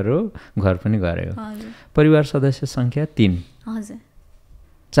मौला पनि घर हो घर पनि घरै हो परिवार सदस्य सङ्ख्या 3 हजुर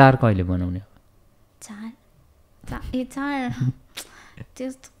 4 कहिले बनाउने हो 4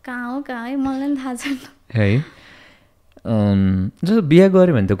 त्यस्तो कहाँ हो है मलाई पनि थाहा छैन है जस्तो बिहा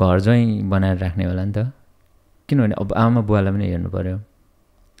गऱ्यो भने त घर चाहिँ बनाएर राख्ने होला नि त किनभने अब आमा बुवालाई पनि हेर्नु पर्यो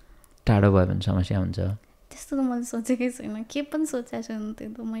टाढो भयो भने समस्या हुन्छ त्यस्तो त मैले सोचेकै छैन के पनि सोचेको छैन त्यो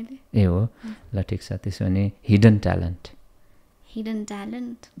त मैले ए हो ल ठिक छ त्यसो भने हिडन ट्यालेन्ट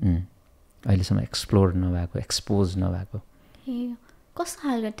अहिलेसम्म एक्सप्लोर नभएको एक्सपोज नभएको ए कस्तो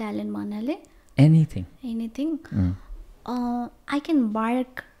खालको ट्यालेन्ट भन्नाले anything I can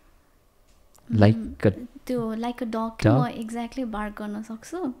bark like त्यो लाइक अ डग म एक्ज्याक्टली बार्क गर्न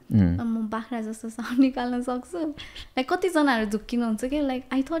सक्छु म बाख्रा जस्तो साउन्ड निकाल्न सक्छु लाइक कतिजनाहरू झुक्किनुहुन्छ कि like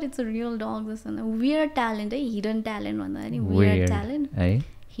I thought it's a real डग जस्तो वियर ट्यालेन्ट है हिडन ट्यालेन्ट भन्दाखेरि वियर ट्यालेन्ट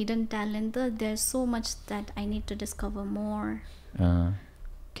हिडन ट्यालेन्ट त there so much that I need to discover more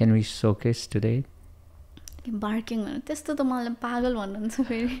can we showcase today barking त्यस्तो त मलाई पागल भन्नुहुन्छ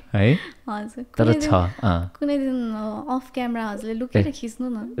फेरि है हजुर तर छ कुनै दिन अफ क्यामेरा हजुरले लुकेर खिच्नु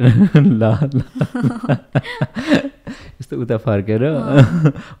न ल यस्तो उता फर्केर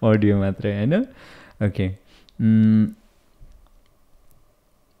अडियो मात्रै होइन ओके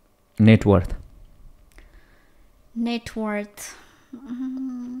नेटवर्थ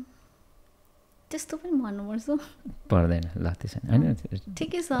त्यस्तो पनि भन्नुपर्छ पर्दैन ल त्यसो होइन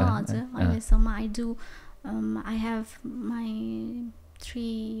ठिकै छ हजुर अहिलेसम्म I do I have my 3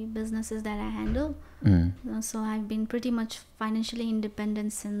 businesses that I handle. So I've been pretty much financially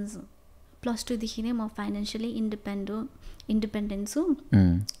independent since +2 देखि नै म financially independent छु.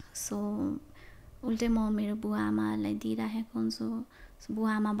 So उल्टै म मेरो बुवा आमालाई दिइराखेको हुन्छु.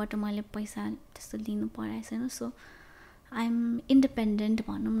 बुवा आमाबाट मैले पैसा त्यस्तो लिनु परेको छैन. So I'm independent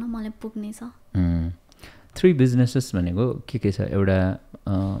भनौँ न मलाई पुग्ने छ. 3 businesses भनेको के छ एउटा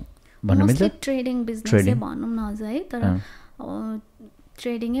मोस्टली ट्रेडिङ बिजनेस भनौँ न अझ है तर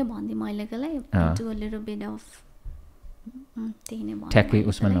ट्रेडिङै भन्दै मैलेको लागि to a little beet of त्यही नै भन्नु ठ्याक्कै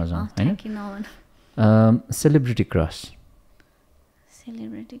उसमा नजाउँ हैन सेलिब्रिटी क्रस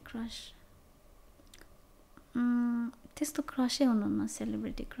त्यस्तो क्रसै हुनुहुन्न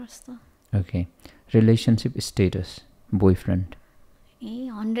सेलिब्रिटी क्रस त okay relationship status boyfriend A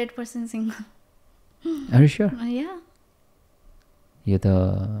 100% single are you sure या यो त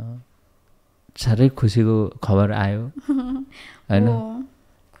साह्रै खुसीको खबर आयो होइन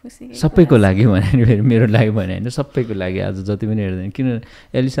सबैको लागि भने फेरि मेरो लागि भने होइन सबैको लागि आज जति पनि हेर्दैन किन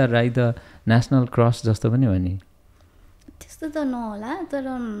एलिसा राई त नेसनल क्रस जस्तो पनि हो नि त्यस्तो त नहोला तर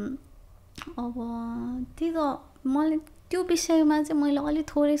अब त्यही त मलाई त्यो विषयमा चाहिँ मैले अलि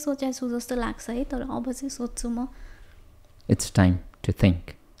थोरै सोचेको छु जस्तो लाग्छ है, तर अब चाहिँ सोच्छु म। It's time to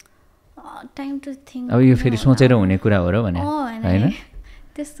think. Time to think अब यो फेरि सोचेर हुने कुरा हो र भने होइन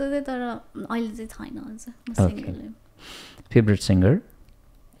त्यस्तो चाहिँ, तर अहिले चाहिँ छैन हजुर। Favourite singer?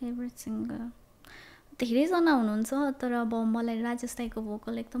 फेभरेट सिङ्गर धेरैजना हुनुहुन्छ, तर अब मलाई राजेश राईको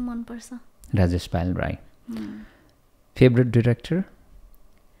भोकल एकदम मनपर्छ। राजेश पायल Rai. Favourite director?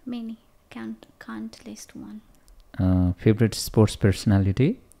 Many, can't list one. Favorite sports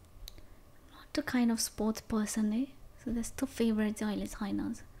personality? Not a kind of sports person है, so त्यस्तो फेभरेट चाहिँ अहिले छैन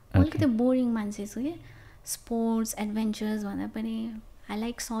हजुर। अलिकति बोरिङ मान्छे छु कि स्पोर्ट्स एडभेन्चर्स भन्दा पनि आई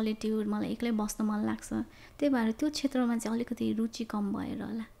लाइक सलिट्युड, मलाई एक्लै बस्न मन लाग्छ, त्यही भएर त्यो क्षेत्रमा चाहिँ अलिकति रुचि कम भएर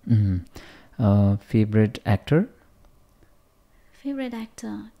होला। Favourite actor? फेभरेट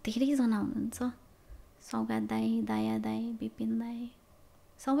एक्टर धेरैजना हुनुहुन्छ, सौगात दाई, दाया दाई, विपिन दाई,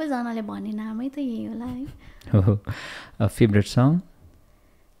 सबैजनाले भन्ने नामै त यही होला है। Favourite song?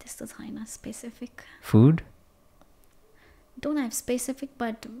 त्यस्तो छैन specific. Food? Don't have specific,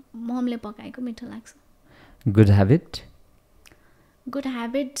 but ममले पकाएको मिठो लाग्छ। Good habit? Good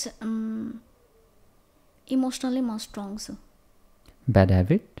habit emotionally म स्ट्रङ छु। Bad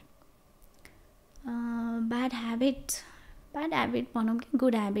habit? ब्याड ह्याबिट भनौँ कि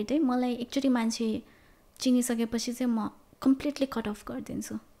गुड ह्याबिट है, मलाई एकचोटि मान्छे चिनिसकेपछि चाहिँ म कम्प्लिटली कट अफ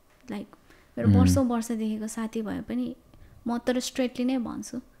गरिदिन्छु। लाइक मेरो वर्षदेखिको साथी भए पनि म तर स्ट्रेटली नै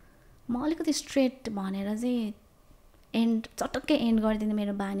भन्छु, म अलिकति स्ट्रेट भनेर चाहिँ चटक्कै एन्ड गरिदिने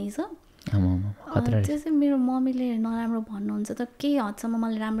मेरो बानी छ। त्यो चाहिँ मेरो मम्मीले नराम्रो भन्नुहुन्छ, तर केही हदसम्म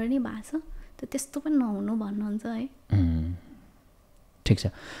मलाई राम्रो नै भएको छ, त त्यस्तो पनि नहुनु भन्नुहुन्छ है। ठिक छ।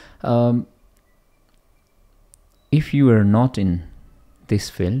 If you are not in this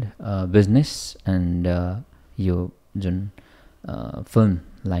field, business and यो जुन फिल्म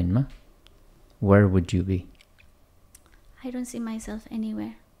लाइनमा, where would you be? I don't see myself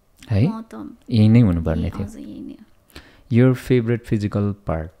anywhere है, यही नै हुनुपर्ने थियो। Your favourite physical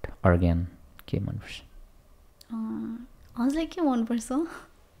part, organ के मनपर्छ? हजुरलाई के मनपर्छ?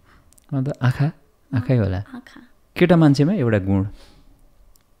 अन्त आँखै होला। आँखा केटा मान्छेमा एउटा गुण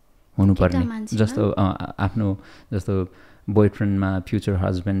हुनुपर्ने, जस्तो आफ्नो जस्तो बोयफ्रेन्डमा, फ्युचर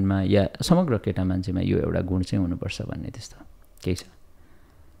हस्बेन्डमा, या समग्र केटा मान्छेमा यो एउटा गुण चाहिँ हुनुपर्छ भन्ने त्यस्तो केही छ?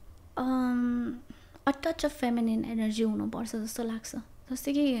 A touch of feminine energy हुनुपर्छ जस्तो लाग्छ।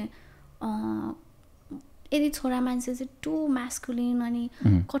 जस्तै कि यदि छोरा मान्छे चाहिँ टु म्यास्कुलिन अनि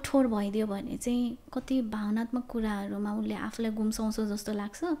कठोर भइदियो भने चाहिँ कति भावनात्मक कुराहरूमा उसले आफूलाई गुम्साउँछ जस्तो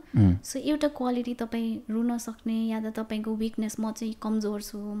लाग्छ। सो एउटा क्वालिटी तपाईँ रुन सक्ने, या त तपाईँको विकनेस म चाहिँ कमजोर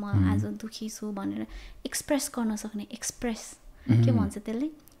छु, म आज दुखी छु भनेर एक्सप्रेस गर्न सक्ने, के भन्छ त्यसले,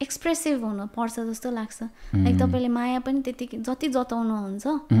 एक्सप्रेसिभ हुनुपर्छ जस्तो लाग्छ। लाइक तपाईँले माया पनि त्यतिकै जति जताउनुहुन्छ,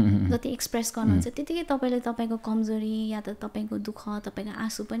 जति एक्सप्रेस गर्नुहुन्छ, त्यतिकै तपाईँले तपाईँको कमजोरी या त तपाईँको दुःख, तपाईँको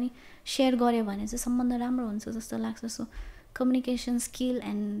आँसु पनि सेयर गऱ्यो भने चाहिँ सम्बन्ध राम्रो हुन्छ जस्तो लाग्छ। So communication skill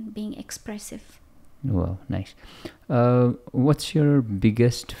and being expressive. Wow, nice. What's your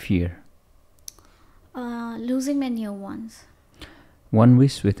biggest fear? Losing my near once. One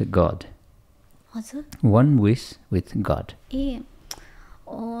wish with God? हजुर, वान विश विथ गड।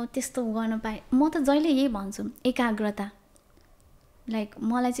 त्यस्तो गर्न पाएँ म त जहिले यही भन्छु, एकाग्रता। लाइक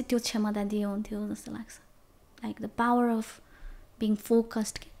मलाई चाहिँ त्यो क्षमता दियो हुन्थ्यो जस्तो लाग्छ। Like the power of being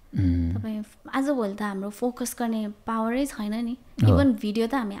focused. तपाईँ आजभोलि त हाम्रो फोकस गर्ने पावरै छैन नि। इभन भिडियो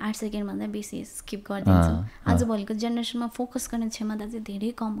त हामी 8 सेकेन्डभन्दा बेसी स्किप गरिदिन्छौँ। आजभोलिको जेनेरेसनमा फोकस गर्ने क्षमता चाहिँ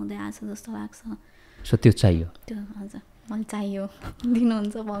धेरै कम हुँदै आएको छ जस्तो लाग्छ। सो त्यो चाहियो? त्यो हजुर मलाई चाहियो,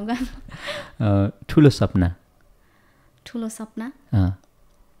 दिनुहुन्छ भगवान्। ठुलो सपना? ठुलो सपना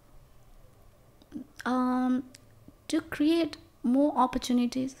to create more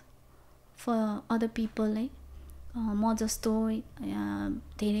opportunities for other people है, म जस्तो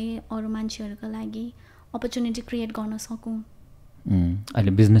धेरै अरू मान्छेहरूको लागि अपर्च्युनिटी क्रिएट गर्न सकौँ।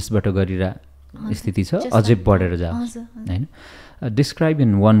 अहिले बिजनेसबाट गरिरहेको स्थिति छ, अझै बढेर जाओस् हैन? Describe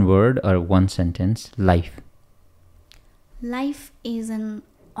in one word or one sentence life. Life is an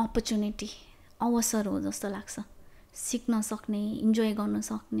opportunity, अवसर हो जस्तो लाग्छ। सिक्न सक्ने, इन्जोय गर्न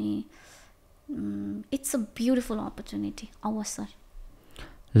सक्ने, इट्स अ ब्युटिफुल अपर्च्युनिटी, अवसर।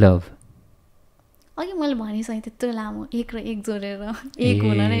 लभ? अघि मैले भनिसकेँ त्यत्रो लामो एक र एक जोडेर एक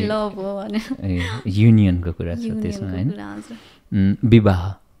हुन नै लभ हो भनेर। युनियनको कुरा छ त्यसमा हैन? विवाह?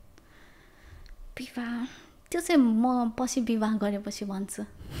 विवाह त्यो चाहिँ म पछि विवाह गरेपछि भन्छु,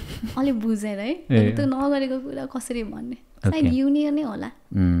 अलि बुझेर है। त्यो नगरेको कुरा कसरी भन्ने, सायद युनियन नै होला।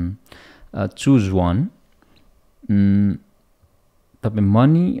 Choose one. तपाईँ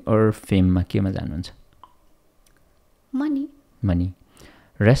मनी अर फेममा केमा जानुहुन्छ? मनी। मनी।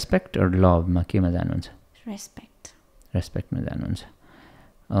 रेस्पेक्ट अर लभमा केमा जानुहुन्छ? रेस्पेक्टमा जानुहुन्छ।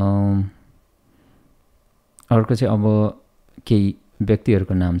 अर्को चाहिँ अब केही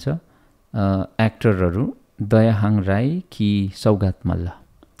व्यक्तिहरूको नाम छ, एक्टरहरू दयाहाङ राई कि सौगात मल्ल?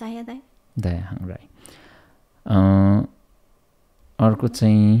 दयाहाङ राई। अर्को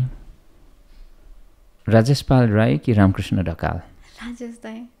चाहिँ राजेश पाल राई कि रामकृष्ण ढकाल?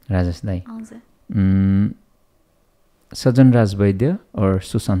 राजेश दाई। सजन राज वैद्य और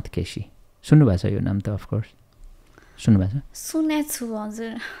सुशान्त केसी? सुन्नुभएको छ यो नाम त अफकोर्स? सुन्नुभएको छ? सुनेको छु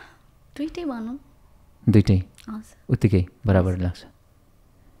हजुर। दुइटै भनौँ? दुइटै उत्तिकै बराबर लाग्छ।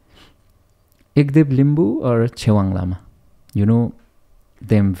 एकदेव लिम्बू और छेवाङ लामा? You know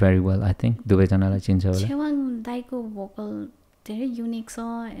them very well I think, दुवैजनालाई चिन्छ होला। छेवाङ दाईको भोकल धेरै युनिक छ,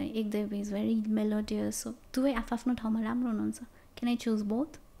 एकदेव इज भेरी मेलोडियस, दुवै आफ्नो ठाउँमा राम्रो हुनुहुन्छ। Can I choose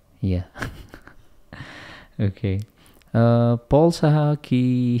both? Yeah okay. पल शाह कि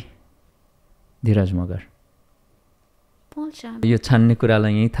धीरज मगर? पल शाह। यो छान्ने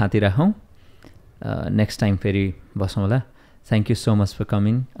कुरालाई यहीँ थाती राखौँ, नेक्स्ट टाइम फेरि बसौँ होला। Thank you so much for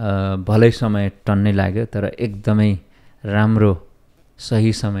coming. भलै समय टन्नै लाग्यो तर एकदमै राम्रो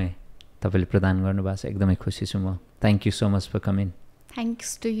सही समय तपाईँले प्रदान गर्नुभएको छ, एकदमै खुसी छु म। Thank you so much for coming.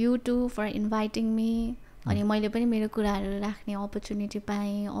 Thanks to you to for inviting me. अनि मैले पनि मेरो कुराहरू राख्ने अपर्च्युनिटी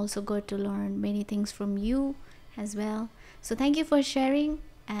पाएँ। Also got to learn many things from you as well. So thank you for sharing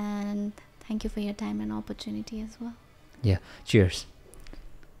and thank you for your time and opportunity as well. Yeah cheers.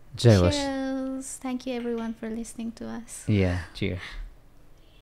 जय होस्। Cheers. Thank you everyone for listening to us. Yeah, cheers.